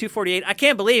episode 248. I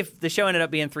can't believe the show ended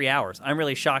up being 3 hours. I'm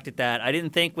really shocked at that. I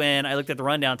didn't think when I looked at the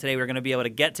rundown today we were going to be able to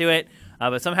get to it,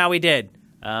 but somehow we did.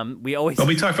 We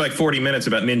talked for like 40 minutes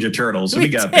about Ninja Turtles, so we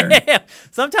got there.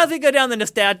 Sometimes we go down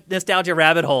the nostalgia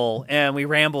rabbit hole and we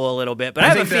ramble a little bit, but I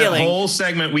have a feeling that whole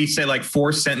segment we said like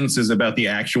 4 sentences about the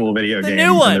actual video game. The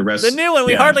new one.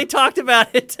 We hardly talked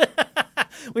about it.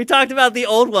 We talked about the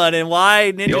old one and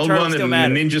why Ninja Turtles still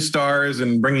matter. Ninja stars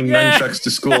and bringing nunchucks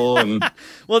to school. And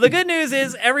well, the good news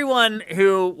is everyone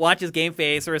who watches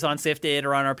GameFace or is on Sifted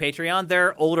or on our Patreon,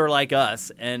 they're older like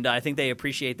us, and I think they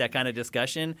appreciate that kind of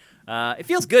discussion. It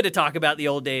feels good to talk about the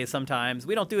old days sometimes.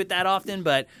 We don't do it that often,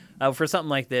 but for something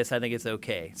like this, I think it's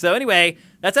okay. So anyway,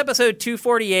 that's episode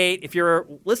 248. If you're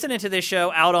listening to this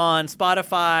show out on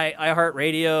Spotify,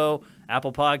 iHeartRadio,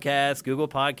 Apple Podcasts, Google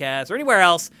Podcasts, or anywhere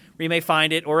else where you may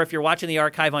find it, or if you're watching the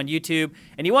archive on YouTube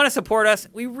and you want to support us,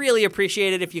 we really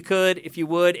appreciate it if you could, if you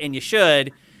would, and you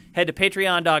should. Head to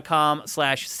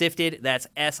patreon.com/sifted. That's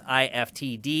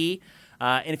SIFTD.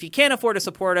 And if you can't afford to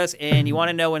support us and you want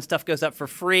to know when stuff goes up for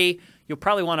free, you'll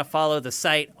probably want to follow the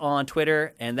site on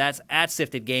Twitter, and that's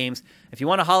 @SiftedGames. If you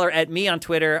want to holler at me on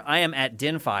Twitter, I am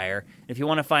 @Dinfire. If you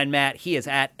want to find Matt, he is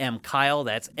 @MKyle.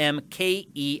 That's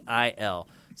MKEIL.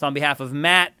 So on behalf of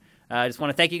Matt, I just want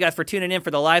to thank you guys for tuning in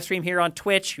for the live stream here on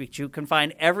Twitch, which you can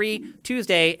find every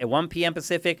Tuesday at 1 p.m.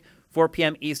 Pacific, 4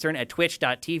 p.m. Eastern at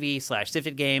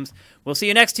twitch.tv/SiftedGames. We'll see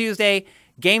you next Tuesday.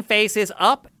 GameFace is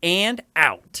up and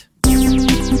out.